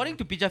 So according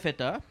to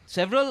Pijafetta,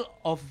 several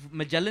of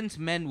Magellan's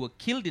men were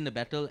killed in the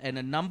battle, and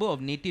a number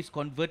of natives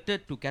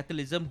converted to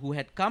Catholicism who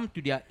had come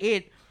to their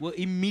aid were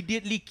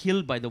immediately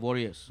killed by the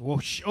warriors.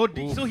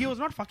 So he was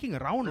not fucking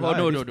around Oh, at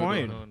no, this no,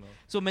 point. No.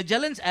 So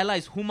Magellan's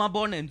allies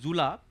Humabon and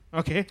Zula,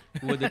 Okay.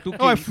 who were the two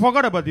Oh, I kings,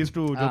 forgot about these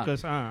two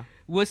jokers.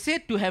 were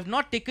said to have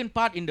not taken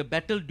part in the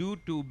battle due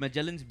to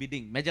Magellan's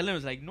bidding. Magellan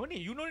was like, no need,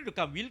 you don't need to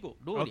come, we'll go.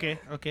 Don't worry."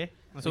 Okay.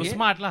 So Okay.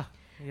 smart lah.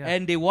 Yeah.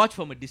 And they watched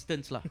from a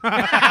distance lah.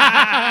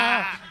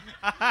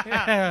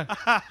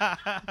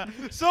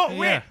 So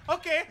wait.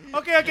 Okay.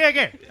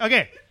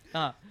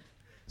 Ah.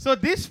 So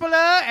this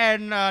fella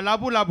and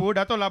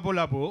Dato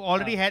Labu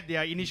already had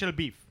their initial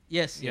beef.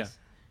 Yes.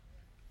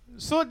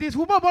 So this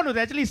Humabon was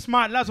actually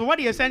smart lah. So what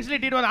he essentially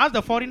did was ask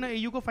the foreigner, hey,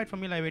 you go fight for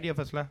me like ready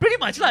first lah. Pretty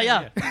much lah,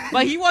 yeah.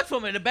 But he watched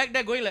from the back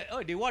there going like,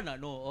 oh, they won ah?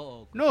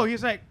 No. No,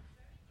 he's like,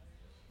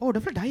 oh, the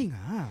fella dying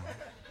ah.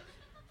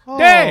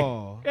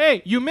 Oh.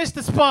 Hey, you missed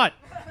the spot.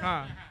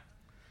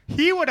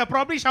 He would have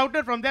probably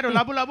shouted from there to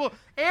Labu,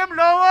 aim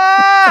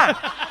lower!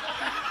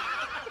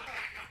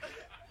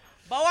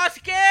 Bawa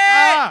sikit!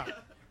 Ah.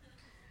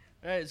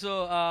 Right,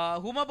 so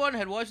Humabon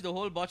had watched the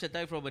whole Bosch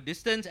attack from a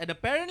distance and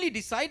apparently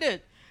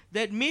decided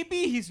that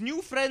maybe his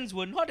new friends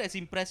were not as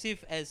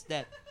impressive as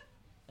that.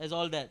 As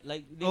all that.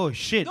 Like Oh,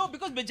 shit. No,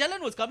 because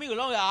Magellan was coming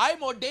along.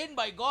 I'm ordained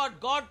by God.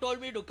 God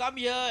told me to come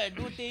here and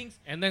do things.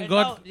 And then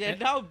God-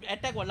 now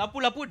attack what?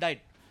 Lapu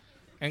died.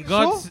 And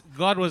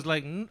God was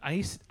like,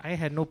 I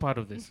had no part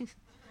of this.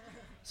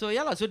 So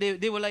yeah, so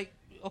they were like,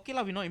 okay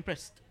we're not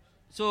impressed.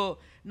 So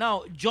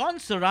now John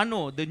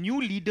Serrano, the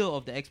new leader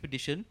of the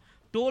expedition,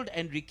 told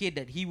Enrique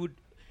that he would.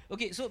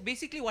 Okay, so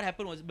basically what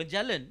happened was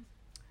Magellan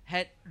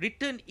had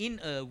written in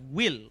a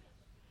will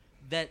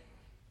that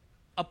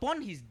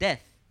upon his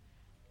death,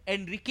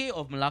 Enrique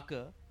of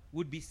Malacca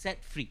would be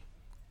set free.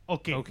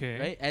 Okay. Okay.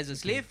 Right? As a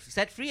slave,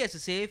 set free as a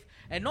slave.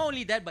 And not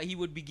only that, but he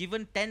would be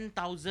given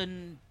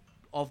 10,000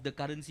 of the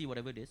currency,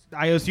 whatever it is.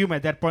 I assume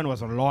at that point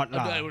was a lot.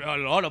 A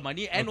lot of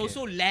money. And Okay.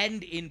 also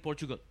land in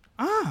Portugal.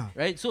 Ah.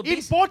 Right? So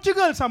In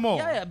Portugal some more.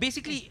 yeah,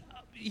 basically,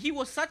 he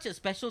was such a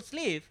special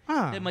slave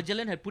that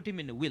Magellan had put him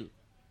in a will.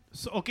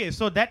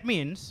 So that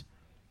means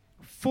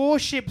 4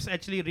 ships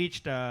actually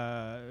reached.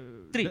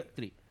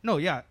 Three. No,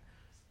 yeah.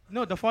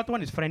 No, the 4th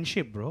one is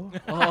friendship, bro.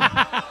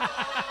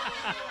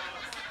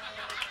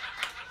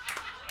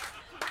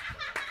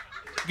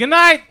 Good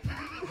night.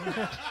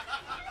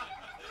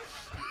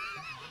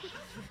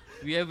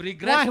 We have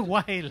regret.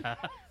 Why lah?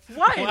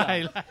 Why? Why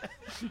lah?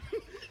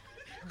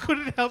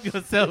 Couldn't help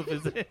yourself,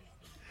 is it?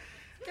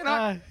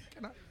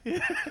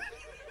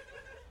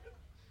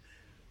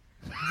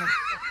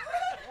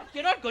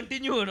 Cannot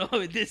continue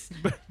with this.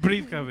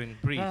 Breathe, Kevin.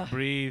 Breathe.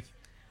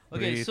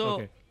 Okay, Breathe.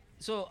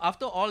 so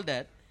after all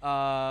that,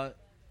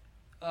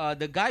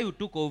 the guy who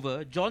took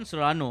over, John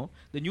Serrano,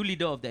 the new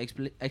leader of the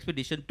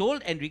expedition,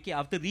 told Enrique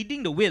after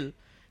reading the will,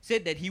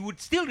 said that he would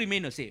still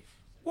remain a slave,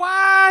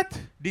 What?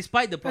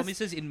 despite the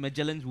promises in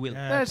Magellan's will.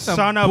 That's some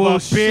Son of a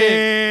bullshit.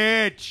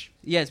 bitch.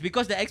 Yes,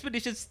 because the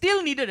expedition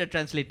still needed a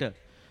translator.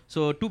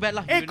 So too bad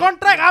lah. Hey,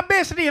 contract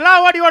habis ni lah.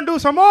 What do you want to do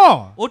some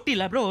more? OT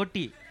lah bro,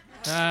 OT.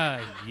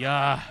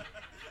 Yeah.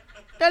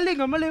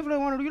 Telling a Malay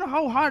fella, you know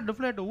how hard the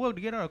fella to work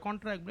to get out a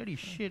contract? Bloody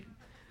shit.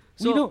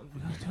 We So,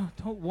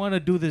 don't want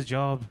to do this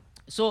job.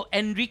 so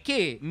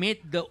Enrique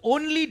made the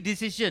only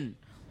decision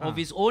of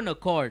his own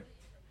accord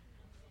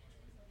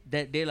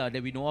that day lah,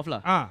 that we know of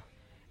lah.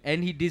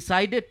 And he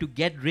decided to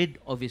get rid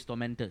of his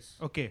tormentors.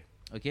 Okay.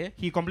 Okay?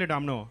 He complained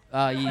Amno.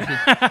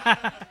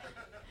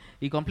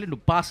 He complained to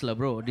pass lah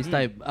bro this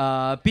time.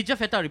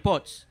 Pijafetta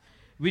reports,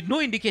 with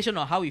no indication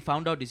of how he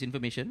found out this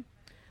information,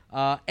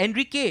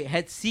 Enrique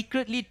had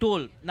secretly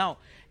told. Now,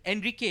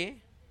 Enrique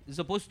is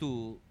supposed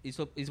to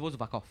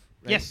fuck off.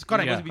 Right? Yes,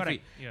 correct. He's supposed to be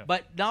correct. free. Yeah.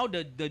 But now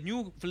the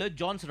new fella,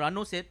 John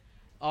Serrano, said,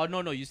 oh no,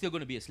 you're still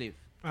going to be a slave.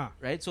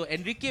 Right? So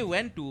Enrique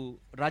went to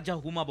Raja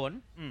Humabon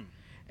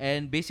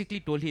and basically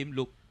told him,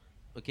 look,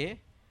 okay,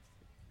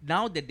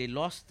 now that they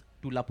lost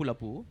to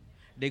Lapu-Lapu,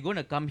 they're going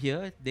to come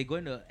here, they're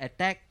going to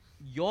attack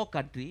your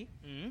country,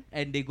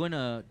 and they're going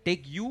to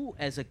take you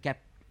as a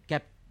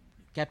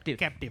captive.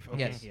 Captive.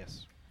 Okay.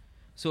 Yes.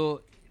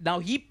 So now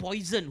he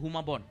poisoned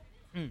Humabon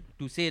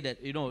to say that,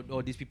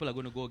 these people are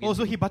going to go against. Oh,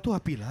 so he batu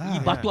api lah. He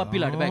batu api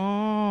lah at the back.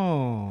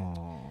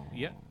 Oh.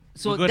 Yeah.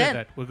 So We're good then,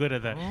 at that. We're good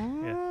at that.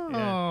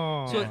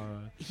 Yeah. so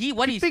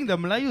what he Keeping the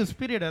Melayu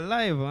spirit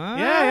alive, huh?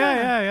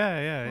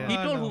 Yeah. he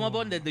told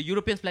Humabon that the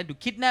Europeans planned to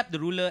kidnap the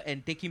ruler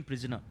and take him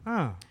prisoner.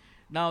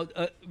 Now,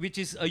 which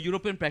is a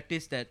European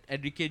practice that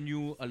Enrique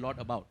knew a lot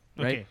about,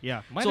 right? Okay,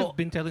 yeah. Might So, have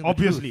been telling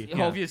obviously. the truth.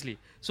 Yeah. Obviously.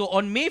 So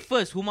on May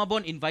 1st,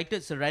 Humabon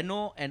invited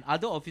Serrano and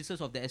other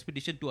officers of the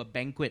expedition to a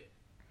banquet,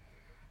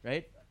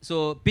 right?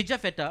 So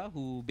Pijafetta,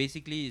 who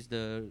basically is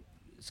the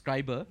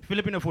scriber,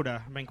 Filipino food,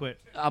 banquet.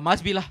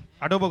 must be lah,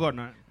 Adobo got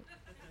na.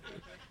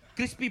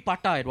 crispy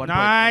pata at one point.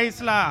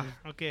 Nice lah.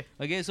 Okay.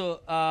 Okay,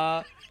 so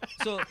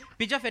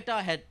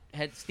Pijafetta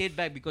had stayed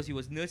back because he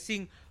was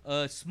nursing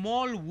a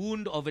small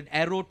wound of an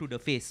arrow to the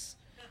face.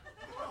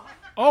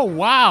 Oh,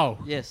 wow.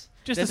 Yes.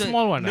 Just There's a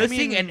small one.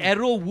 Nursing an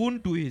arrow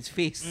wound to his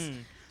face.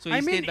 So he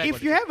I mean, stayed back.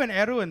 if you have an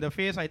arrow in the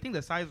face, I think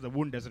the size of the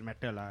wound doesn't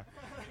matter lah.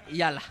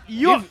 yeah lah.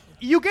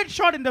 You get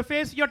shot in the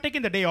face, you're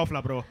taking the day off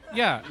lah, bro.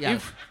 Yeah. Yeah.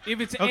 If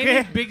it's Okay.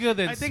 any bigger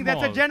than I think small.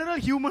 that's a general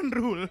human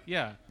rule.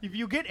 Yeah. If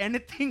you get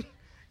anything,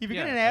 if you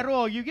get Yeah. an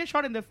arrow, you get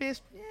shot in the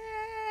face,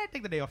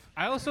 take the day off.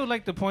 I also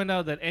like to point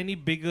out that any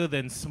bigger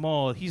than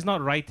small, he's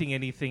not writing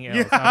anything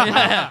else.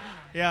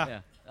 Yeah.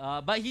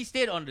 But he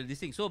stayed on this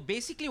thing. So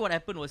basically what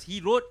happened was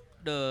he wrote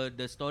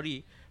the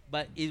story,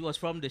 but it was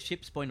from the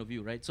ship's point of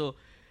view, right? So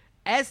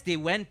as they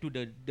went to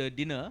the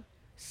dinner,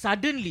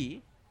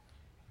 suddenly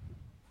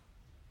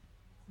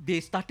they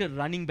started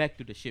running back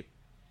to the ship,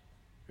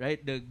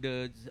 right?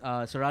 The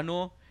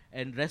Serrano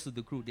and rest of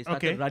the crew, they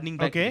started running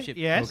back to the ship.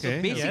 Yes.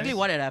 So basically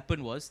what had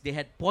happened was they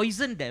had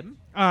poisoned them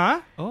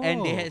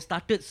and they had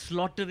started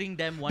slaughtering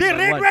them one They're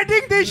by one.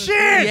 regretting this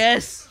shit.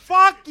 Yes.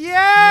 Fuck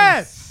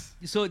yes.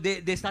 So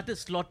they started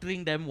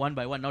slaughtering them one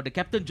by one. Now the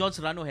captain John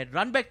Serrano had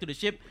run back to the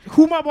ship.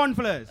 Humabon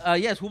first.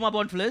 Yes,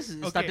 Humabon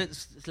first started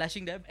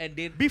slashing them, and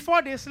they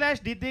Before they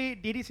slashed, did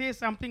he say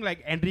something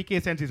like Enrique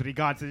sends his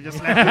regards? They just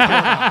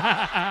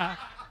slashed.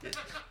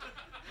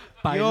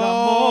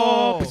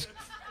 Yo.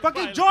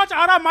 Fucking George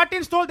R.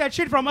 Martin stole that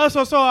shit from us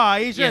also,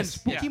 Asians. Yes.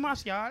 Spooky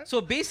mas, yeah.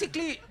 So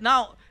basically,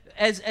 now,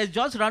 as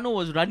George Rano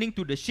was running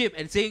to the ship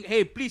and saying,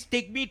 hey, please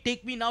take me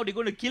now, they're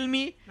going to kill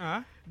me.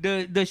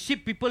 The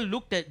ship people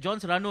looked at John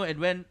Serrano and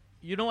went,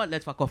 you know what,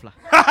 let's fuck off lah.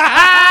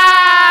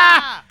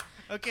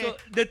 Okay. So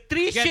the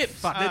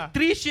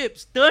three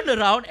ships turned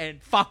around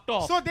and fucked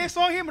off. So they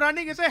saw him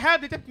running and said,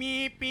 help. They said,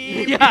 beep,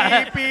 beep,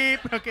 Yeah.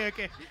 beep, beep.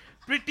 Okay.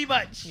 Pretty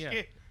much. Yeah.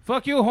 Okay.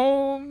 Fuck you,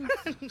 home.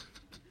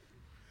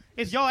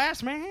 It's your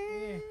ass,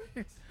 man.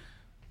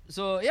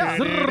 So yeah.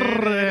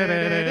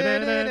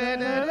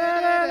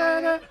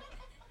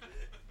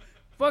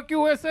 Fuck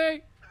you,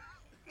 USA.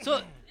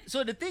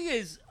 So the thing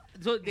is,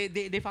 so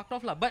they fucked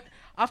off lah. But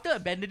after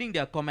abandoning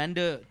their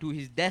commander to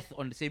his death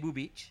on the Cebu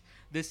beach,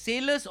 the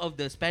sailors of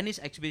the Spanish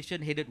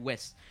expedition headed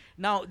west.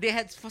 Now, they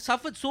had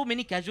suffered so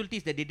many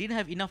casualties that they didn't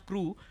have enough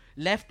crew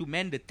left to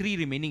man the 3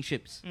 remaining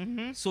ships.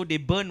 So they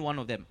burned one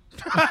of them.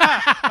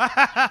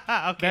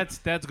 Okay.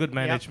 That's good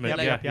management.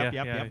 Yep.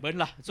 Yeah. Burn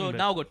lah. So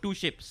now got 2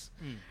 ships.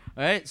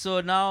 Alright,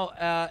 so now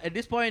at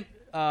this point,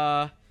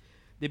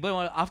 they burned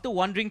one. After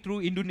wandering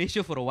through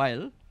Indonesia for a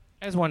while,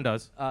 As one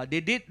does. they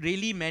did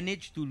really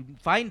manage to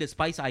find the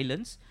Spice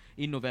Islands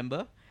in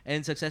November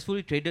and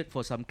successfully traded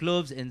for some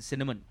cloves and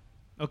cinnamon.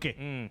 Okay.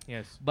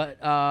 Yes. But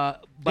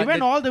They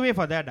went all the way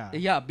for that.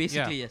 yeah,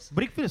 basically Yeah. yes.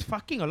 Brickfield is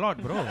fucking a lot,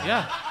 bro.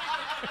 Yeah.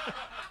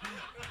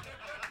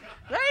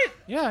 Right?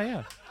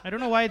 Yeah. I don't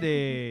know why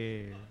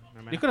they...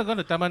 You could have gone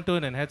to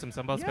Tamantun and had some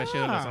sambal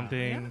special or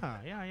something.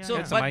 Yeah. So,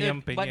 Get some but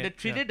ayam the penyet,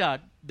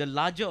 Trinidad, the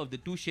larger of the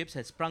 2 ships,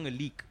 had sprung a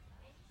leak,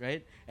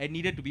 right, and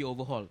needed to be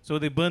overhauled. So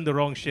they burned the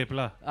wrong ship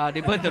lah.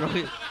 They burned the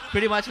wrong,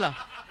 pretty much lah.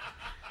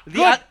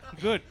 The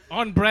Good.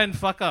 On brand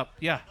fuck up.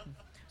 Yeah.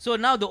 So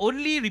now the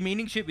only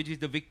remaining ship, which is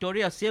the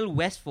Victoria, sailed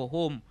west for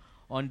home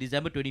on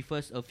December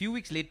 21st. A few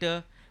weeks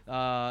later,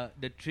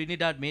 the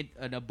Trinidad made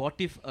an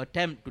abortive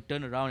attempt to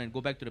turn around and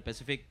go back to the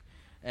Pacific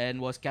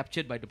and was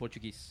captured by the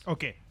Portuguese.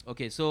 Okay.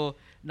 Okay, so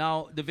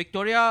now the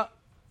Victoria,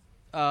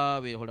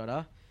 wait, hold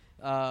on.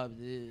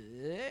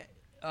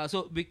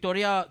 So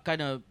Victoria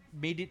kind of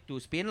made it to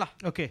Spain lah.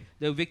 Okay.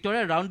 The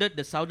Victoria rounded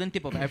the southern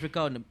tip of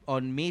Africa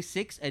on May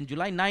 6 and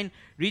July 9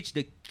 reached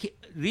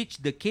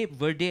the Cape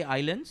Verde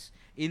Islands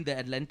in the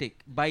Atlantic.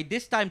 By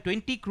this time,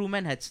 20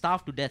 crewmen had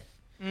starved to death,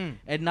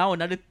 and now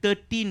another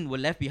 13 were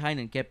left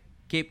behind in Cape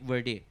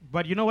Verde.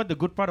 But you know what the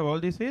good part of all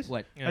this is?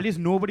 What? At least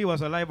nobody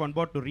was alive on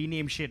board to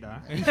rename shit.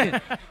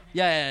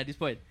 Yeah, at this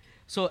point.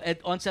 So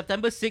on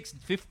September 6,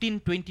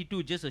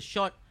 1522, just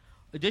short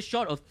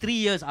of 3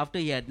 years after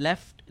he had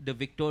left the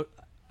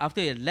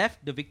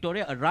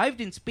Victoria, arrived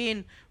in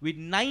Spain with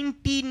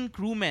 19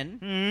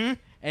 crewmen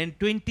and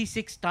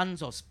 26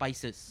 tons of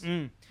spices.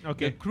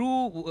 Okay.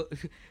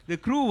 The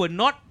crew were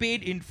not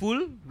paid in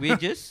full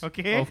wages.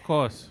 Okay. Of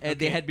course.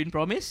 They had been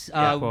promised,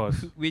 of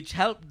course. which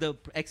helped the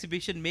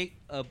exhibition make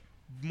a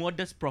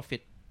modest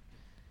profit.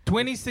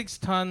 26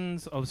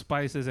 tons of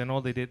spices and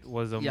all they did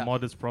was a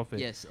modest profit.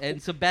 Yes,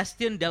 and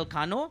Sebastian Del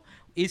Cano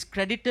is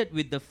credited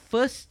with the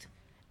first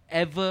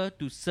ever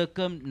to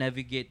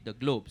circumnavigate the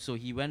globe. So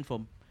he went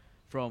from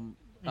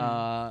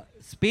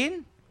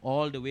Spain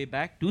all the way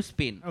back to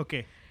Spain.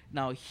 Okay.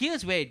 Now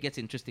here's where it gets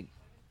interesting,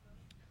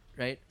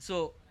 right?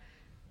 So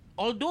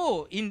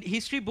although in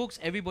history books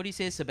everybody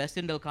says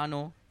Sebastian Del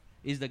Cano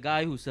is the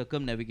guy who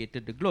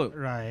circumnavigated the globe,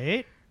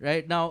 Right.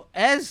 right? Now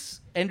as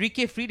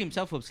Enrique freed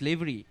himself from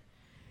slavery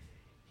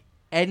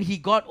and he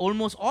got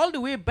almost all the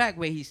way back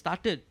where he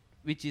started,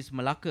 which is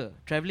Malacca,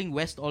 traveling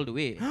west all the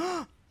way.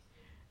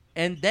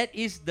 And that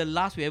is the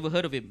last we ever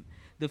heard of him.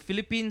 The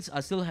Philippines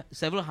are still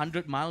several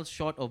hundred miles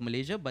short of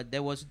Malaysia, but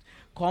there was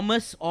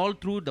commerce all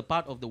through the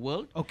part of the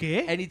world.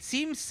 Okay. And it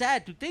seems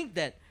sad to think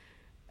that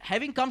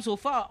having come so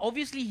far,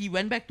 obviously he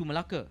went back to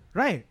Malacca,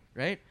 Right.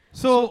 right?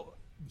 So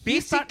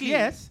basically,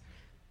 yes.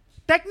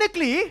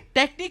 Technically,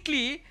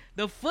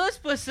 the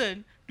first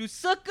person to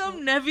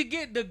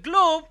circumnavigate the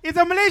globe it's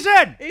a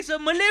Malaysian. is a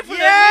Malay fella.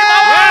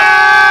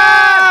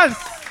 Yes!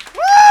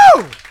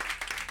 Woo!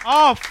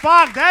 Oh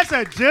fuck, that's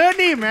a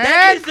journey, man.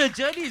 That is the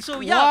journey. So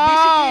yeah,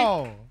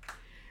 Wow.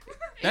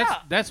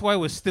 That's why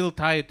we're still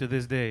tired to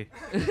this day.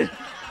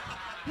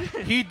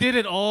 He did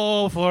it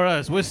all for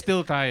us. We're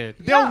still tired.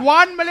 The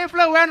one Malay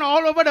fella went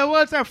all over the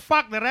world, said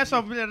fuck the rest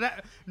of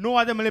no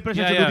other Malay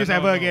person should do this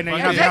ever again. no.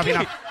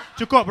 Enough.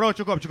 Cukup, bro,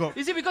 cukup.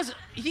 You see, because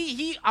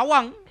he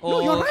Awang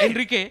or you're right.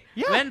 Enrique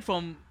Yeah. went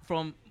from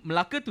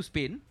Malacca to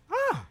Spain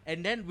Ah.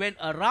 and then went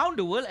around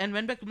the world and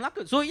went back to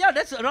Malacca. So yeah,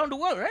 that's around the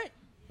world, right?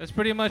 That's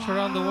pretty much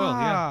around the world,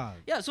 yeah.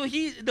 Yeah, so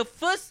he's the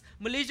first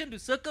Malaysian the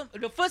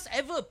first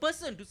ever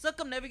person to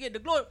circumnavigate the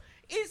globe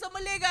is a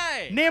Malay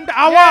guy Named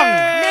Awang.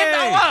 named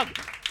Awang,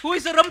 who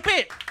is a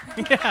rempit.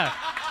 Yeah.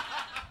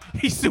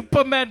 He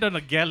Superman on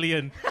a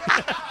galleon.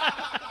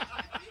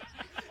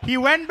 He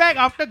went back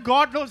after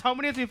God knows how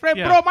many years. Friend,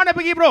 Yeah. bro, mana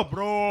pergi, bro?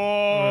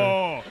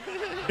 Bro.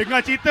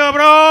 Dengar cerita,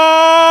 bro.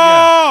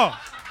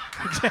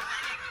 Yeah.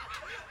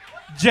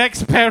 Jack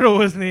Sparrow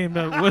was named,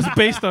 was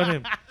based on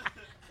him.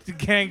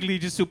 Gangly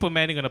just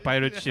Supermaning on a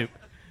pirate ship.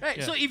 Right.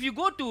 Yeah. So if you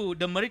go to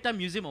the Maritime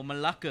Museum of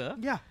Malacca,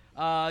 Yeah.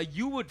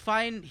 you would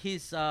find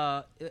his.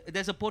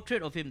 There's a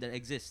portrait of him that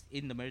exists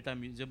in the Maritime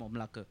Museum of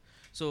Malacca.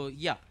 So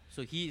yeah,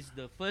 so he is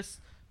the first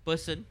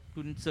person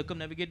to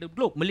circumnavigate the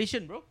globe.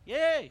 Malaysian, bro.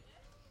 Yay!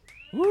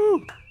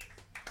 Woo!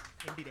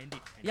 Indeed.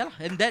 Yeah,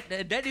 and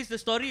that is the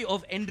story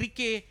of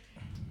Enrique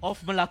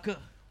of Malacca.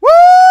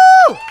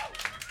 Woo!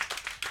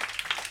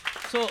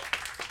 So,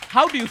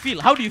 how do you feel?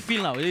 How do you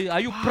feel now? Are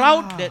you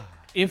proud that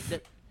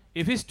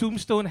If his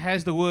tombstone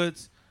has the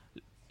words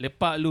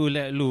 "Lepak lu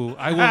let lu,"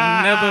 I will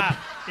never.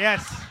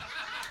 Yes.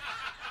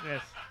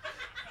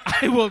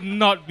 I will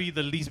not be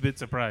the least bit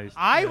surprised.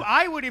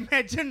 I would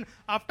imagine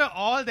after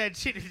all that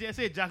shit, just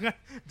say jangan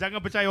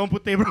percaya orang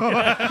putih, bro.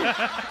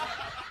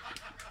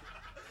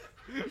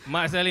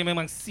 Mak Salleh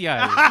memang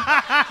sial.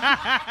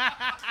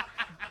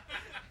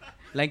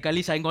 lain kali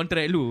sign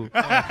contract lu?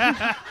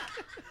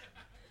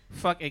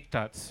 Fuck egg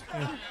tarts.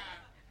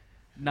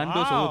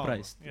 Nando's Wow.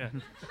 overpriced. Yeah.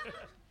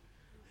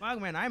 Mark,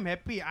 man, I'm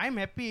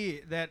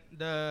happy that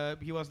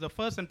he was the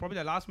first and probably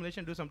the last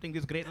Malaysian to do something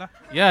this great, lah.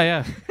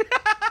 Yeah.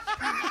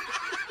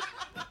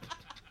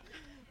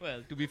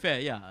 Well, to be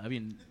fair, yeah. I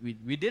mean,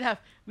 we did have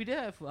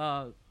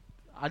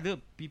other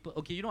people.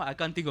 Okay, you know, I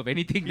can't think of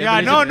anything. that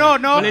Yeah, no.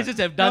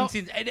 Malaysians have done No.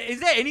 since. And is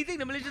there anything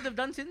the Malaysians have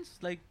done since?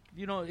 Like,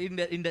 you know, in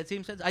that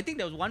same sense, I think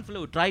there was one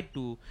fellow who tried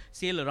to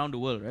sail around the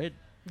world, right?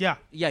 Yeah.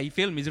 Yeah, he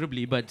failed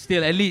miserably, but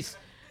still, at least.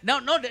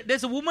 Now,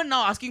 there's a woman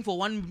now asking for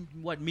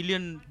 $1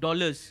 million,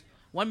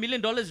 $1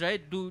 million,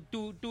 right? To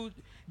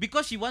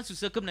because she wants to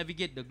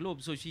circumnavigate the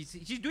globe, so she's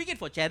doing it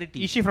for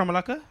charity. Is she from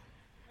Malacca?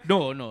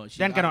 No.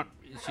 Then cannot.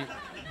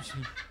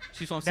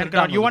 She's from Then Serdang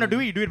cannot. You or want to do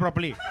something. it, you do it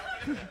properly.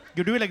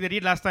 You do it like they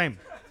did last time.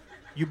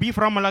 You be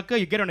from Malacca,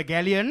 you get on a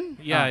galleon.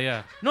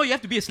 Yeah. No, you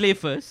have to be a slave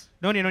first.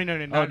 No. don't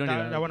need That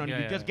that. one, Yeah,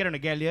 you yeah. just get on a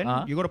galleon.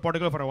 Uh-huh. You go to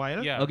Portugal for a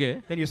while. Yeah.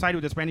 Okay. Then you side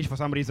with the Spanish for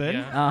some reason.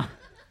 Yeah.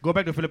 Go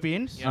back to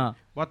Philippines. Yeah.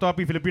 Watu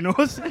api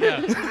Filipinos.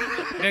 Yeah.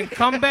 Then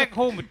come back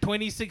home with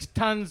 26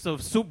 tons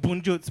of soup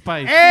bunjut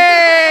spice.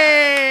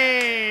 Hey!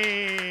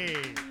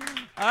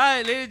 All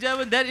right, ladies and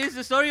gentlemen, that is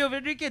the story of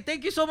Enrique.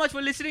 Thank you so much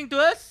for listening to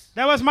us.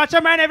 That was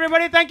Macha Man,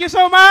 everybody. Thank you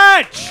so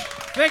much.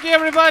 Thank you,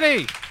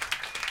 everybody.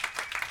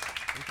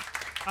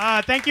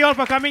 Thank you all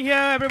for coming here,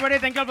 everybody.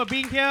 Thank you all for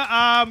being here.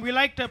 We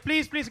like to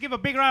please give a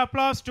big round of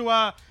applause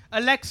to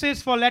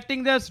Alexis for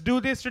letting us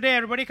do this today,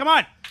 everybody. Come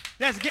on.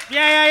 Let's get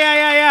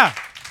yeah.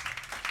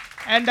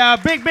 And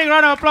big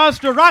round of applause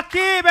to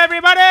Raqib,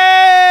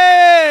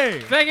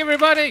 everybody. Thank you,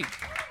 everybody.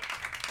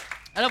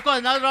 And of course,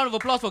 another round of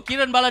applause for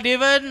Kiran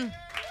Baladevan.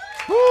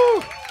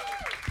 Woo.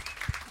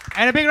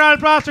 And a big round of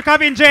applause to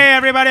Kavin J,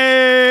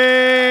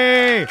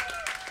 everybody.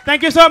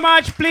 Thank you so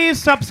much.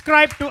 Please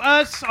subscribe to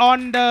us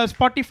on the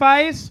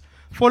Spotify's.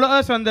 Follow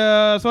us on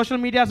the social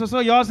medias also.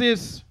 Yours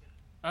is?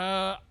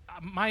 My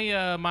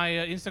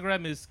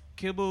Instagram is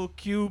Kibble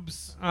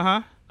Cubes.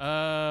 I'm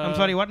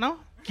sorry, what now?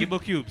 Kibble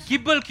Cubes.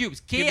 Kibble Cubes.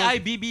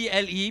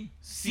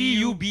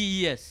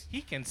 KIBBLECUBES.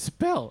 He can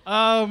spell.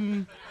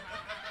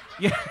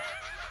 Yeah.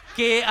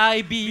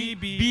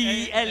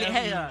 KIBBLE.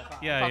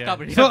 Yeah.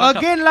 So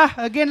again lah.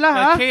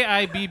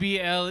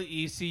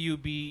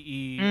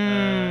 KIBBLECUBE.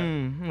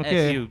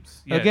 Okay.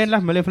 Cubes. Yes. Again lah,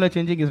 Malay fella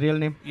changing his real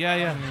name.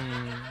 Yeah.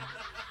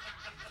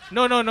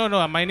 No.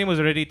 My name was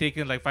already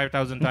taken like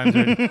 5,000 times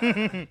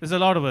already. There's a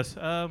lot of us.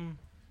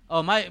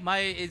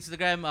 My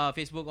Instagram,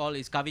 Facebook, all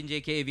is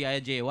KavinJ,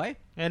 KAVINJAY.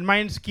 And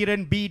mine's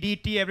Kiran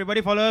BDT.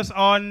 Everybody follow us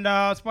on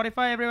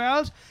Spotify, everywhere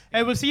else.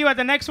 And we'll see you at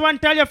the next one.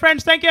 Tell your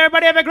friends. Thank you,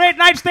 everybody. Have a great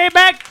night. Stay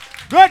back.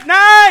 Good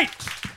night.